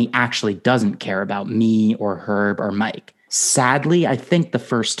 and he actually doesn't care about me or Herb or Mike. Sadly, I think the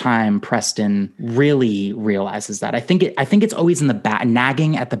first time Preston really realizes that. I think it's always in the back,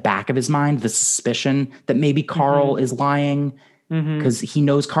 nagging at the back of his mind, the suspicion that maybe Carl is lying, because he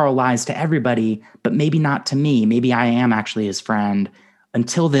knows Carl lies to everybody, but maybe not to me. Maybe I am actually his friend.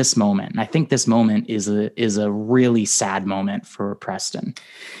 Until this moment, and I think this moment is a really sad moment for Preston.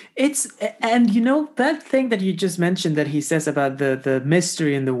 And that thing that you just mentioned that he says about the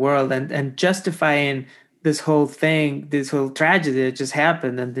mystery in the world and justifying this whole thing, this whole tragedy that just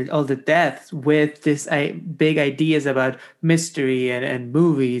happened, and all the deaths with this big ideas about mystery and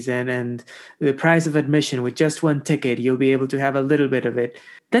movies and the price of admission. With just one ticket, you'll be able to have a little bit of it.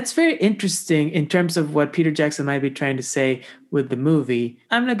 That's very interesting in terms of what Peter Jackson might be trying to say with the movie.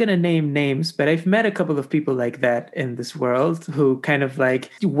 I'm not going to name names, but I've met a couple of people like that in this world who kind of like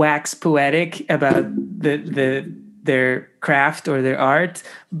wax poetic about their craft or their art,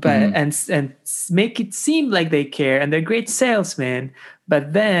 but and make it seem like they care, and they're great salesmen,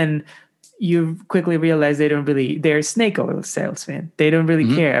 but then you quickly realize they're snake oil salesmen. They don't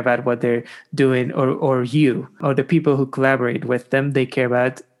really care about what they're doing or the people who collaborate with them. They care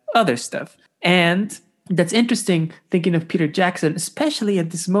about other stuff. And that's interesting, thinking of Peter Jackson, especially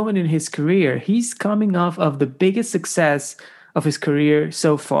at this moment in his career. He's coming off of the biggest success of his career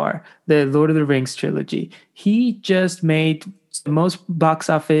so far, the Lord of the Rings trilogy. He just made the most box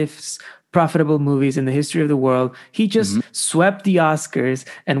office profitable movies in the history of the world. He just swept the Oscars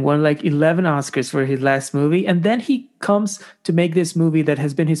and won like 11 Oscars for his last movie. And then he comes to make this movie that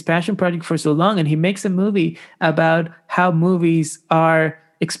has been his passion project for so long. And he makes a movie about how movies are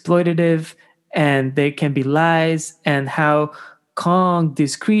exploitative and they can be lies, and how Kong,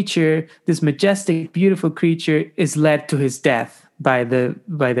 this creature, this majestic, beautiful creature, is led to his death by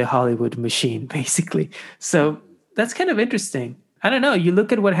the Hollywood machine, basically. So that's kind of interesting. I don't know. You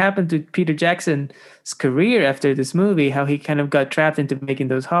look at what happened to Peter Jackson's career after this movie, how he kind of got trapped into making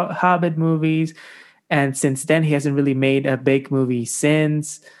those Hobbit movies. And since then, he hasn't really made a big movie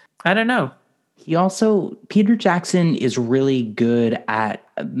since. I don't know. Peter Jackson is really good at,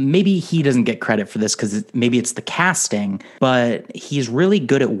 maybe he doesn't get credit for this because maybe it's the casting, but he's really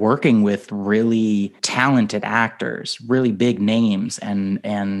good at working with really talented actors, really big names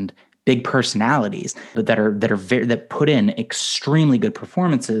and big personalities that put in extremely good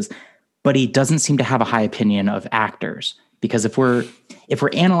performances. But he doesn't seem to have a high opinion of actors, because if we're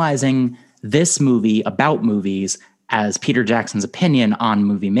analyzing this movie about movies as Peter Jackson's opinion on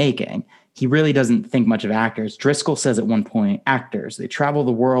movie making, he really doesn't think much of actors. Driscoll says at one point, actors, they travel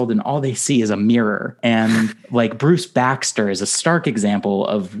the world and all they see is a mirror. And like Bruce Baxter is a stark example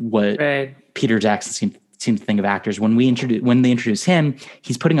of what Peter Jackson seemed to think of actors. When they introduce him,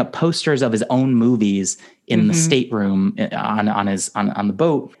 he's putting up posters of his own movies in the stateroom on the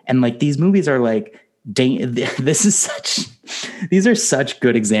boat. And like, these movies are like, these are such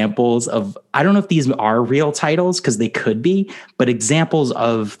good examples of, I don't know if these are real titles because they could be, but examples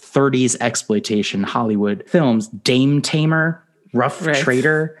of 30s exploitation Hollywood films: Dame Tamer, Rough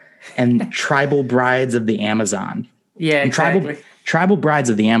Trader, and Tribal Brides of the Amazon. Yeah, exactly. Tribal Brides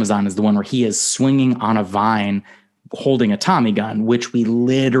of the Amazon is the one where he is swinging on a vine holding a Tommy gun, which we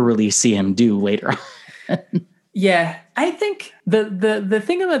literally see him do later on. Yeah, I think the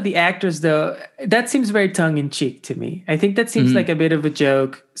thing about the actors, though, that seems very tongue-in-cheek to me. I think that seems like a bit of a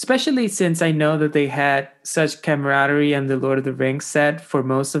joke, especially since I know that they had such camaraderie on the Lord of the Rings set for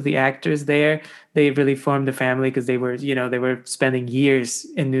most of the actors there. They really formed a family because they were spending years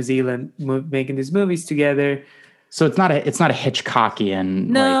in New Zealand making these movies together. So it's not a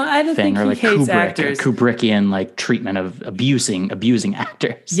Hitchcockian I don't thing, think or like he hates actors. Kubrickian like treatment of abusing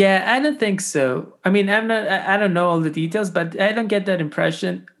actors. Yeah, I don't think so. I mean, I don't know all the details, but I don't get that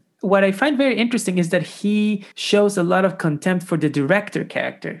impression. What I find very interesting is that he shows a lot of contempt for the director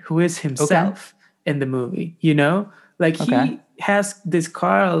character, who is himself in the movie. You know, like he has this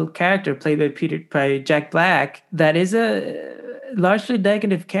Carl character played by Jack Black that is a largely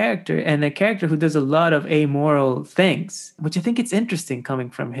negative character, and a character who does a lot of amoral things, which I think it's interesting coming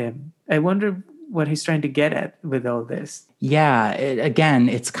from him. I wonder what he's trying to get at with all this. Yeah, again,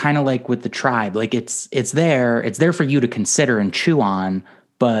 it's kind of like with the tribe. Like it's there for you to consider and chew on,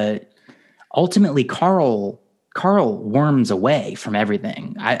 but ultimately Carl worms away from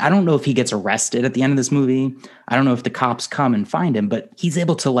everything. I don't know if he gets arrested at the end of this movie. I don't know if the cops come and find him, but he's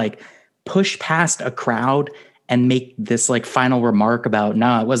able to like push past a crowd and make this like final remark about,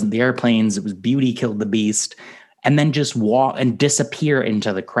 no, it wasn't the airplanes, it was Beauty killed the Beast, and then just walk and disappear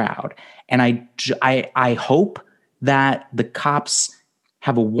into the crowd. And I hope that the cops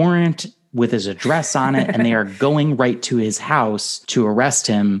have a warrant with his address on it and they are going right to his house to arrest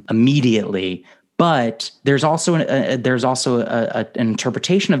him immediately. But there's also an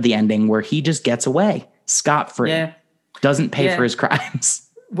interpretation of the ending where he just gets away scot-free, doesn't pay for his crimes.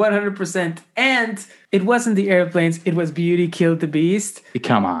 100%. And it wasn't the airplanes. It was Beauty killed the Beast.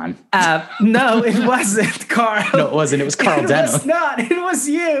 Come on. No, it wasn't, Carl. No, it wasn't. It was Carl Denham. It was not. It was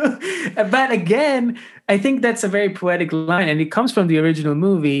you. But again, I think that's a very poetic line, and it comes from the original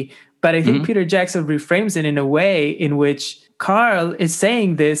movie. But I think Peter Jackson reframes it in a way in which Carl is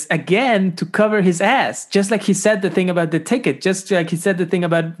saying this again to cover his ass, just like he said the thing about the ticket, just like he said the thing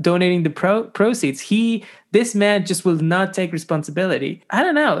about donating the proceeds. This man just will not take responsibility. I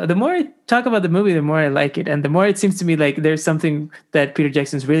don't know. The more I talk about the movie, the more I like it. And the more it seems to me like there's something that Peter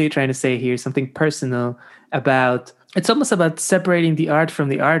Jackson's really trying to say here, something personal about. It's almost about separating the art from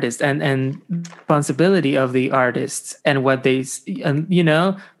the artist and responsibility of the artists and what they, and you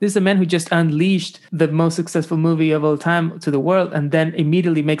know, this is a man who just unleashed the most successful movie of all time to the world, and then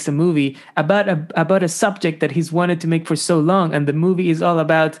immediately makes a movie about a subject that he's wanted to make for so long. And the movie is all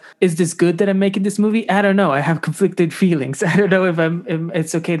about, is this good that I'm making this movie? I don't know. I have conflicted feelings. I don't know if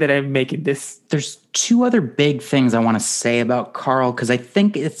it's okay that I'm making this. There's two other big things I want to say about Carl, because I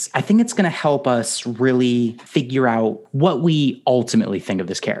think it's going to help us really figure out what we ultimately think of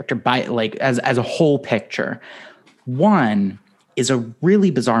this character by like as a whole picture. One is a really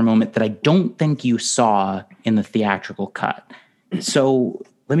bizarre moment that I don't think you saw in the theatrical cut. So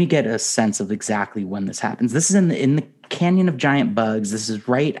let me get a sense of exactly when this happens. This is in the Canyon of Giant Bugs. This is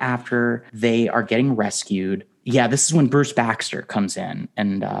right after they are getting rescued. Yeah, this is when Bruce Baxter comes in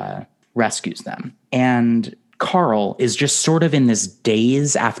and rescues them. And Carl is just sort of in this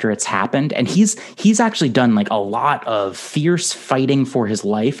daze after it's happened. And he's actually done like a lot of fierce fighting for his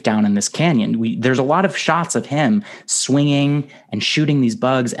life down in this canyon. There's a lot of shots of him swinging and shooting these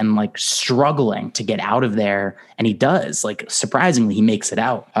bugs and like struggling to get out of there. And he does, like, surprisingly, he makes it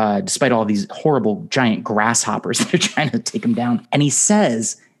out, despite all these horrible giant grasshoppers that are trying to take him down. And he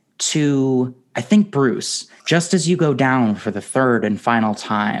says to, I think, Bruce, just as you go down for the third and final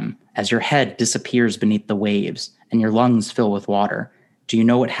time, as your head disappears beneath the waves and your lungs fill with water, do you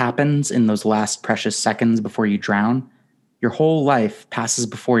know what happens in those last precious seconds before you drown? Your whole life passes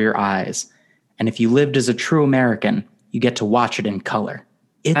before your eyes. And if you lived as a true American, you get to watch it in color.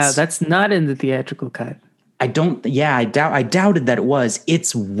 That's not in the theatrical cut. I doubted that it was.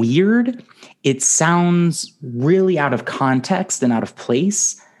 It's weird. It sounds really out of context and out of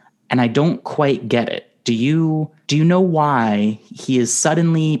place. And I don't quite get it. Do you know why he is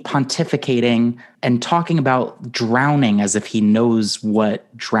suddenly pontificating and talking about drowning as if he knows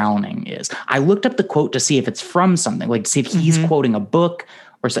what drowning is? I looked up the quote to see if it's from something, like to see if he's quoting a book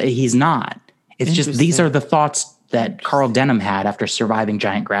or so. He's not. It's just, these are the thoughts that Carl Denham had after surviving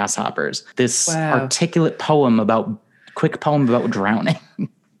giant grasshoppers. This articulate quick poem about drowning.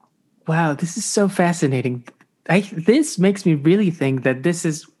 Wow, this is so fascinating. This makes me really think that this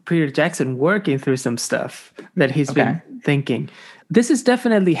is Peter Jackson working through some stuff that he's been thinking. This is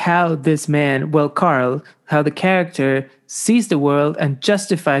definitely how this man, Carl, how the character sees the world and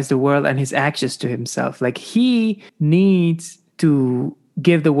justifies the world and his actions to himself. Like, he needs to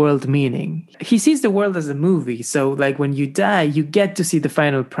give the world meaning. He sees the world as a movie. So like when you die, you get to see the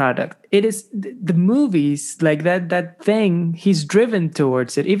final product. It is the movies, like that thing, he's driven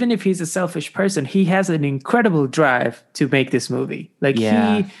towards it. Even if he's a selfish person, he has an incredible drive to make this movie. Like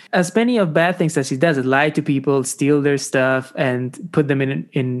he, as many of bad things as he does, lie to people, steal their stuff and put them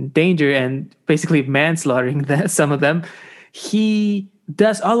in danger and basically manslaughtering some of them. He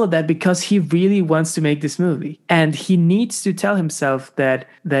does all of that because he really wants to make this movie, and he needs to tell himself that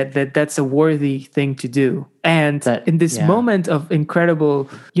that's a worthy thing to do. And in this moment of incredible,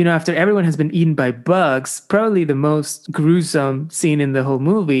 after everyone has been eaten by bugs, probably the most gruesome scene in the whole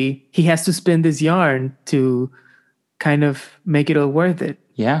movie, he has to spin this yarn to kind of make it all worth it.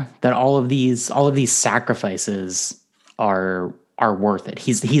 Yeah, that all of these sacrifices are worth it.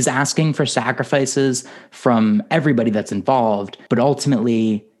 He's asking for sacrifices from everybody that's involved, but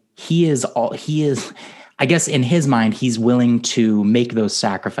ultimately he is, I guess in his mind, he's willing to make those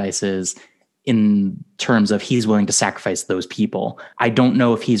sacrifices in terms of he's willing to sacrifice those people. I don't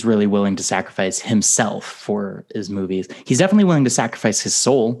know if he's really willing to sacrifice himself for his movies. He's definitely willing to sacrifice his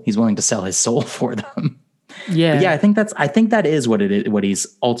soul. He's willing to sell his soul for them. Yeah. But yeah, I think that is what it is. What he's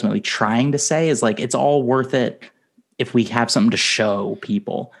ultimately trying to say is like, it's all worth it if we have something to show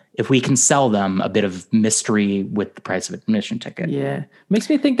people, if we can sell them a bit of mystery with the price of admission ticket. Yeah. Makes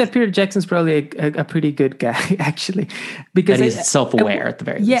me think that Peter Jackson's probably a pretty good guy, actually. Because that he's self-aware at the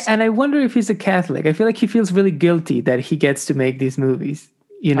very least. Yeah, and I wonder if he's a Catholic. I feel like he feels really guilty that he gets to make these movies,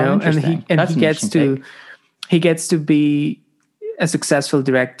 he gets to be a successful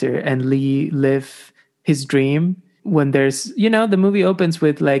director and live his dream. When there's, the movie opens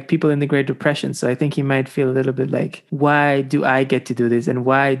with like people in the Great Depression. So I think he might feel a little bit like, why do I get to do this? And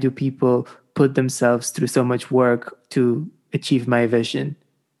why do people put themselves through so much work to achieve my vision?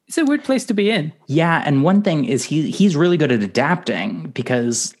 It's a weird place to be in. Yeah. And one thing is he's really good at adapting,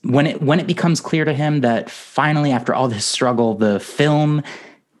 because when it becomes clear to him that finally, after all this struggle, the film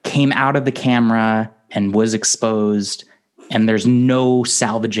came out of the camera and was exposed, and there's no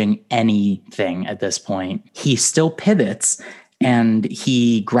salvaging anything at this point, he still pivots and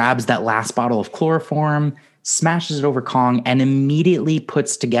he grabs that last bottle of chloroform, smashes it over Kong, and immediately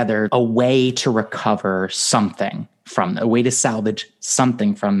puts together a way to recover something a way to salvage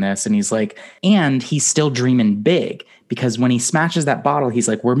something from this. And he's like, and he's still dreaming big, because when he smashes that bottle, he's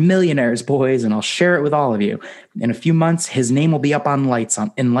like, we're millionaires, boys, and I'll share it with all of you. In a few months, his name will be up on Lights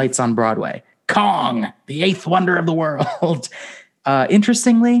on Broadway. Kong, the eighth wonder of the world.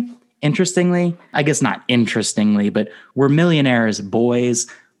 Interestingly, I guess not interestingly, but we're millionaires, boys.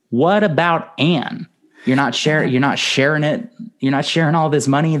 What about Anne? You're not sharing it. You're not sharing all this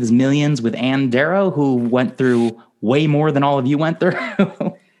money, these millions, with Anne Darrow, who went through way more than all of you went through.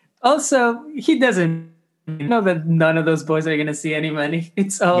 Also, he doesn't know that none of those boys are going to see any money.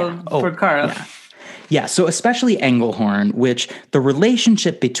 It's all for Carl. Yeah. Yeah, so especially Englehorn, which the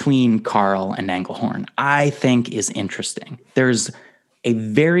relationship between Carl and Englehorn, I think is interesting.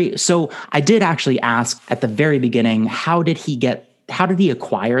 So I did actually ask at the very beginning, how did he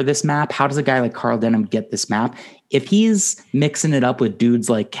acquire this map? How does a guy like Carl Denham get this map? If he's mixing it up with dudes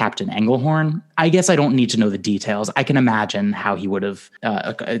like Captain Englehorn, I guess I don't need to know the details. I can imagine how he would have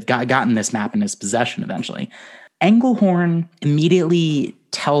gotten this map in his possession eventually. Englehorn immediately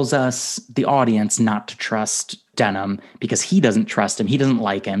tells us, the audience, not to trust Denham because he doesn't trust him. He doesn't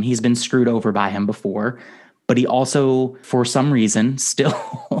like him. He's been screwed over by him before. But he also, for some reason,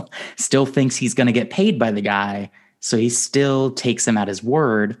 still thinks he's going to get paid by the guy. So he still takes him at his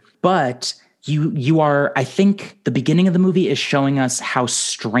word. But I think the beginning of the movie is showing us how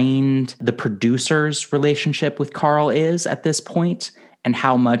strained the producer's relationship with Carl is at this point, and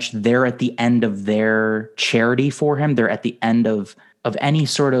how much they're at the end of their charity for him. They're at the end of any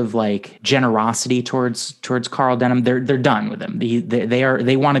sort of like generosity towards Carl Denham. They're done with him.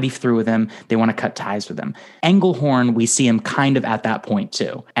 They want to be through with him. They want to cut ties with him. Englehorn, we see him kind of at that point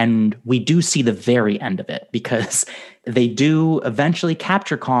too. And we do see the very end of it, because they do eventually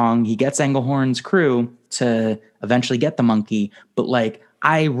capture Kong. He gets Englehorn's crew to eventually get the monkey. But like,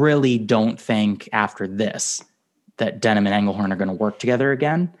 I really don't think after this that Denham and Englehorn are going to work together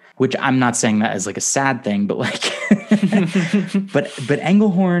again, which I'm not saying that as like a sad thing, but like, but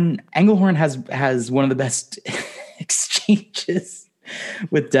Englehorn has one of the best exchanges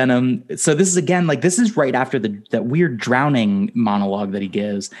with Denham. So this is again, like, this is right after that weird drowning monologue that he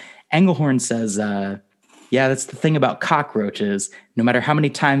gives. Englehorn says, yeah, that's the thing about cockroaches. No matter how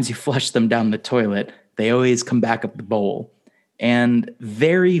many times you flush them down the toilet, they always come back up the bowl. And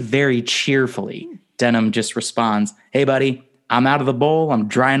very, very cheerfully, Denham just responds, hey, buddy, I'm out of the bowl. I'm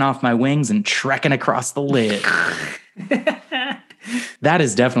drying off my wings and trekking across the lid. That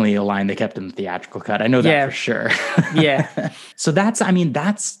is definitely a line they kept in the theatrical cut. I know that for sure. Yeah. So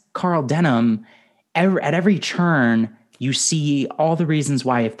that's Carl Denham. At every turn, you see all the reasons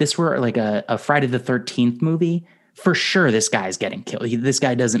why, if this were like a Friday the 13th movie, for sure this guy's getting killed. This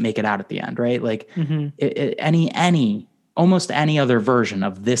guy doesn't make it out at the end, right? Like almost any other version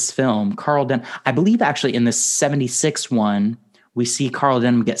of this film, Carl Denham, I believe actually in the 76 one, We see Carl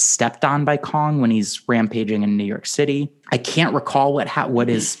Denham get stepped on by Kong when he's rampaging in New York City. I can't recall what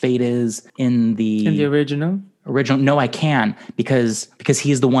his fate is in the original. No, I can, because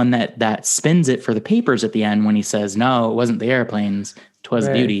he's the one that spins it for the papers at the end when he says, no, it wasn't the airplanes, 'twas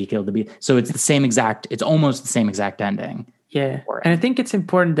beauty, he killed the beast. So it's almost the same exact ending. Yeah. And I think it's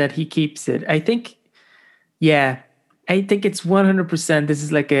important that he keeps it. I think it's 100%. This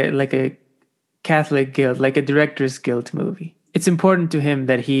is like a Catholic guild, like a director's guild movie. It's important to him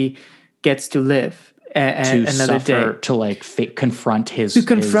that he gets to live another day, to confront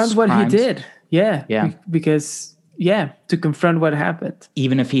what crimes. He did. Yeah. Because to confront what happened.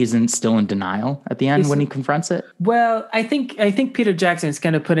 Even if he's still in denial at the end when he confronts it? Well, I think Peter Jackson is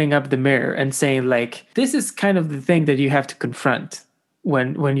kind of putting up the mirror and saying, like, this is kind of the thing that you have to confront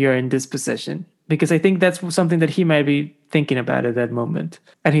when you're in this position. Because I think that's something that he might be thinking about at that moment.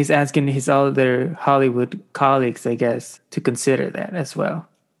 And he's asking his other Hollywood colleagues, I guess, to consider that as well.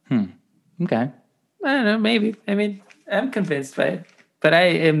 Okay. I don't know, maybe. I mean, I'm convinced by it. But I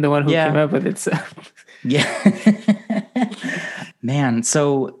am the one who came up with it. So. Yeah. Man,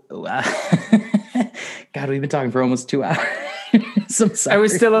 so... God, we've been talking for almost 2 hours. So sorry. Are we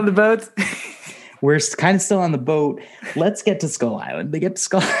still on the boat? We're kind of still on the boat. Let's get to Skull Island. They get to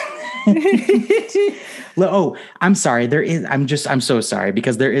Skull Island. Oh, I'm sorry. I'm so sorry,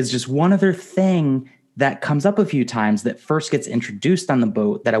 because there is just one other thing that comes up a few times that first gets introduced on the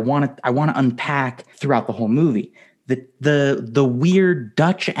boat that I want to unpack throughout the whole movie. The weird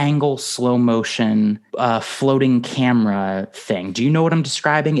Dutch angle slow motion floating camera thing. Do you know what I'm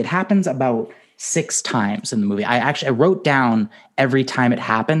describing? It happens about 6 times in the movie. I wrote down every time it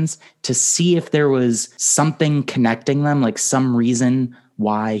happens to see if there was something connecting them, like some reason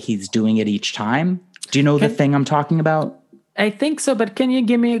why he's doing it each time. Do you know the thing I'm talking about? I think so, but can you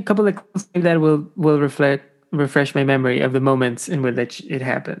give me a couple of clues that will refresh my memory of the moments in which it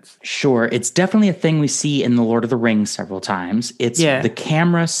happens? Sure. It's definitely a thing we see in The Lord of the Rings several times. It's the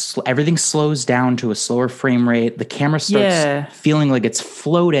camera, everything slows down to a slower frame rate. The camera starts feeling like it's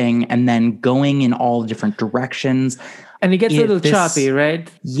floating and then going in all different directions. And it gets a little choppy, right?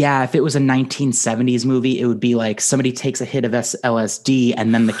 Yeah, if it was a 1970s movie, it would be like somebody takes a hit of LSD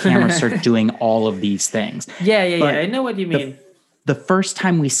and then the camera starts doing all of these things. Yeah. I know what you mean. The first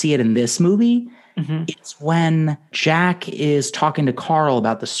time we see it in this movie, it's when Jack is talking to Carl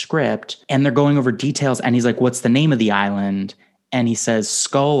about the script and they're going over details and he's like, what's the name of the island? And he says,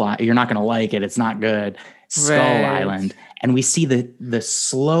 Skull Island. You're not going to like it. It's not good. Skull Island. And we see the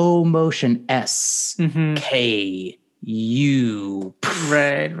slow motion SKU.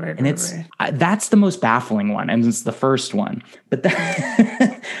 Right. And it's that's the most baffling one. And it's the first one. But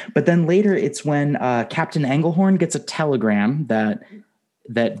then later it's when Captain Englehorn gets a telegram that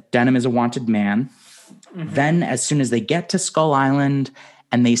Denham is a wanted man. Then as soon as they get to Skull Island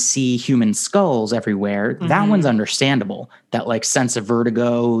and they see human skulls everywhere, that one's understandable. That like sense of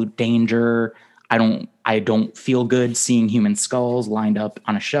vertigo, danger. I don't feel good seeing human skulls lined up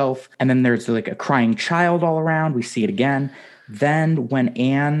on a shelf. And then there's like a crying child all around. We see it again. Then when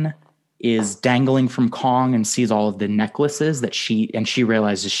Anne is dangling from Kong and sees all of the necklaces that she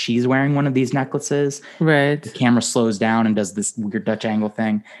realizes she's wearing one of these necklaces. Right. The camera slows down and does this weird Dutch angle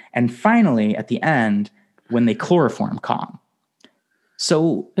thing. And finally, at the end, when they chloroform Kong.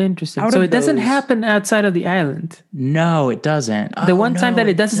 So interesting. So it doesn't happen outside of the island. No, it doesn't. The one time that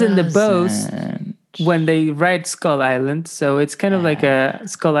it does is in the boat when they ride Skull Island. So it's kind of like a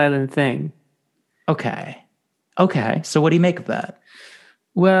Skull Island thing. Okay. So what do you make of that?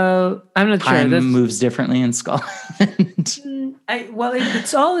 Well, I'm not sure. Time moves differently in Skull Island.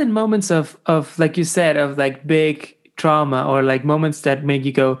 It's all in moments of like you said, of like big trauma or like moments that make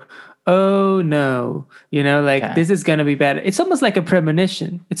you go, oh no, this is going to be bad. It's almost like a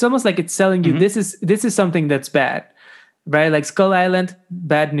premonition. It's almost like it's telling you this is something that's bad, right? Like Skull Island,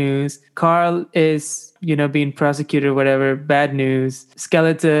 bad news. Carl is, being prosecuted or whatever, bad news.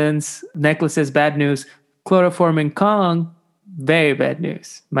 Skeletons, necklaces, bad news. Chloroforming Kong, very bad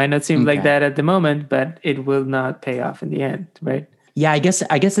news. Might not seem like that at the moment, but it will not pay off in the end, right? Yeah, I guess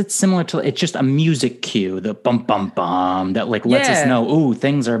it's similar to, it's just a music cue, the bum bum bum that like lets us know, ooh,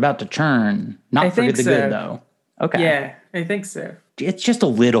 things are about to turn. Not for the good though. Okay. Yeah, I think so. It's just a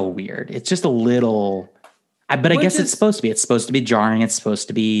little weird. It's just a little, but I guess it's supposed to be. It's supposed to be jarring. It's supposed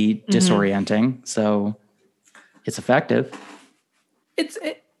to be disorienting. So it's effective.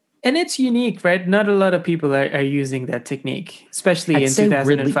 And it's unique, right? Not a lot of people are using that technique, especially in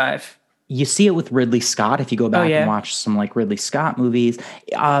 2005. You see it with Ridley Scott if you go back and watch some like Ridley Scott movies.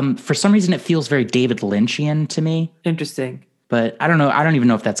 For some reason, it feels very David Lynchian to me. Interesting. But I don't know. I don't even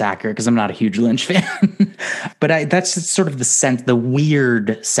know if that's accurate because I'm not a huge Lynch fan. But that's just sort of the sense, the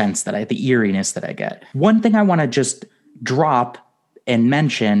weird sense the eeriness that I get. One thing I want to just drop and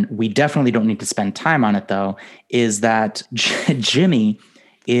mention, we definitely don't need to spend time on it though, is that Jimmy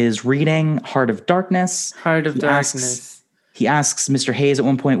is reading Heart of Darkness. He asks Mr. Hayes at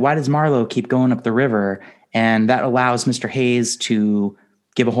one point, why does Marlowe keep going up the river? And that allows Mr. Hayes to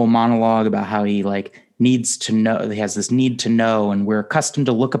give a whole monologue about how he needs to know, he has this need to know, and we're accustomed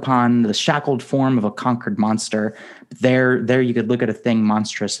to look upon the shackled form of a conquered monster. There you could look at a thing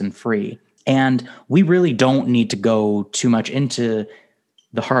monstrous and free. And we really don't need to go too much into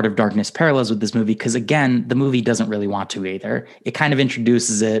the Heart of Darkness parallels with this movie, because again, the movie doesn't really want to either. It kind of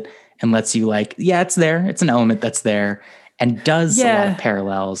introduces it and lets you it's there. It's an element that's there and does a lot of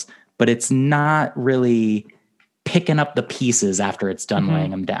parallels, but it's not really picking up the pieces after it's done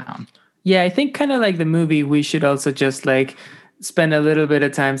laying them down. Yeah, I think kind of like the movie, we should also just spend a little bit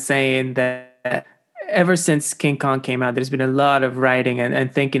of time saying that ever since King Kong came out, there's been a lot of writing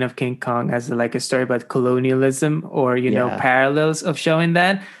and thinking of King Kong as a story about colonialism or, parallels of showing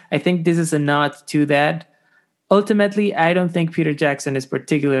that. I think this is a nod to that. Ultimately, I don't think Peter Jackson is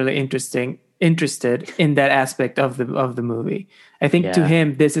particularly interested in that aspect of the movie. I think to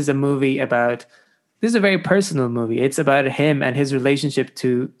him, this is a very personal movie. It's about him and his relationship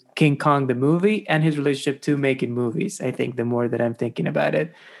to King Kong, the movie, and his relationship to making movies, I think, the more that I'm thinking about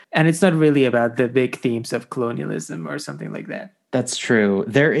it. And it's not really about the big themes of colonialism or something like that. That's true.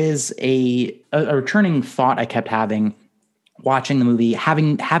 There is a returning thought I kept having watching the movie,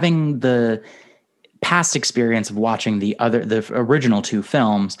 having the past experience of watching the original two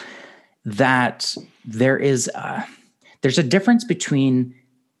films, that there's a difference between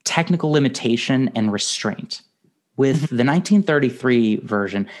technical limitation and restraint. With the 1933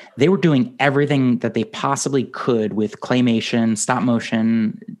 version, they were doing everything that they possibly could with claymation, stop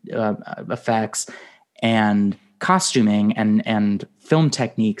motion effects, and costuming and film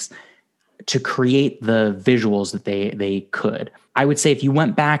techniques to create the visuals that they could. I would say if you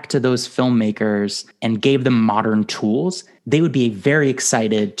went back to those filmmakers and gave them modern tools, they would be very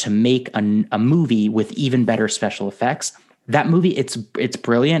excited to make a movie with even better special effects. That movie, it's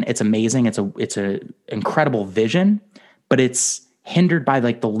brilliant. It's amazing. It's a incredible vision, but it's hindered by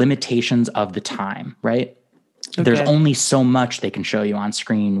the limitations of the time, right? Okay. There's only so much they can show you on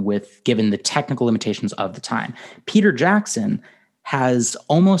screen given the technical limitations of the time. Peter Jackson has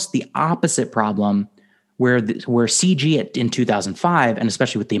almost the opposite problem, where CG in 2005, and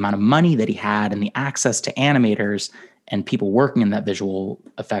especially with the amount of money that he had and the access to animators and people working in that visual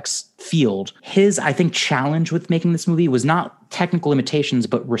effects field, his, I think, challenge with making this movie was not technical limitations,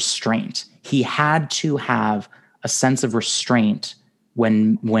 but restraint. He had to have a sense of restraint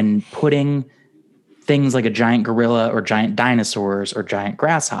when putting things like a giant gorilla or giant dinosaurs or giant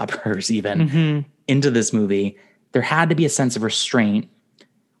grasshoppers even into this movie. There had to be a sense of restraint,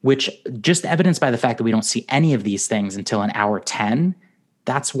 which just evidenced by the fact that we don't see any of these things until an hour 10.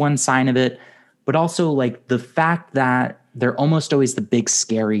 That's one sign of it. But also the fact that they're almost always the big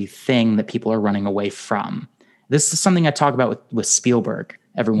scary thing that people are running away from. This is something I talk about with Spielberg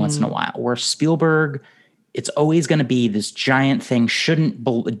every once in a while, where Spielberg, it's always going to be this giant thing,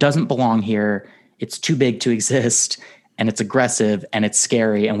 it doesn't belong here. It's too big to exist, and it's aggressive and it's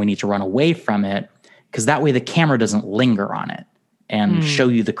scary, and we need to run away from it, because that way the camera doesn't linger on it and show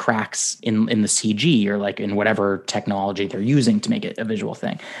you the cracks in the CG or in whatever technology they're using to make it a visual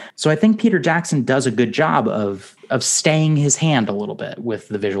thing. So I think Peter Jackson does a good job of staying his hand a little bit with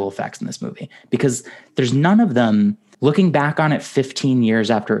the visual effects in this movie, because there's none of them, looking back on it 15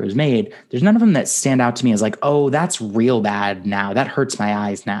 years after it was made, there's none of them that stand out to me as oh, that's real bad now. That hurts my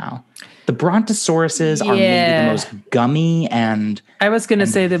eyes now. The Brontosauruses are maybe the most gummy and I was going to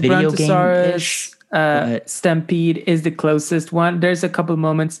say the Brontosaurus Stampede is the closest one. There's a couple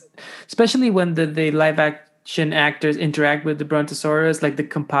moments, especially when the live action actors interact with the Brontosaurus, the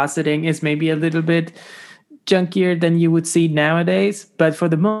compositing is maybe a little bit junkier than you would see nowadays. But for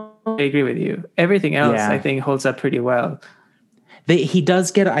the moment, I agree with you. Everything else, I think, holds up pretty well. He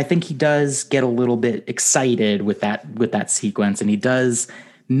does get a little bit excited with that sequence, and he does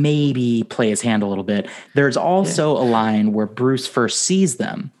maybe play his hand a little bit. There's also a line where Bruce first sees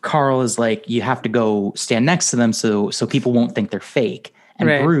them. Carl is you have to go stand next to them so people won't think they're fake. And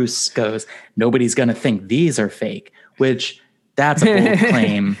Bruce goes, nobody's going to think these are fake, which that's a bold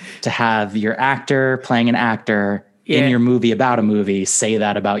claim to have your actor playing an actor in your movie about a movie say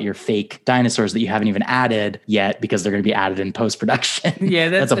that about your fake dinosaurs that you haven't even added yet because they're going to be added in post-production. Yeah,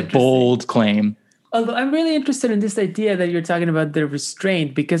 that's a bold claim. Although I'm really interested in this idea that you're talking about the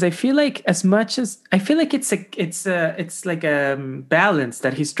restraint, because I feel like it's like a balance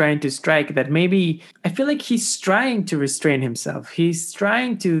that he's trying to strike, that maybe I feel like he's trying to restrain himself. He's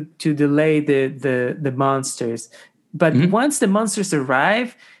trying to delay the monsters. But once the monsters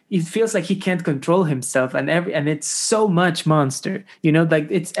arrive, it feels like he can't control himself, and it's so much monster. Like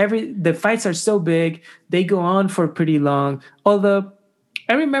the fights are so big, they go on for pretty long. Although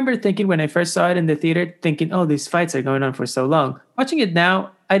I remember thinking when I first saw it in the theater, thinking, "Oh, these fights are going on for so long." Watching it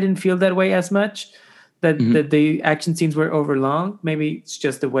now, I didn't feel that way as much. That the action scenes were over long. Maybe it's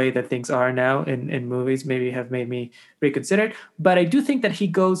just the way that things are now in movies. Maybe have made me reconsider. But I do think that he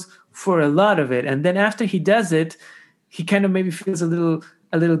goes for a lot of it, and then after he does it, he kind of maybe feels a little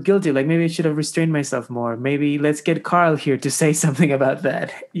guilty. Like, maybe I should have restrained myself more. Maybe let's get Carl here to say something about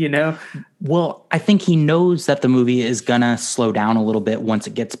that, Well, I think he knows that the movie is going to slow down a little bit once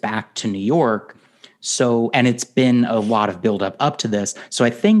it gets back to New York. So, and it's been a lot of buildup up to this. So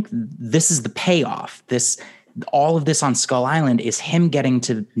I think this is the payoff. All of this on Skull Island is him getting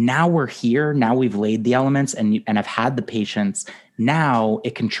to, now we're here. Now we've laid the elements and I've had the patience. Now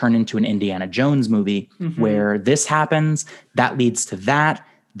it can turn into an Indiana Jones movie where this happens, that leads to that.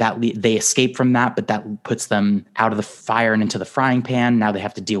 They escape from that, but that puts them out of the fire and into the frying pan. Now they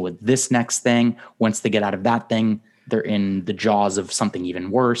have to deal with this next thing. Once they get out of that thing, they're in the jaws of something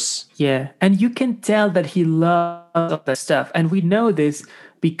even worse. Yeah. And you can tell that he loves all that stuff. And we know this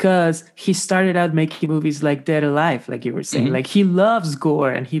because he started out making movies like Dead Alive, like you were saying. Like, he loves gore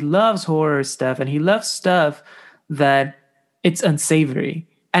and he loves horror stuff and he loves stuff that it's unsavory.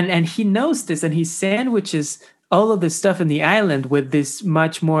 And he knows this, and he sandwiches all of this stuff in the island with this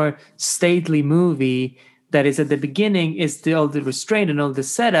much more stately movie that is, at the beginning is all the restraint and all the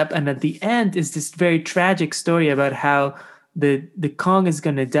setup, and at the end is this very tragic story about how the Kong is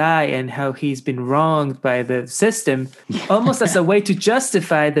going to die and how he's been wronged by the system, almost as a way to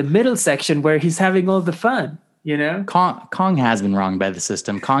justify the middle section where he's having all the fun. Kong has been wronged by the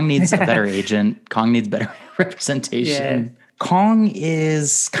system. Kong needs a better agent. Kong needs better representation. Yeah. Kong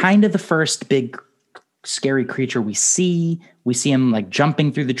is kind of the first big scary creature we see. We see him like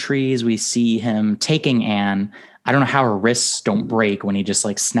jumping through the trees. We see him taking Anne. I don't know how her wrists don't break when he just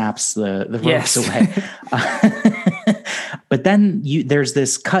like snaps the ropes away. But then there's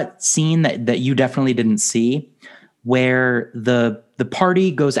this cut scene that you definitely didn't see, where the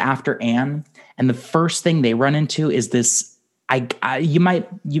party goes after Anne, and the first thing they run into is this.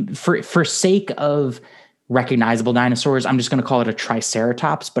 For sake of recognizable dinosaurs, I'm just going to call it a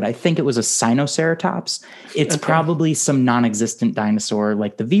Triceratops, but I think it was a Sinoceratops. It's probably some non-existent dinosaur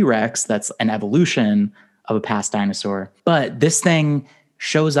like the V-Rex that's an evolution of a past dinosaur. But this thing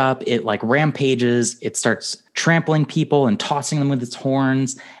shows up, it like rampages, it starts trampling people and tossing them with its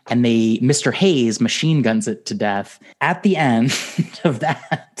horns, and Mr. Hayes machine guns it to death. At the end of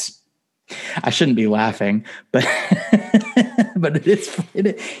that, I shouldn't be laughing, but but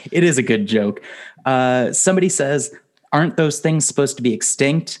it is a good joke. Somebody says, "Aren't those things supposed to be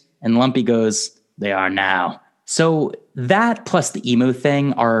extinct?" And Lumpy goes, "They are now." So that plus the emo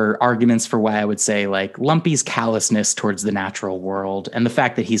thing are arguments for why I would say like Lumpy's callousness towards the natural world and the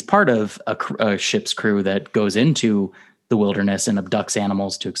fact that he's part of a ship's crew that goes into the wilderness and abducts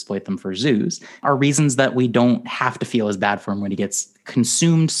animals to exploit them for zoos are reasons that we don't have to feel as bad for him when he gets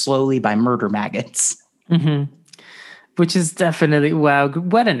consumed slowly by murder maggots. Which is definitely, wow,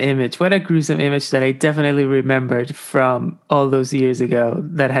 what an image. What a gruesome image that I definitely remembered from all those years ago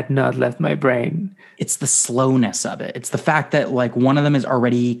that had not left my brain. It's the slowness of it. It's the fact that like one of them is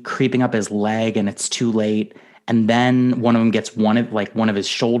already creeping up his leg and it's too late. And then one of them gets one of his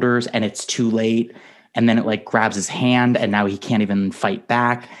shoulders and it's too late. And then it like grabs his hand and now he can't even fight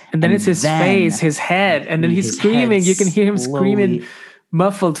back. And then it's his face, his head. And then he's screaming. You can hear him screaming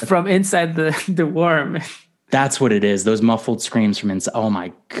muffled from inside the worm. That's what it is. Those muffled screams from inside. Oh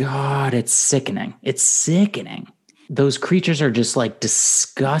my God, it's sickening. It's sickening. Those creatures are just like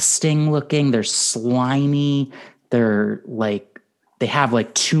disgusting looking. They're slimy. They're like, they have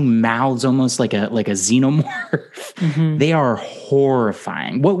like two mouths, almost like a xenomorph. They are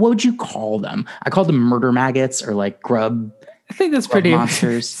horrifying. What would you call them? I call them murder maggots or like grub. I think that's pretty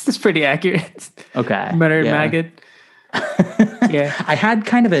monsters. That's pretty accurate. Okay. Murder maggot. Yeah, I had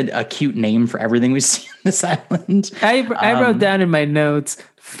kind of a cute name for everything we see on this island. I wrote down in my notes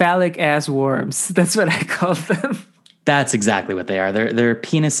phallic ass worms. That's what I called them. That's exactly what they are. They're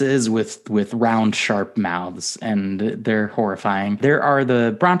penises with round, sharp mouths, and they're horrifying. There are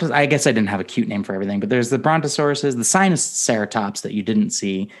the brontos. I guess I didn't have a cute name for everything, but there's the brontosauruses, the Sinoceratops that you didn't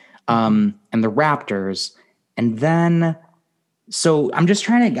see, and the raptors, and then So I'm just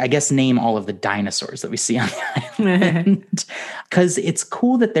trying to, I guess, name all of the dinosaurs that we see on the island, because it's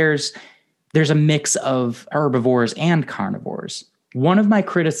cool that there's a mix of herbivores and carnivores. One of my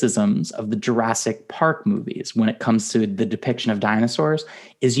criticisms of the Jurassic Park movies when it comes to the depiction of dinosaurs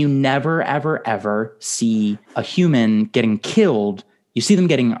is you never, ever, ever see a human getting killed. You see them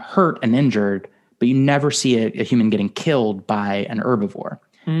getting hurt and injured, but you never see a human getting killed by an herbivore.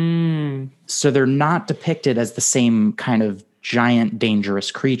 So they're not depicted as the same kind of giant,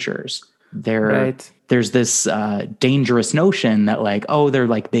 dangerous creatures. There's this dangerous notion that like, oh, they're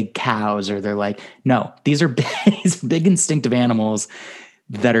like big cows, or they're like, no, these are big instinctive animals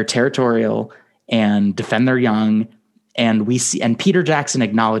that are territorial and defend their young. And Peter Jackson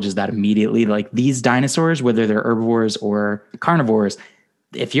acknowledges that immediately. Like, these dinosaurs, whether they're herbivores or carnivores,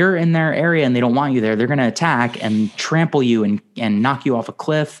 if you're in their area and they don't want you there, they're going to attack and trample you and knock you off a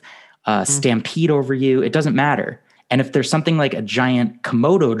cliff, stampede over you. It doesn't matter. And if there's something like a giant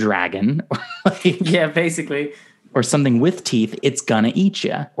Komodo dragon, yeah, basically, or something with teeth, it's gonna eat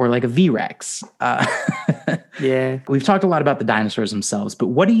you, or like a V-Rex. Yeah, we've talked a lot about the dinosaurs themselves, but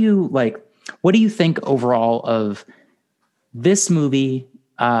what do you think overall of this movie?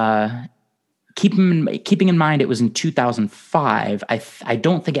 Keeping in mind it was in 2005. I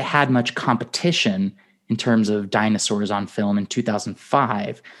don't think it had much competition in terms of dinosaurs on film in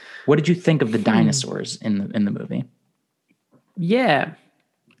 2005. What did you think of the dinosaurs in the movie? Yeah,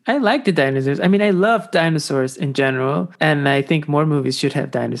 I like the dinosaurs. I mean, I love dinosaurs in general, and I think more movies should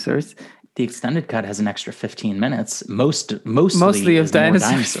have dinosaurs. The extended cut has an extra 15 minutes. Mostly of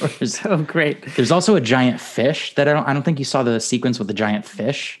dinosaurs. Oh, great! There's also a giant fish that I don't think you saw the sequence with the giant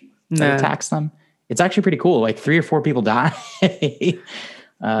fish that attacks them. It's actually pretty cool. Like 3 or 4 people die.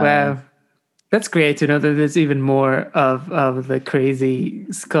 Wow. That's great to know that there's even more of the crazy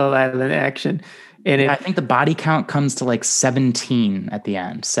Skull Island action in it. I think the body count comes to like 17 at the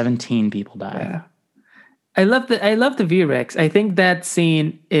end. 17 people die. Yeah. I love the V-Rex. I think that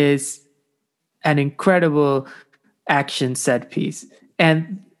scene is an incredible action set piece.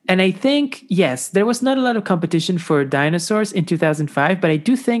 And I think, yes, there was not a lot of competition for dinosaurs in 2005, but I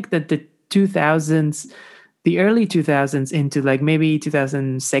do think that the early 2000s into like maybe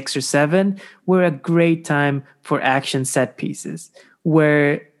 2006 or 7 were a great time for action set pieces,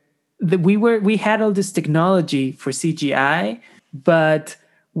 where we had all this technology for CGI, but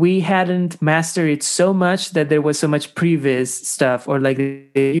we hadn't mastered it so much that there was so much previous stuff, or like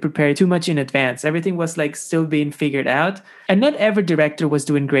they prepared too much in advance. Everything was like still being figured out, and not every director was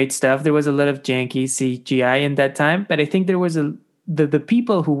doing great stuff. There was a lot of janky CGI in that time, but I think there was the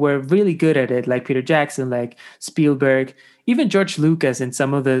people who were really good at it, like Peter Jackson, like Spielberg, even George Lucas in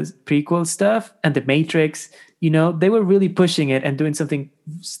some of the prequel stuff and The Matrix, they were really pushing it and doing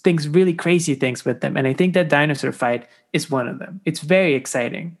really crazy things with them. And I think that dinosaur fight is one of them. It's very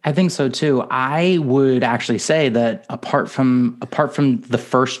exciting. I think so too. I would actually say that apart from the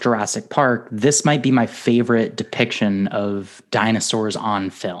first Jurassic Park, this might be my favorite depiction of dinosaurs on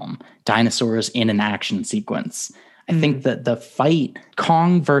film, dinosaurs in an action sequence. I think that the fight,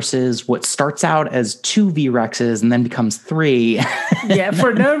 Kong versus what starts out as 2 V-Rexes and then becomes 3. Yeah,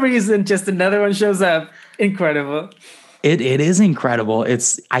 for no reason, just another one shows up. Incredible. It is incredible.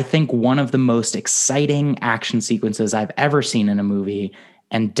 It's, I think, one of the most exciting action sequences I've ever seen in a movie.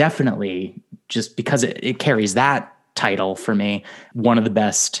 And definitely, just because it carries that title for me, one of the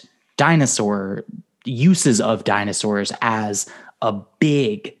best dinosaur uses of dinosaurs as a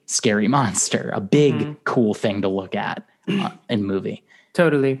big scary monster, a big cool thing to look at in movie.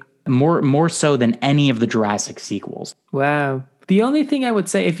 Totally. More so than any of the Jurassic sequels. Wow. The only thing I would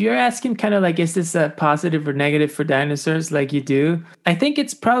say, if you're asking kind of like, is this a positive or negative for dinosaurs like you do? I think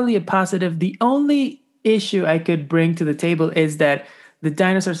it's probably a positive. The only issue I could bring to the table is that the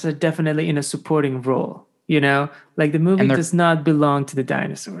dinosaurs are definitely in a supporting role. Like the movie does not belong to the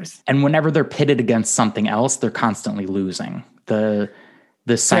dinosaurs. And whenever they're pitted against something else, they're constantly losing. The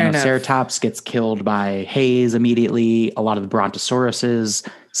Sinoceratops gets killed by haze immediately. A lot of the Brontosauruses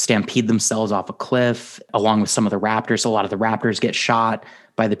stampede themselves off a cliff, along with some of the raptors. A lot of the raptors get shot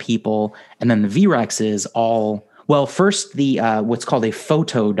by the people. And then the V-Rexes first the what's called a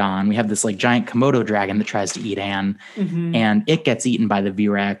photodon. We have this like giant Komodo dragon that tries to eat Anne, and it gets eaten by the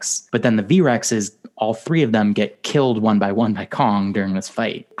V-Rex. But then the V-Rexes, all 3 of them get killed one by one by Kong during this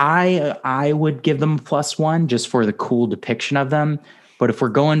fight. I would give them a +1 just for the cool depiction of them. But if we're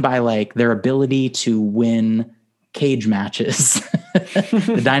going by like their ability to win cage matches,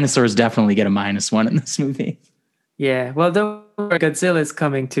 the dinosaurs definitely get a -1 in this movie. Yeah, well, Godzilla is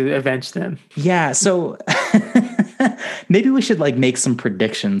coming to avenge them. Yeah, so Maybe we should like make some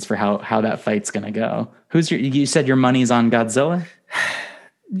predictions for how that fight's gonna go. You said your money's on Godzilla?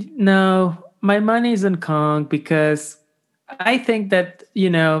 No, my money's on Kong because I think that,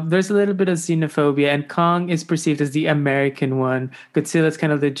 there's a little bit of xenophobia, and Kong is perceived as the American one. Godzilla's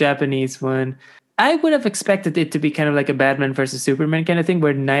kind of the Japanese one. I would have expected it to be kind of like a Batman versus Superman kind of thing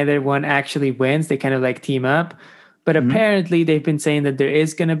where neither one actually wins. They kind of like team up. But apparently they've been saying that there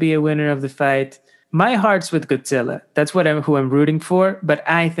is going to be a winner of the fight. My heart's with Godzilla. That's who I'm rooting for. But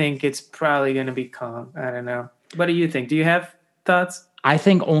I think it's probably going to be Kong. I don't know. What do you think? Do you have thoughts? I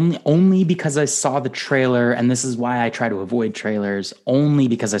think only because I saw the trailer, and this is why I try to avoid trailers, only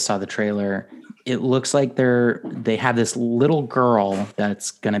because I saw the trailer, it looks like they have this little girl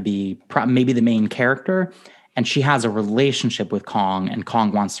that's going to be maybe the main character, and she has a relationship with Kong, and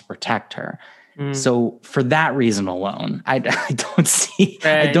Kong wants to protect her. So for that reason alone, I don't see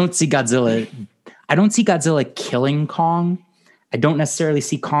Godzilla. I don't see Godzilla killing Kong. I don't necessarily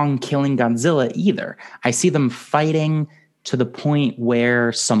see Kong killing Godzilla either. I see them fighting to the point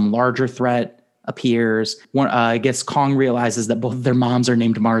where some larger threat appears. I guess Kong realizes that both of their moms are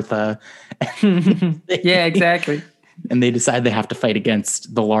named Martha. Yeah, exactly. And they decide they have to fight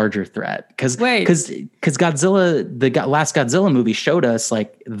against the larger threat. Because Godzilla, the last Godzilla movie showed us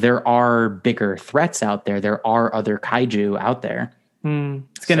like there are bigger threats out there. There are other kaiju out there.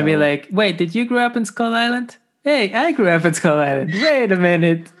 It's going to be like, wait, did you grow up in Skull Island? Hey, I grew up in Skull Island. Wait a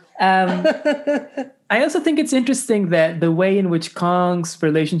minute. I also think it's interesting that the way in which Kong's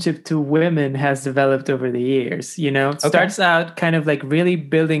relationship to women has developed over the years, it starts out kind of like really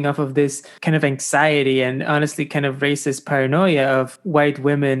building off of this kind of anxiety and honestly kind of racist paranoia of white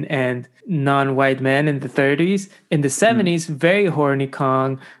women and non-white men in the 30s. In the 70s, very horny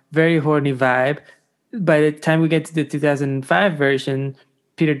Kong, very horny vibe. By the time we get to the 2005 version,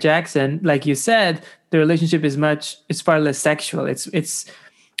 Peter Jackson, like you said, the relationship is far less sexual. It's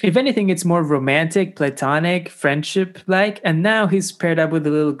if anything, it's more romantic, platonic, friendship-like. And now he's paired up with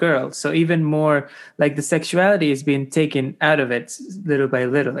a little girl. So even more like the sexuality is being taken out of it little by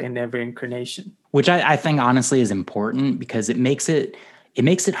little in every incarnation. Which I think honestly is important because it makes it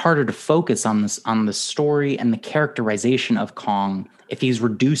harder to focus on the story and the characterization of Kong if he's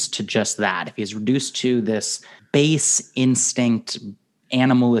reduced to just that. If he's reduced to this base instinct,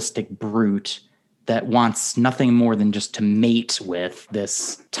 animalistic brute that wants nothing more than just to mate with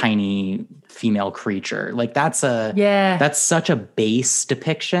this tiny female creature. Like that's such a base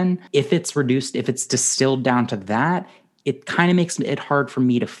depiction. If it's distilled down to that, it kind of makes it hard for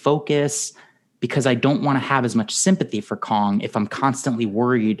me to focus because I don't want to have as much sympathy for Kong if I'm constantly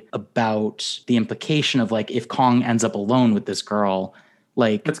worried about the implication of like, if Kong ends up alone with this girl,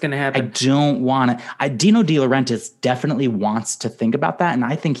 like what's going to happen? I don't want to. Dino De Laurentiis definitely wants to think about that, and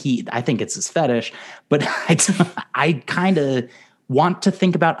I think it's his fetish. But I kind of want to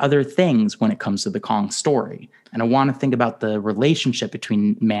think about other things when it comes to the Kong story, and I want to think about the relationship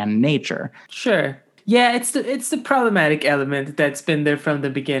between man and nature. Sure, yeah, it's the problematic element that's been there from the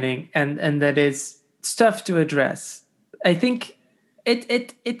beginning, and that is tough to address. I think.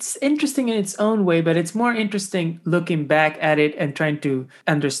 It's interesting in its own way, but it's more interesting looking back at it and trying to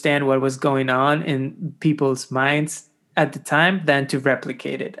understand what was going on in people's minds at the time than to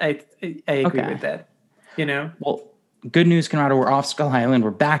replicate it. I agree with that. Well, good news, Conrado. We're off Skull Island. We're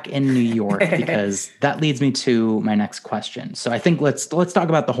back in New York because that leads me to my next question. So I think let's talk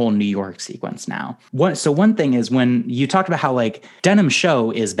about the whole New York sequence now. One thing is when you talked about how like Denham's show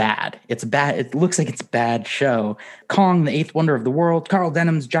is bad. It's bad. It looks like it's a bad show. Kong, the eighth wonder of the world, Carl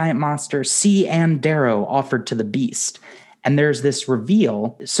Denham's giant monster, C. Ann Darrow offered to the beast. And there's this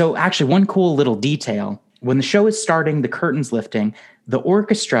reveal. So actually one cool little detail, when the show is starting, the curtain's lifting, the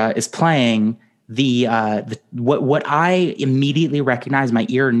orchestra is playing what I immediately recognize, my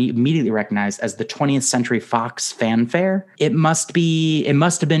ear immediately recognized as the 20th Century Fox fanfare. It must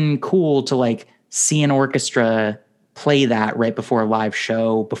have been cool to like see an orchestra play that right before a live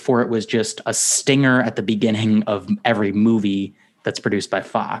show, before it was just a stinger at the beginning of every movie that's produced by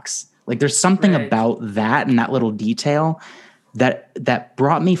Fox. Like there's something about that and that little detail that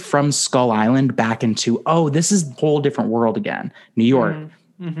brought me from Skull Island back into, this is a whole different world again. New York.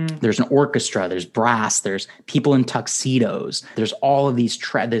 Mm-hmm. There's an orchestra, there's brass, there's people in tuxedos. There's all of these,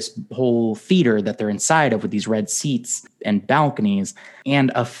 this whole theater that they're inside of with these red seats and balconies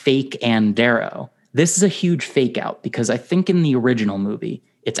and a fake Ann Darrow. This is a huge fake out because I think in the original movie,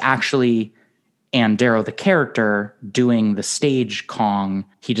 it's actually Ann Darrow, the character, doing the stage Kong.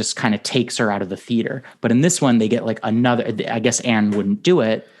 He just kind of takes her out of the theater. But in this one, they get like another, I guess Ann wouldn't do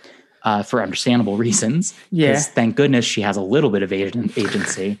it. For understandable reasons. Yeah. Thank goodness she has a little bit of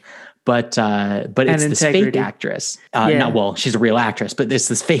agency. But it's this fake actress. She's a real actress, but it's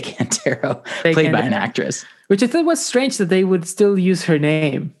this fake Ann Darrow played by an actress. Which I thought was strange that they would still use her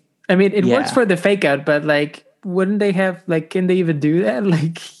name. I mean, it works for the fake out, but like, wouldn't they have, like, can they even do that?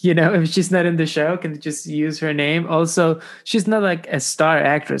 Like, you know, if she's not in the show, can they just use her name? Also, she's not like a star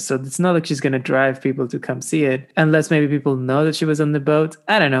actress, so it's not like she's going to drive people to come see it, unless maybe people know that she was on the boat.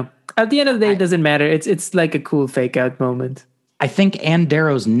 I don't know. At the end of the day, it doesn't matter. It's like a cool fake out moment. I think Ann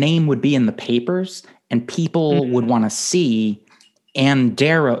Darrow's name would be in the papers, and people would want to see Ann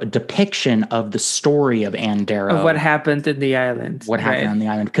Darrow, a depiction of the story of Ann Darrow. Of what happened in the island. What happened on the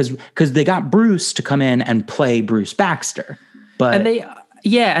island. Because they got Bruce to come in and play Bruce Baxter. And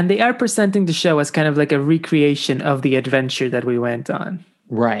they are presenting the show as kind of like a recreation of the adventure that we went on.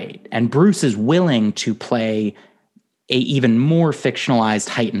 Right. And Bruce is willing to play a even more fictionalized,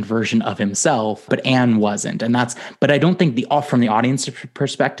 heightened version of himself, but Anne wasn't. But I don't think from the audience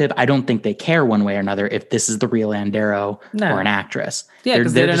perspective, I don't think they care one way or another if this is the real Ann Darrow or an actress. Yeah,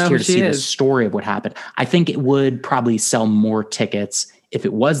 they're just here to see the story of what happened. I think it would probably sell more tickets if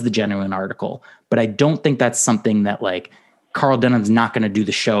it was the genuine article, but I don't think that's something that, like, Carl Denham's not going to do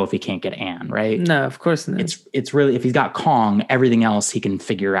the show if he can't get Anne, right? No, of course not. It's really, if he's got Kong, everything else he can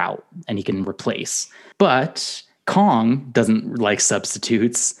figure out and he can replace. But Kong doesn't like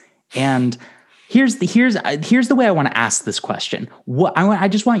substitutes. And here's the way I want to ask this question. I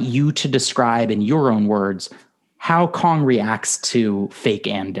just want you to describe in your own words how Kong reacts to fake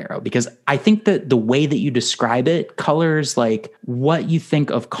Ann Darrow, because I think that the way that you describe it colors like what you think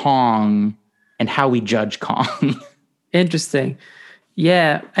of Kong and how we judge Kong. Interesting.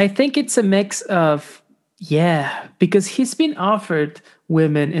 Yeah, I think it's a mix of, because he's been offered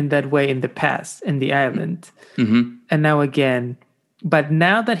women in that way in the past in the island. Mm-hmm. And now again. But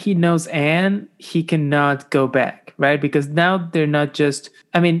now that he knows Anne, he cannot go back, right? Because now they're not just,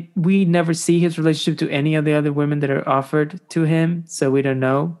 we never see his relationship to any of the other women that are offered to him, so we don't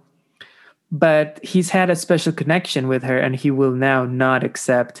know. But he's had a special connection with her, and he will now not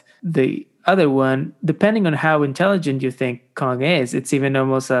accept the other one, depending on how intelligent you think Kong is. It's even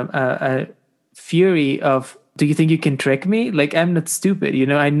almost a fury of, do you think you can trick me? Like, I'm not stupid,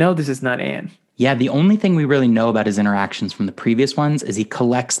 I know this is not Anne. Yeah, the only thing we really know about his interactions from the previous ones is he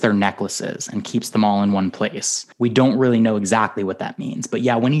collects their necklaces and keeps them all in one place. We don't really know exactly what that means. But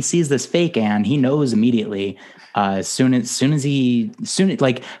yeah, when he sees this fake Anne, he knows immediately. I think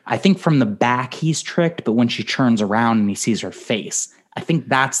from the back he's tricked, but when she turns around and he sees her face, I think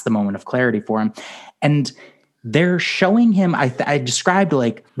that's the moment of clarity for him. And they're showing him, I described,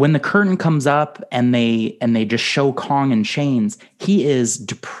 like, when the curtain comes up and they just show Kong in chains, he is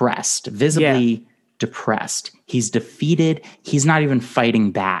depressed, visibly depressed. He's defeated. He's not even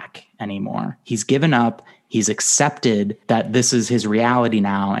fighting back anymore. He's given up. He's accepted that this is his reality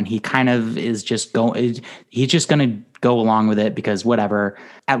now. And he kind of is just he's just going to go along with it because whatever,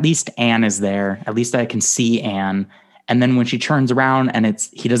 at least Anne is there. At least I can see Anne. And then when she turns around and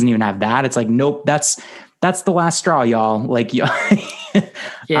he doesn't even have that, it's like, nope, that's the last straw, y'all. Like,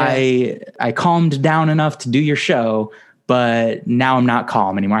 I calmed down enough to do your show, but now I'm not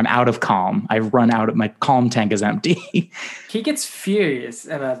calm anymore. I'm out of calm. I've run out of my calm tank is empty. He gets furious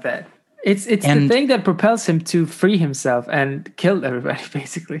about that. It's the thing that propels him to free himself and kill everybody,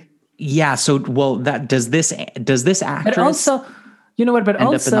 basically. Yeah. So, well, does this actress? But also, you know what? But end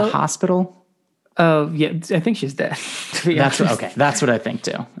also up in the hospital. Oh, yeah, I think she's dead. That's what I think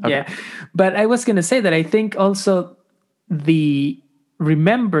too. Okay. Yeah, but I was going to say that I think also the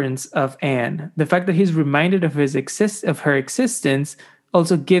remembrance of Anne, the fact that he's reminded of her existence,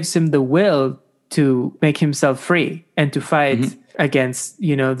 also gives him the will to make himself free and to fight against,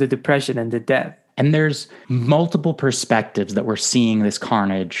 the depression and the death. And there's multiple perspectives that we're seeing this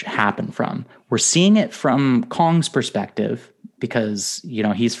carnage happen from. We're seeing it from Kong's perspective, because,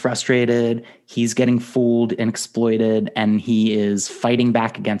 he's frustrated, he's getting fooled and exploited, and he is fighting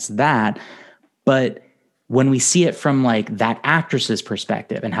back against that. But when we see it from, like, that actress's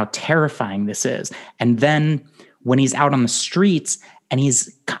perspective and how terrifying this is, and then when he's out on the streets and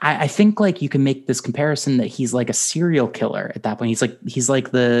I think, like, you can make this comparison that he's like a serial killer at that point. He's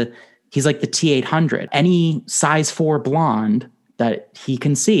like the T-800. Any size 4 blonde that he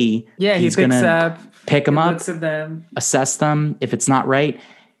can see, he's gonna pick them up, assess them. If it's not right,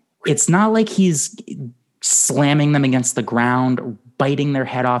 it's not like he's slamming them against the ground or biting their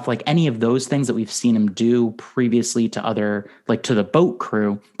head off, like any of those things that we've seen him do previously to to the boat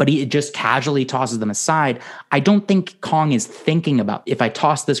crew, but he just casually tosses them aside. I don't think Kong is thinking about, if I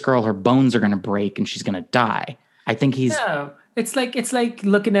toss this girl, her bones are going to break and she's going to die. I think he's... No, It's like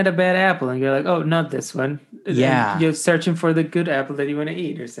looking at a bad apple and you're like, oh, not this one. Yeah. And you're searching for the good apple that you want to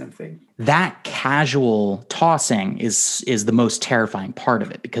eat or something. That casual tossing is the most terrifying part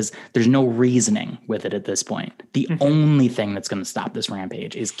of it because there's no reasoning with it at this point. The only thing that's going to stop this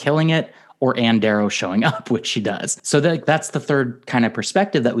rampage is killing it or Ann Darrow showing up, which she does. So that's the third kind of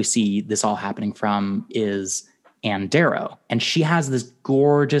perspective that we see this all happening from is Ann Darrow. And she has this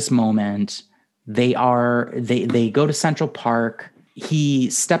gorgeous moment. They go to Central Park.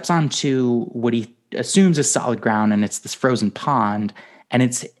 He steps onto what he assumes is solid ground, and it's this frozen pond, and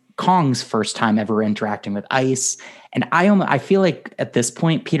it's Kong's first time ever interacting with ice. And I feel like at this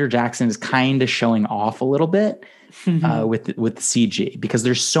point, Peter Jackson is kind of showing off a little bit with the CG because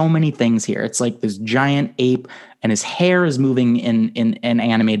there's so many things here. It's like this giant ape and his hair is moving and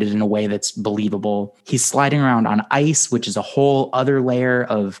animated in a way that's believable. He's sliding around on ice, which is a whole other layer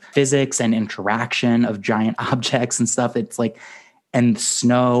of physics and interaction of giant objects and stuff. It's like, and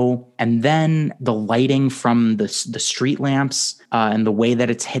snow, and then the lighting from the street lamps and the way that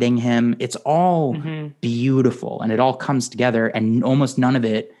it's hitting him. It's all beautiful, and it all comes together, and almost none of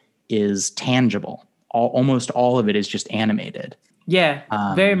it is tangible. Almost all of it is just animated. Yeah,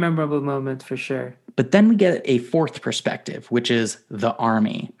 very memorable moment for sure. But then we get a fourth perspective, which is the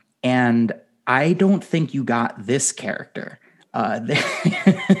army. And I don't think you got this character. Definitely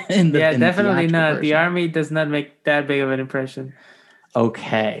not. Version. The army does not make that big of an impression.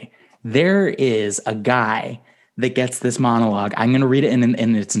 Okay. There is a guy that gets this monologue. I'm going to read it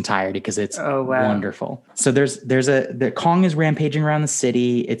in its entirety because it's wonderful. So the Kong is rampaging around the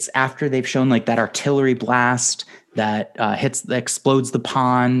city. It's after they've shown like that artillery blast that explodes the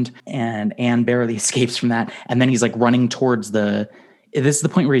pond, and Anne barely escapes from that. And then he's like running towards this is the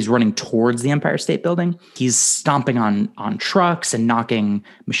point where he's running towards the Empire State Building. He's stomping on trucks and knocking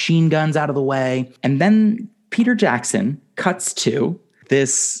machine guns out of the way. And then Peter Jackson cuts to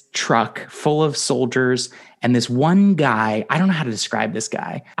this truck full of soldiers and this one guy. I don't know how to describe this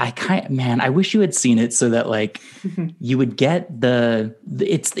guy. I wish you had seen it so that like you would get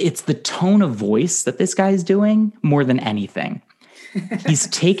it's the tone of voice that this guy is doing more than anything. He's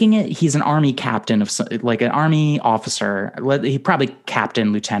taking it. He's an army captain like an army officer. He probably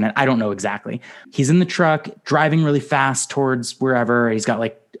captain, lieutenant. I don't know exactly. He's in the truck driving really fast towards wherever. He's got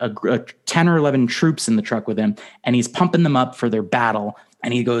like a 10 or 11 troops in the truck with him, and he's pumping them up for their battle.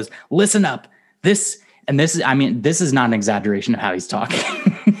 And he goes, "Listen up. This is not an exaggeration of how he's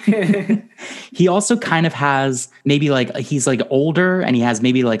talking." He also kind of has maybe like he's like older and he has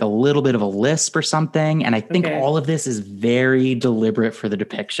maybe like a little bit of a lisp or something. And I think all of this is very deliberate for the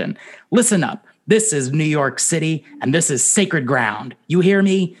depiction. Listen up. This is New York City and this is sacred ground. You hear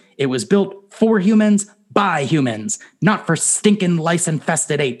me? It was built for humans by humans, not for stinking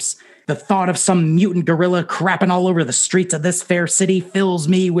lice-infested apes. The thought of some mutant gorilla crapping all over the streets of this fair city fills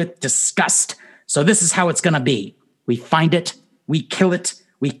me with disgust. So this is how it's going to be. We find it, we kill it,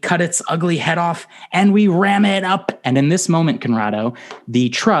 we cut its ugly head off, and we ram it up. And in this moment, Conrado, the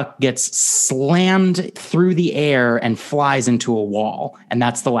truck gets slammed through the air and flies into a wall. And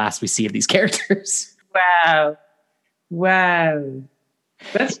that's the last we see of these characters. Wow.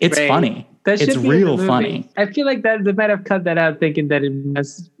 It's great. Funny. It's real funny. I feel like that they might have cut that out, thinking that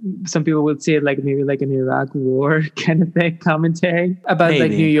some people would see it like maybe like an Iraq war kind of thing, commentary about like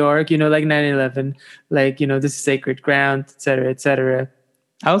New York, like 9/11, like this is sacred ground, et cetera, et cetera.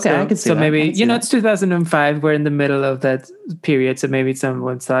 Okay, I can see that. So maybe it's 2005. We're in the middle of that period, so maybe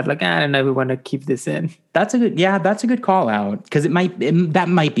someone thought like, I don't know, we want to keep this in. That's a good call out because that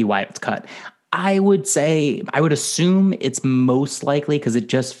might be why it's cut. I would assume it's most likely because it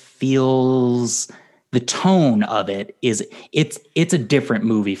just feels the tone of it is it's a different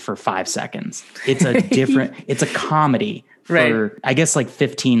movie for 5 seconds. It's it's a comedy for I guess like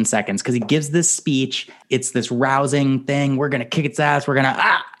 15 seconds because he gives this speech. It's this rousing thing. We're going to kick its ass. We're going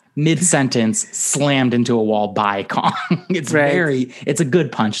to mid-sentence slammed into a wall by Kong. It's it's a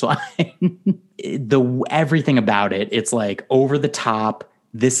good punchline. Everything about it, it's like over the top.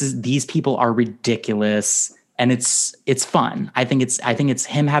 These people are ridiculous and it's fun. I think it's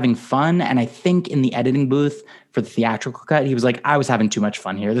him having fun. And I think in the editing booth for the theatrical cut, he was like, I was having too much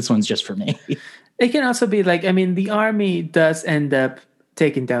fun here. This one's just for me. It can also be like, the army does end up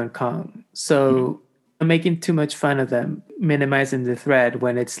taking down Kong. So making too much fun of them, minimizing the threat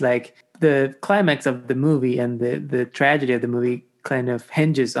when it's like the climax of the movie and the tragedy of the movie kind of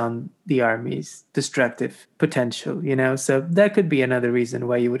hinges on the army's destructive potential, So that could be another reason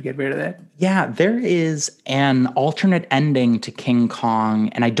why you would get rid of that. Yeah, there is an alternate ending to King Kong,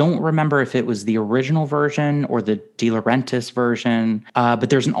 and I don't remember if it was the original version or the De Laurentiis version, but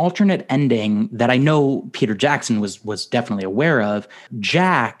there's an alternate ending that I know Peter Jackson was definitely aware of.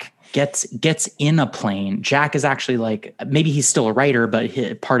 Jack gets in a plane. Jack is actually like, maybe he's still a writer,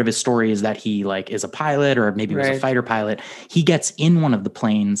 but part of his story is that he like is a pilot, or maybe was a fighter pilot. He gets in one of the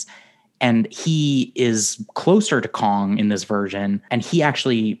planes, and he is closer to Kong in this version, and he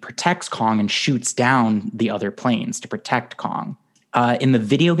actually protects Kong and shoots down the other planes to protect Kong. In the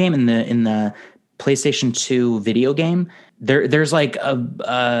video game, in the PlayStation 2 video game, there's like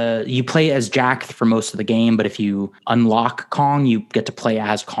you play as Jack for most of the game, but if you unlock Kong, you get to play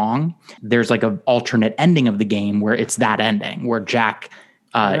as Kong. There's like an alternate ending of the game where it's that ending where Jack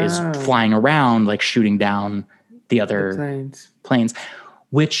is flying around, like shooting down the other planes,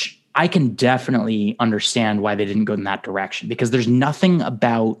 which I can definitely understand why they didn't go in that direction, because there's nothing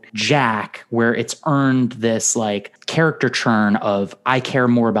about Jack where it's earned this like character churn of, I care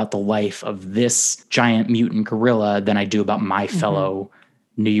more about the life of this giant mutant gorilla than I do about my fellow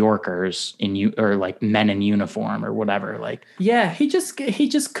New Yorkers or like men in uniform or whatever. Like, yeah, he just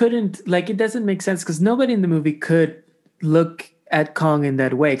couldn't, like, it doesn't make sense because nobody in the movie could look at Kong in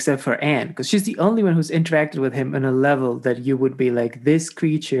that way except for Anne, because she's the only one who's interacted with him on a level that you would be like, this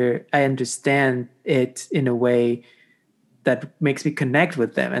creature, I understand it in a way that makes me connect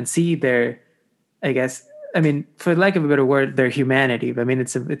with them and see their, I guess, I mean, for lack of a better word, their humanity. I mean,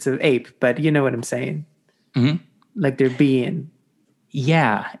 it's an ape, but you know what I'm saying? Mm-hmm. Like their being.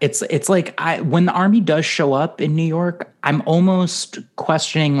 Yeah, it's like when the army does show up in New York, I'm almost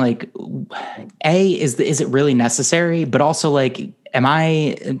questioning like, is it really necessary? But also like,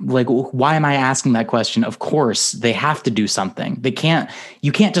 why am I asking that question? Of course, they have to do something.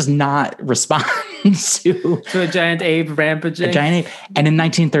 You can't just not respond to a giant ape rampaging. A giant ape. And in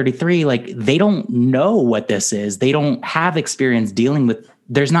 1933, like they don't know what this is. They don't have experience dealing with.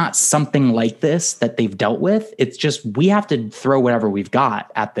 There's not something like this that they've dealt with. It's just, we have to throw whatever we've got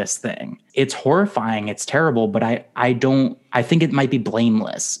at this thing. It's horrifying. It's terrible, but I think it might be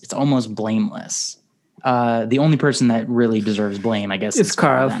blameless. It's almost blameless. The only person that really deserves blame, I guess, is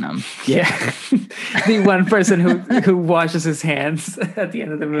Carl Venom. Yeah. The one person who washes his hands at the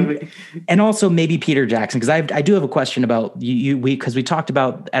end of the movie. And also maybe Peter Jackson, because I do have a question about because we talked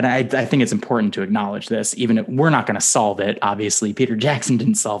about, and I think it's important to acknowledge this, even if we're not going to solve it. Obviously, Peter Jackson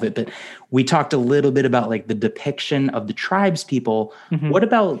didn't solve it, but we talked a little bit about like the depiction of the tribes people. Mm-hmm. What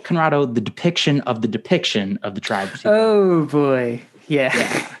about, Conrado, the depiction of the tribes people? Oh boy.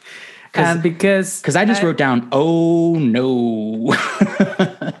 Yeah. Because I just wrote down, oh no.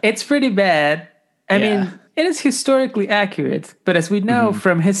 It's pretty bad. I mean, it is historically accurate, but as we know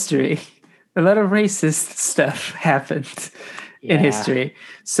from history, a lot of racist stuff happened in history.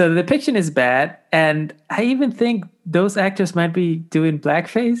 So the depiction is bad, and I even think those actors might be doing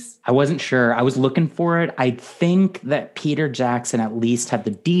blackface. I wasn't sure. I was looking for it. I think that Peter Jackson at least had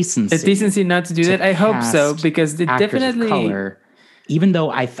the decency not to do that. I hope so, because it definitely color. Even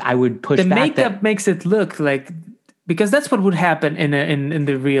though I would push the back makeup makes it look like, because that's what would happen in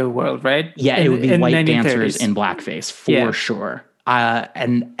the real world, right? Yeah, it would be white dancers in blackface for sure.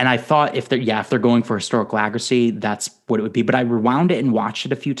 And I thought if they're going for historical accuracy, that's what it would be. But I rewound it and watched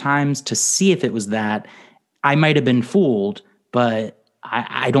it a few times to see if it was that. I might have been fooled, but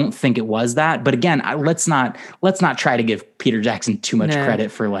I don't think it was that. But again, let's not try to give Peter Jackson too much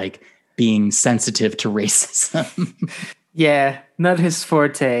credit for like being sensitive to racism. Yeah, not his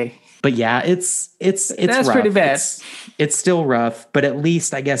forte. But yeah, it's that's rough. Pretty bad. It's still rough, but at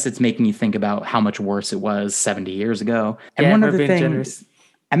least I guess it's making you think about how much worse it was 70 years ago. And one other thing,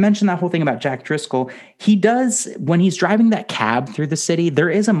 I mentioned that whole thing about Jack Driscoll. He does, when he's driving that cab through the city, there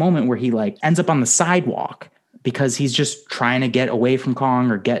is a moment where he like ends up on the sidewalk because he's just trying to get away from Kong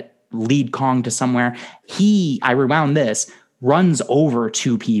or lead Kong to somewhere. I rewound this. Runs over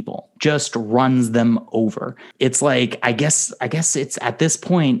two people, just runs them over. It's like, I guess it's at this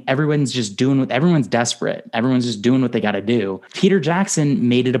point, everyone's desperate. Everyone's just doing what they got to do. Peter Jackson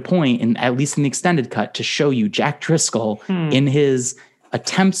made it a point, at least in the extended cut, to show you Jack Driscoll in his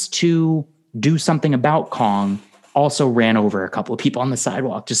attempts to do something about Kong also ran over a couple of people on the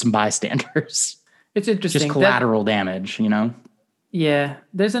sidewalk, just some bystanders. It's interesting. Just collateral damage, you know? Yeah.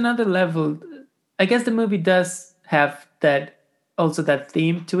 There's another level. I guess the movie does have that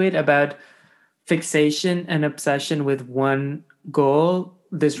theme to it about fixation and obsession with one goal,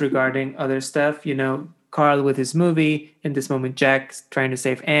 disregarding other stuff. You know, Carl with his movie, in this moment Jack's trying to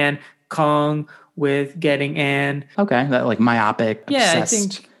save Anne, Kong with getting Anne. Okay, that like myopic, Yeah, obsessed. I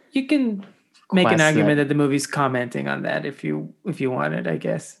think you can make an argument that the movie's commenting on that if you wanted, I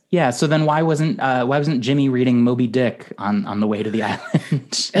guess. Yeah, so then why wasn't Jimmy reading Moby Dick on the way to the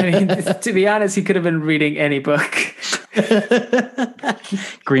island? I mean, to be honest, he could have been reading any book.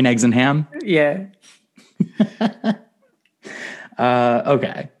 Green Eggs and Ham? Yeah.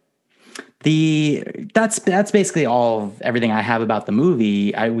 Okay. That's basically everything I have about the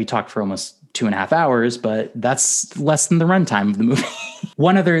movie. We talked for almost 2.5 hours, but that's less than the runtime of the movie.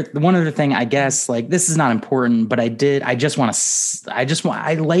 One other thing, I guess, like this is not important, but I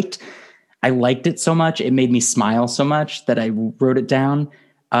liked it so much. It made me smile so much that I wrote it down.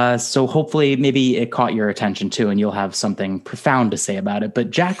 So hopefully maybe it caught your attention too, and you'll have something profound to say about it.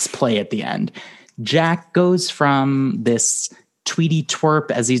 But Jack's play at the end, Jack goes from this Tweety twerp,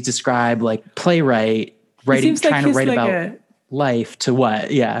 as he's described, like playwright, trying to write about life to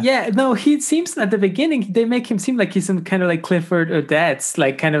what? Yeah. No, he seems at the beginning, they make him seem like he's some kind of like Clifford Odets,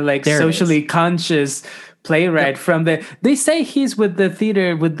 like kind of like socially conscious playwright they say he's with the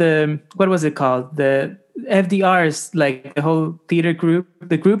theater, with the, what was it called? The FDR's, like the whole theater group,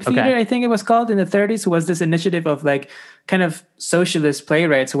 the group theater, I think it was called in the 30s, was this initiative of like kind of socialist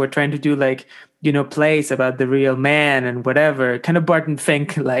playwrights who were trying to do like, plays about the real man and whatever, kind of Barton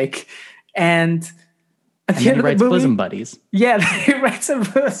Fink like. And at the end of the movie, Bosom Buddies. Yeah, he writes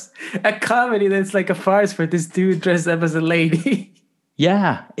a comedy that's like a farce for this dude dressed up as a lady.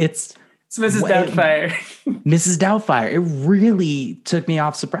 Yeah, it's Mrs. Doubtfire. Mrs. Doubtfire. It really took me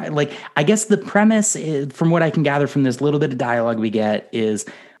off surprise. Like, I guess the premise is, from what I can gather from this little bit of dialogue we get, is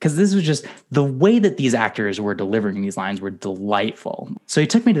because this was just the way that these actors were delivering these lines were delightful. So he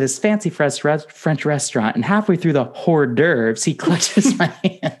took me to this fancy French restaurant, and halfway through the hors d'oeuvres, he clutches my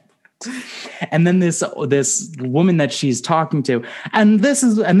hand. And then this woman that she's talking to, and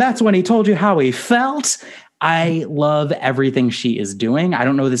that's when he told you how he felt. I love everything she is doing. I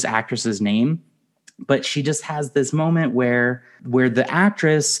don't know this actress's name, but she just has this moment where the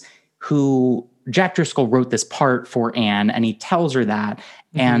actress who Jack Driscoll wrote this part for Anne, and he tells her that,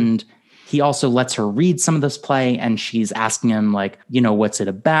 and he also lets her read some of this play, and she's asking him like, what's it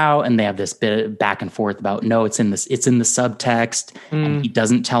about? And they have this bit of back and forth about, no, it's in the subtext. And he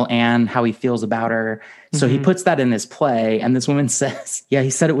doesn't tell Anne how he feels about her. So he puts that in his play, and this woman says, yeah, he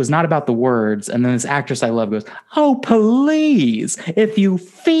said it was not about the words. And then this actress I love goes, oh, please, if you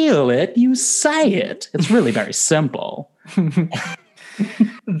feel it, you say it. It's really very simple.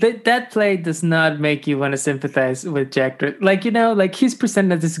 That play does not make you want to sympathize with Jack. Like, like he's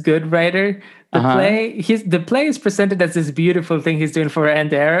presented as this good writer. The play is presented as this beautiful thing he's doing for Anne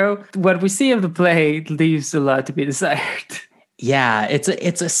Darrow. What we see of the play leaves a lot to be desired. Yeah, it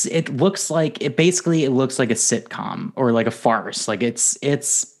looks like a sitcom or like a farce. Like it's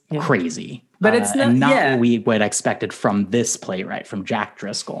crazy. But it's not what we would expected from this playwright, from Jack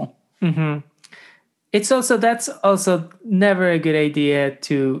Driscoll. Mm-hmm. That's also never a good idea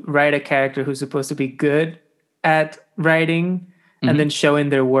to write a character who's supposed to be good at writing and then showing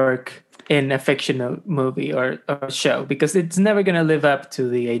their work in a fictional movie or show, because it's never going to live up to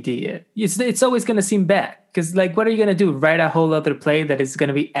the idea. It's always going to seem bad, because like, what are you going to do? Write a whole other play that is going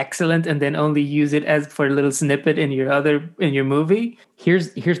to be excellent and then only use it as for a little snippet in your movie?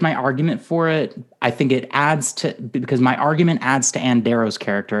 Here's my argument for it. I think because my argument adds to Anne Darrow's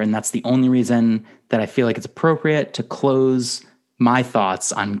character, and that's the only reason that I feel like it's appropriate to close my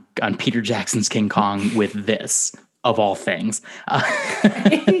thoughts on Peter Jackson's King Kong with this, of all things.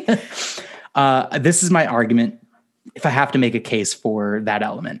 This is my argument, if I have to make a case for that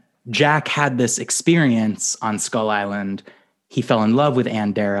element. Jack had this experience on Skull Island. He fell in love with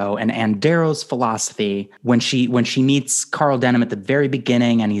Anne Darrow, and Anne Darrow's philosophy, when she meets Carl Denham at the very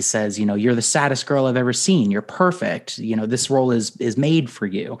beginning, and he says, you're the saddest girl I've ever seen. You're perfect. This role is made for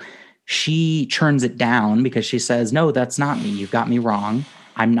you. She turns it down because she says, no, that's not me. You've got me wrong.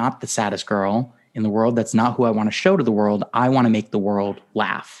 I'm not the saddest girl in the world. That's not who I want to show to the world. I want to make the world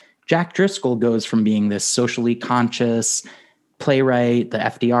laugh. Jack Driscoll goes from being this socially conscious playwright, the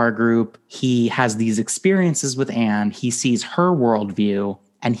FDR group. He has these experiences with Anne. He sees her worldview,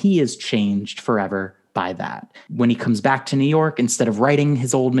 and he is changed forever by that. When he comes back to New York, instead of writing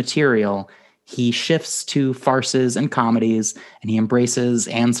his old material, he shifts to farces and comedies, and he embraces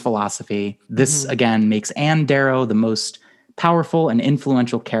Anne's philosophy. This, again, makes Anne Darrow the most powerful and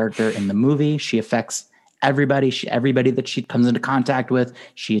influential character in the movie. She affects everybody. Everybody that she comes into contact with,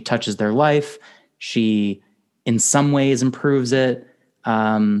 she touches their life. She, in some ways, improves it.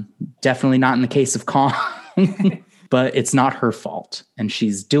 Definitely not in the case of Kong, but it's not her fault. And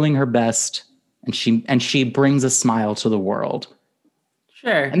she's doing her best, and she brings a smile to the world.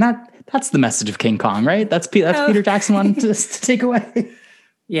 Sure. And That's the message of King Kong, right? That's Peter Jackson wanted to take away.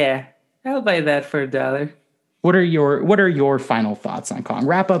 Yeah, I'll buy that for $1. What are your final thoughts on Kong?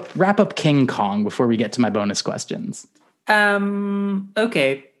 Wrap up King Kong before we get to my bonus questions.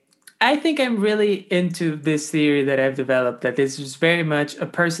 Okay. I think I'm really into this theory that I've developed, that this is very much a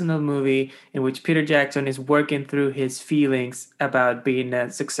personal movie in which Peter Jackson is working through his feelings about being a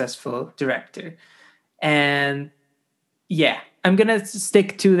successful director. And yeah, I'm going to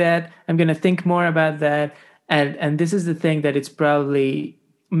stick to that. I'm going to think more about that. And this is the thing that it's probably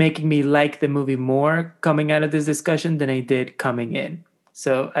making me like the movie more coming out of this discussion than I did coming in.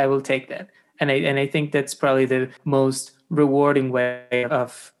 So I will take that. And I think that's probably the most rewarding way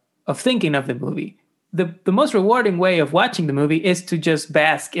of thinking of the movie. The most rewarding way of watching the movie is to just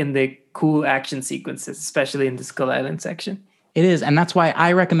bask in the cool action sequences, especially in the Skull Island section. It is, and that's why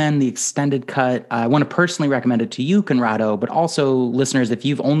I recommend the extended cut. I want to personally recommend it to you, Conrado, but also listeners, if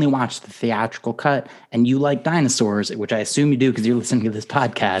you've only watched the theatrical cut and you like dinosaurs, which I assume you do because you're listening to this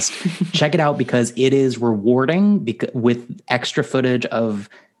podcast, check it out because it is rewarding with extra footage of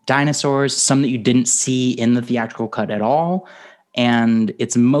dinosaurs, some that you didn't see in the theatrical cut at all. And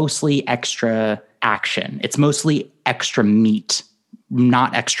it's mostly extra action. It's mostly extra meat,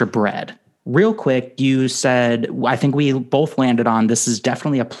 not extra bread. Real quick, you said, I think we both landed on this is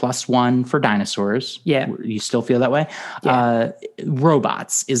definitely a +1 for dinosaurs. Yeah. You still feel that way? Yeah.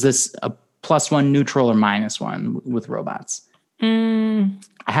 Robots. Is this a +1 neutral or -1 with robots?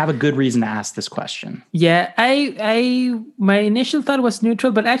 I have a good reason to ask this question. Yeah, my initial thought was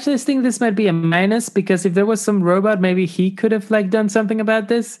neutral, but actually I think this might be a minus because if there was some robot, maybe he could have done something about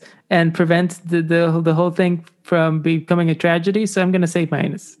this and prevent the whole thing from becoming a tragedy. So I'm going to say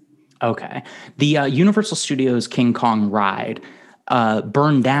minus. Okay. The Universal Studios King Kong ride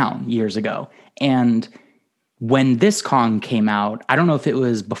burned down years ago. And when this Kong came out, I don't know if it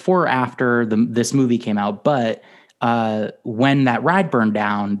was before or after this movie came out, but when that ride burned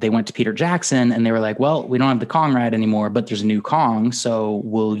down, they went to Peter Jackson and they were like, well, we don't have the Kong ride anymore, but there's a new Kong. So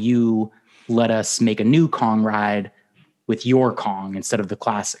will you let us make a new Kong ride with your Kong instead of the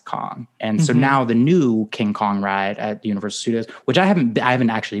classic Kong? And so now the new King Kong ride at Universal Studios, which I haven't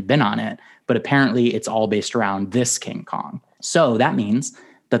actually been on it, but apparently it's all based around this King Kong. So that means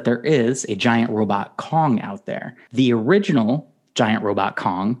that there is a giant robot Kong out there. The original giant robot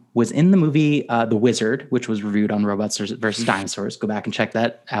Kong was in the movie The Wizard, which was reviewed on Robots versus Dinosaurs. Go back and check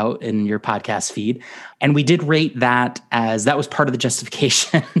that out in your podcast feed. And we did rate that as that was part of the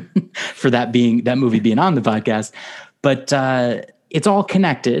justification for that movie being on the podcast. But it's all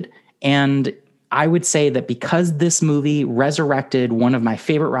connected. And I would say that because this movie resurrected one of my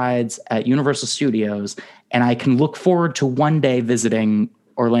favorite rides at Universal Studios, and I can look forward to one day visiting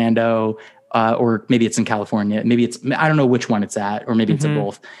Orlando, or maybe it's in California. Maybe I don't know which one it's at, or maybe it's at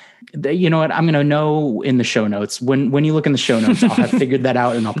both. You know what? I'm going to know in the show notes. When you look in the show notes, I'll have figured that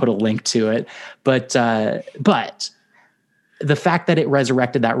out and I'll put a link to it. But the fact that it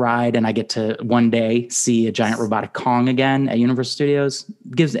resurrected that ride and I get to one day see a giant robotic Kong again at Universal Studios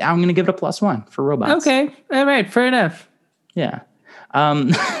I'm going to give it a +1 for robots. Okay. All right. Fair enough. Yeah.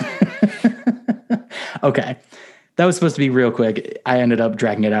 Okay. That was supposed to be real quick. I ended up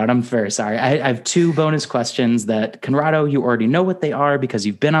dragging it out. I'm very sorry. I have 2 bonus questions that, Conrado, you already know what they are because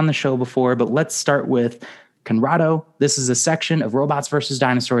you've been on the show before, but let's start with Conrado. This is a section of Robots versus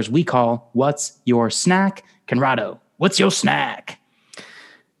Dinosaurs we call What's Your Snack? Conrado, what's your snack?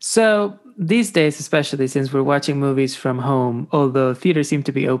 So these days, especially since we're watching movies from home, although theaters seem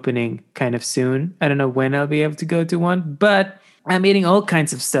to be opening kind of soon, I don't know when I'll be able to go to one, but I'm eating all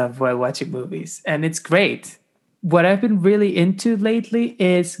kinds of stuff while watching movies, and it's great. What I've been really into lately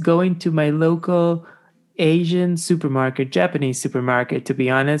is going to my local Asian supermarket, Japanese supermarket, to be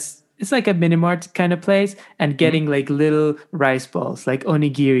honest. It's like a mini mart kind of place, and getting little rice balls, like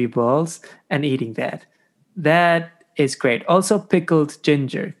onigiri balls, and eating that. That is great. Also pickled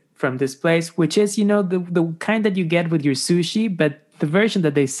ginger from this place, which is, the kind that you get with your sushi, but the version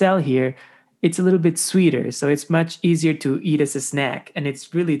that they sell here, it's a little bit sweeter. So it's much easier to eat as a snack, and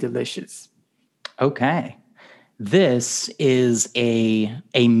it's really delicious. Okay. This is a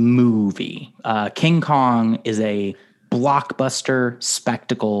movie. King Kong is a blockbuster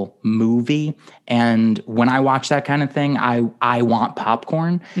spectacle movie. And when I watch that kind of thing, I want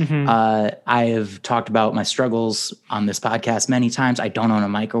popcorn. I have talked about my struggles on this podcast many times. I don't own a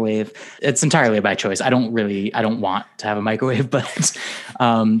microwave. It's entirely by choice. I don't want to have a microwave, but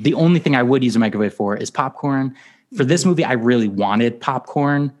the only thing I would use a microwave for is popcorn. For this movie, I really wanted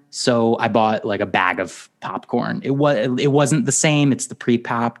popcorn. So I bought like a bag of popcorn. It wasn't the same. It's the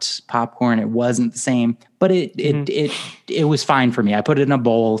pre-popped popcorn. It wasn't the same, but it was fine for me. I put it in a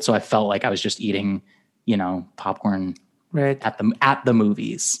bowl, so I felt like I was just eating, popcorn at the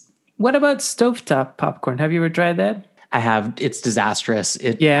movies. What about stovetop popcorn? Have you ever tried that? I have. It's disastrous.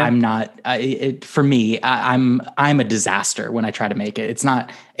 I'm not. For me, I'm a disaster when I try to make it. It's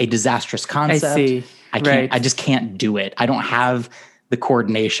not a disastrous concept. I see. I can't. I just can't do it. I don't have the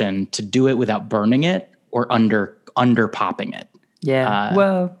coordination to do it without burning it or under popping it. Yeah.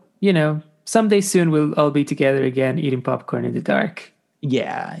 Well, someday soon we'll all be together again eating popcorn in the dark.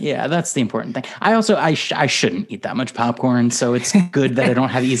 Yeah, that's the important thing. I also I shouldn't eat that much popcorn, so it's good that I don't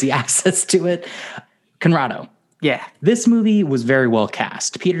have easy access to it. Conrado. Yeah. This movie was very well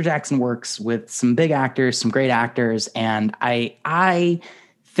cast. Peter Jackson works with some big actors, some great actors, and I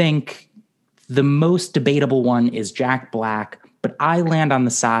think the most debatable one is Jack Black, but I land on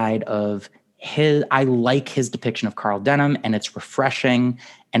the side of I like his depiction of Carl Denham, and it's refreshing,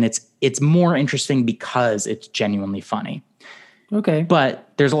 and it's more interesting because it's genuinely funny. Okay.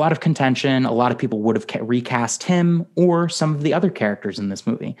 But there's a lot of contention. A lot of people would have recast him or some of the other characters in this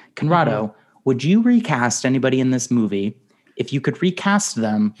movie. Conrado, would you recast anybody in this movie if you could recast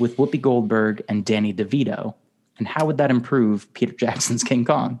them with Whoopi Goldberg and Danny DeVito? And how would that improve Peter Jackson's King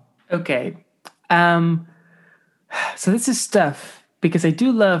Kong? Okay. So this is tough because I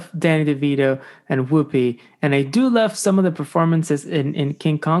do love Danny DeVito and Whoopi, and I do love some of the performances in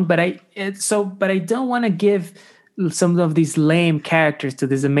King Kong, but I don't want to give some of these lame characters to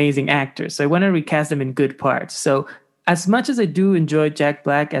these amazing actors. So I want to recast them in good parts. So as much as I do enjoy Jack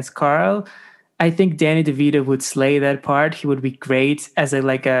Black as Carl, I think Danny DeVito would slay that part. He would be great as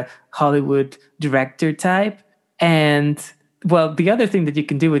a Hollywood director type. And well, the other thing that you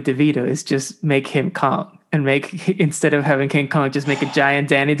can do with DeVito is just make him Kong and instead of having King Kong, just make a giant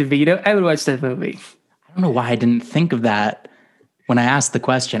Danny DeVito. I would watch that movie. I don't know why I didn't think of that when I asked the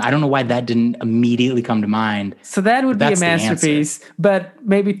question. I don't know why that didn't immediately come to mind. So that would be a masterpiece, but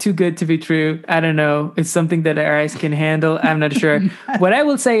maybe too good to be true. I don't know. It's something that our eyes can handle. I'm not sure. What I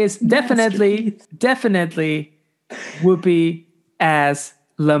will say is definitely Whoopi as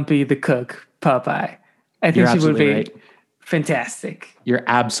Lumpy the cook, Popeye. I think she would be fantastic. You're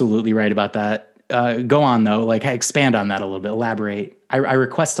absolutely right about that. Go on, though. Expand on that a little bit. Elaborate. I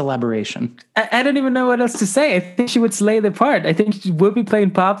request elaboration. I don't even know what else to say. I think she would slay the part. I think would be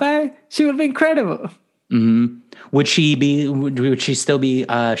playing Popeye. She would be incredible. Mm-hmm. Would she still be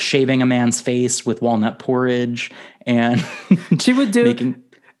shaving a man's face with walnut porridge? And she would do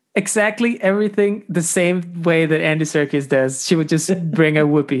exactly everything the same way that Andy Serkis does. She would just bring a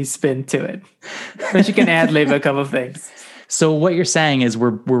Whoopi spin to it. But she can ad-lib a couple of things. So what you're saying is we're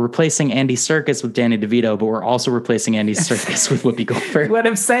replacing Andy Serkis with Danny DeVito, but we're also replacing Andy Serkis with Whoopi Goldberg. What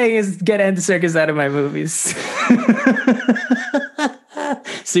I'm saying is get Andy Serkis out of my movies.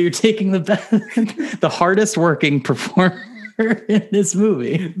 So you're taking the hardest working performer in this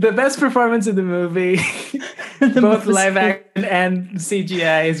movie. The best performance in the movie, both live action and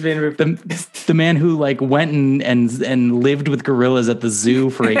CGI, has been replaced. The man who went and lived with gorillas at the zoo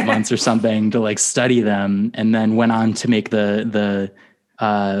for 8 months or something to study them, and then went on to make the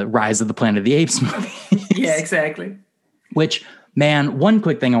Rise of the Planet of the Apes movie. Yeah, exactly. Which, man, one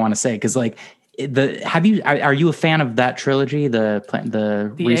quick thing I want to say, because are you a fan of that trilogy,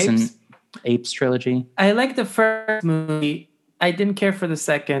 the recent Apes trilogy? I like the first movie. I didn't care for the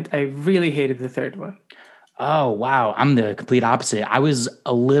second. I really hated the third one. Oh, wow. I'm the complete opposite. I was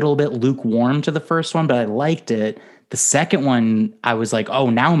a little bit lukewarm to the first one, but I liked it. The second one, I was like, oh,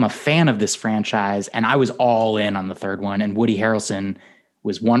 now I'm a fan of this franchise. And I was all in on the third one. And Woody Harrelson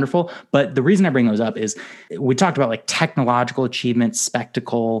was wonderful. But the reason I bring those up is we talked about technological achievement,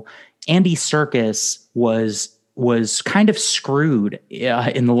 spectacle. Andy Serkis was kind of screwed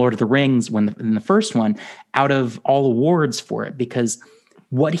in The Lord of the Rings in the first one out of all awards for it, because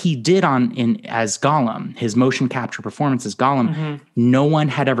what he did as Gollum, his motion capture performance as Gollum, no one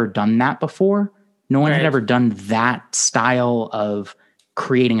had ever done that before. No one had ever done that style of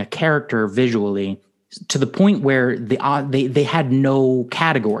creating a character visually, to the point where they had no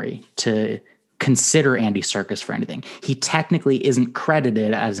category to consider Andy Serkis for anything. He technically isn't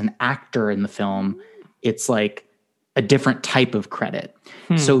credited as an actor in the film. It's like a different type of credit.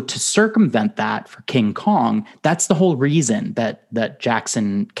 So to circumvent that for King Kong, that's the whole reason that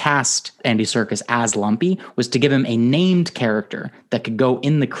Jackson cast Andy Serkis as Lumpy, was to give him a named character that could go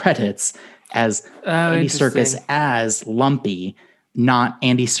in the credits as Andy Serkis as Lumpy, not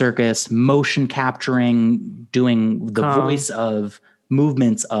Andy Serkis motion capturing, doing the voice of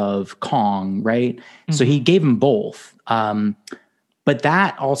movements of Kong, right? So he gave him both. But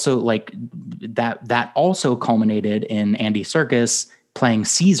that also that also culminated in Andy Serkis playing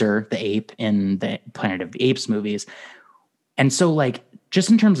Caesar the ape in the Planet of the Apes movies. And so like, just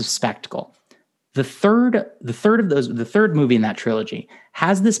in terms of spectacle, the third movie in that trilogy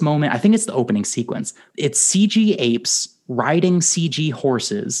has this moment. I think it's the opening sequence. It's CG apes riding CG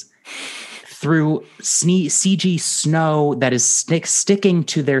horses through CG snow that is sticking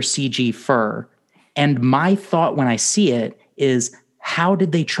to their CG fur. And my thought when I see it is, how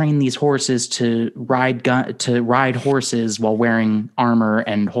did they train these horses to ride horses while wearing armor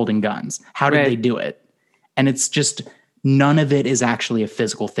and holding guns? How did they do it? And it's just, none of it is actually a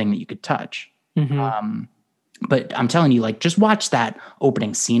physical thing that you could touch. Mm-hmm. But I'm telling you, like, just watch that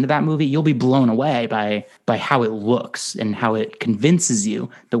opening scene of that movie. You'll be blown away by how it looks and how it convinces you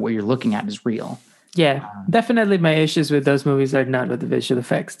that what you're looking at is real. Yeah, definitely my issues with those movies are not with the visual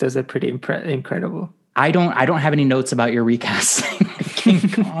effects. Those are pretty incredible. I don't have any notes about your recasting King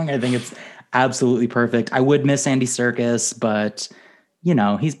Kong. I think it's absolutely perfect. I would miss Andy Serkis, but you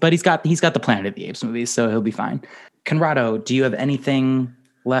know, he's got the Planet of the Apes movies, so he'll be fine. Conrado, do you have anything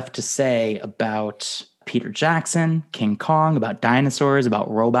left to say about Peter Jackson, King Kong, about dinosaurs,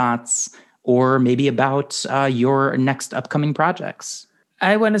 about robots, or maybe about your next upcoming projects?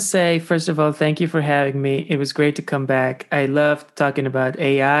 I want to say, first of all, thank you for having me. It was great to come back. I loved talking about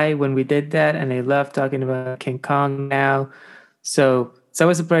AI when we did that, and I love talking about King Kong now. So it's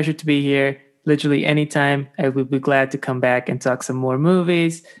always a pleasure to be here. Literally anytime, I would be glad to come back and talk some more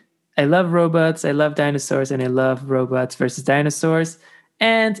movies. I love robots, I love dinosaurs, and I love robots versus dinosaurs.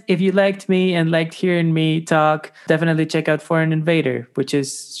 And if you liked me and liked hearing me talk, definitely check out Foreign Invader, which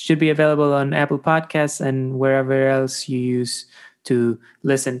should be available on Apple Podcasts and wherever else you use to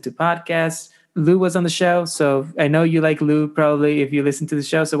listen to podcasts. Lou was on the show, so I know you like Lou probably if you listen to the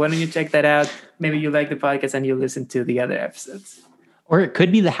show. So why don't you check that out? Maybe you like the podcast and you'll listen to the other episodes. Or it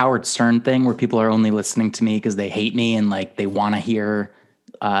could be the Howard Stern thing where people are only listening to me because they hate me and like they want to hear,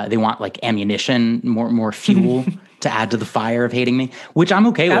 they want like ammunition, more fuel to add to the fire of hating me, which I'm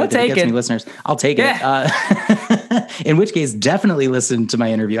okay with. I'll take it gets it. me listeners. I'll take it. In which case, definitely listen to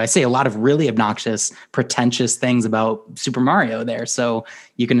my interview. I say a lot of really obnoxious, pretentious things about Super Mario there, so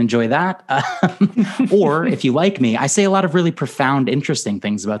you can enjoy that. Or if you like me, I say a lot of really profound, interesting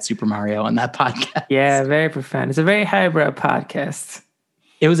things about Super Mario on that podcast. Yeah, very profound. It's a very highbrow podcast.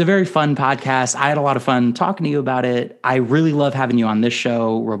 It was a very fun podcast. I had a lot of fun talking to you about it. I really love having you on this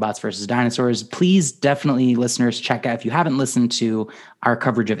show, Robots versus Dinosaurs. Please definitely, listeners, check out, if you haven't listened to our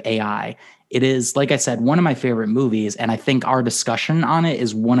coverage of AI, it is, like I said, one of my favorite movies. And I think our discussion on it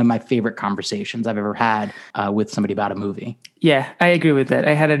is one of my favorite conversations I've ever had with somebody about a movie. Yeah, I agree with that.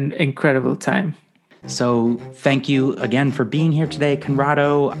 I had an incredible time. So thank you again for being here today,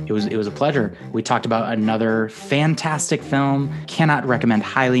 Conrado. It was a pleasure. We talked about another fantastic film. Cannot recommend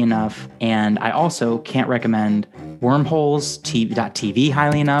highly enough. And I also can't recommend Wormholes TV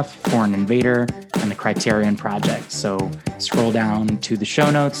highly enough, Foreign Invader, and the Criterion Project. So scroll down to the show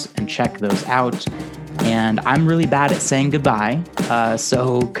notes and check those out. And I'm really bad at saying goodbye.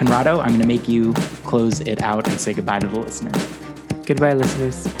 So Conrado, I'm going to make you close it out and say goodbye to the listener. Goodbye,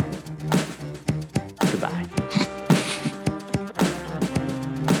 listeners. Goodbye.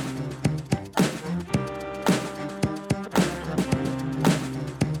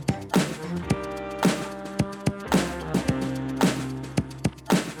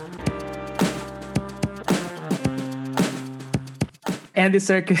 Andy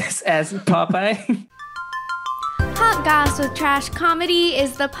Serkis as Popeye. Hot Goss with Trash Comedy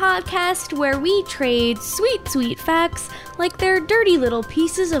is the podcast where we trade sweet, sweet facts like they're dirty little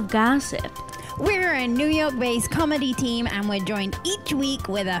pieces of gossip. We're a New York-based comedy team, and we're joined each week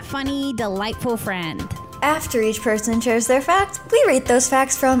with a funny, delightful friend. After each person shares their fact, we rate those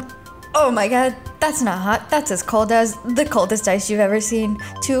facts from, oh my god, that's not hot, that's as cold as the coldest ice you've ever seen,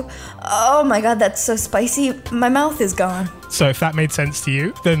 to, oh my god, that's so spicy, my mouth is gone. So if that made sense to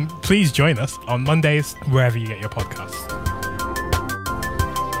you, then please join us on Mondays, wherever you get your podcasts.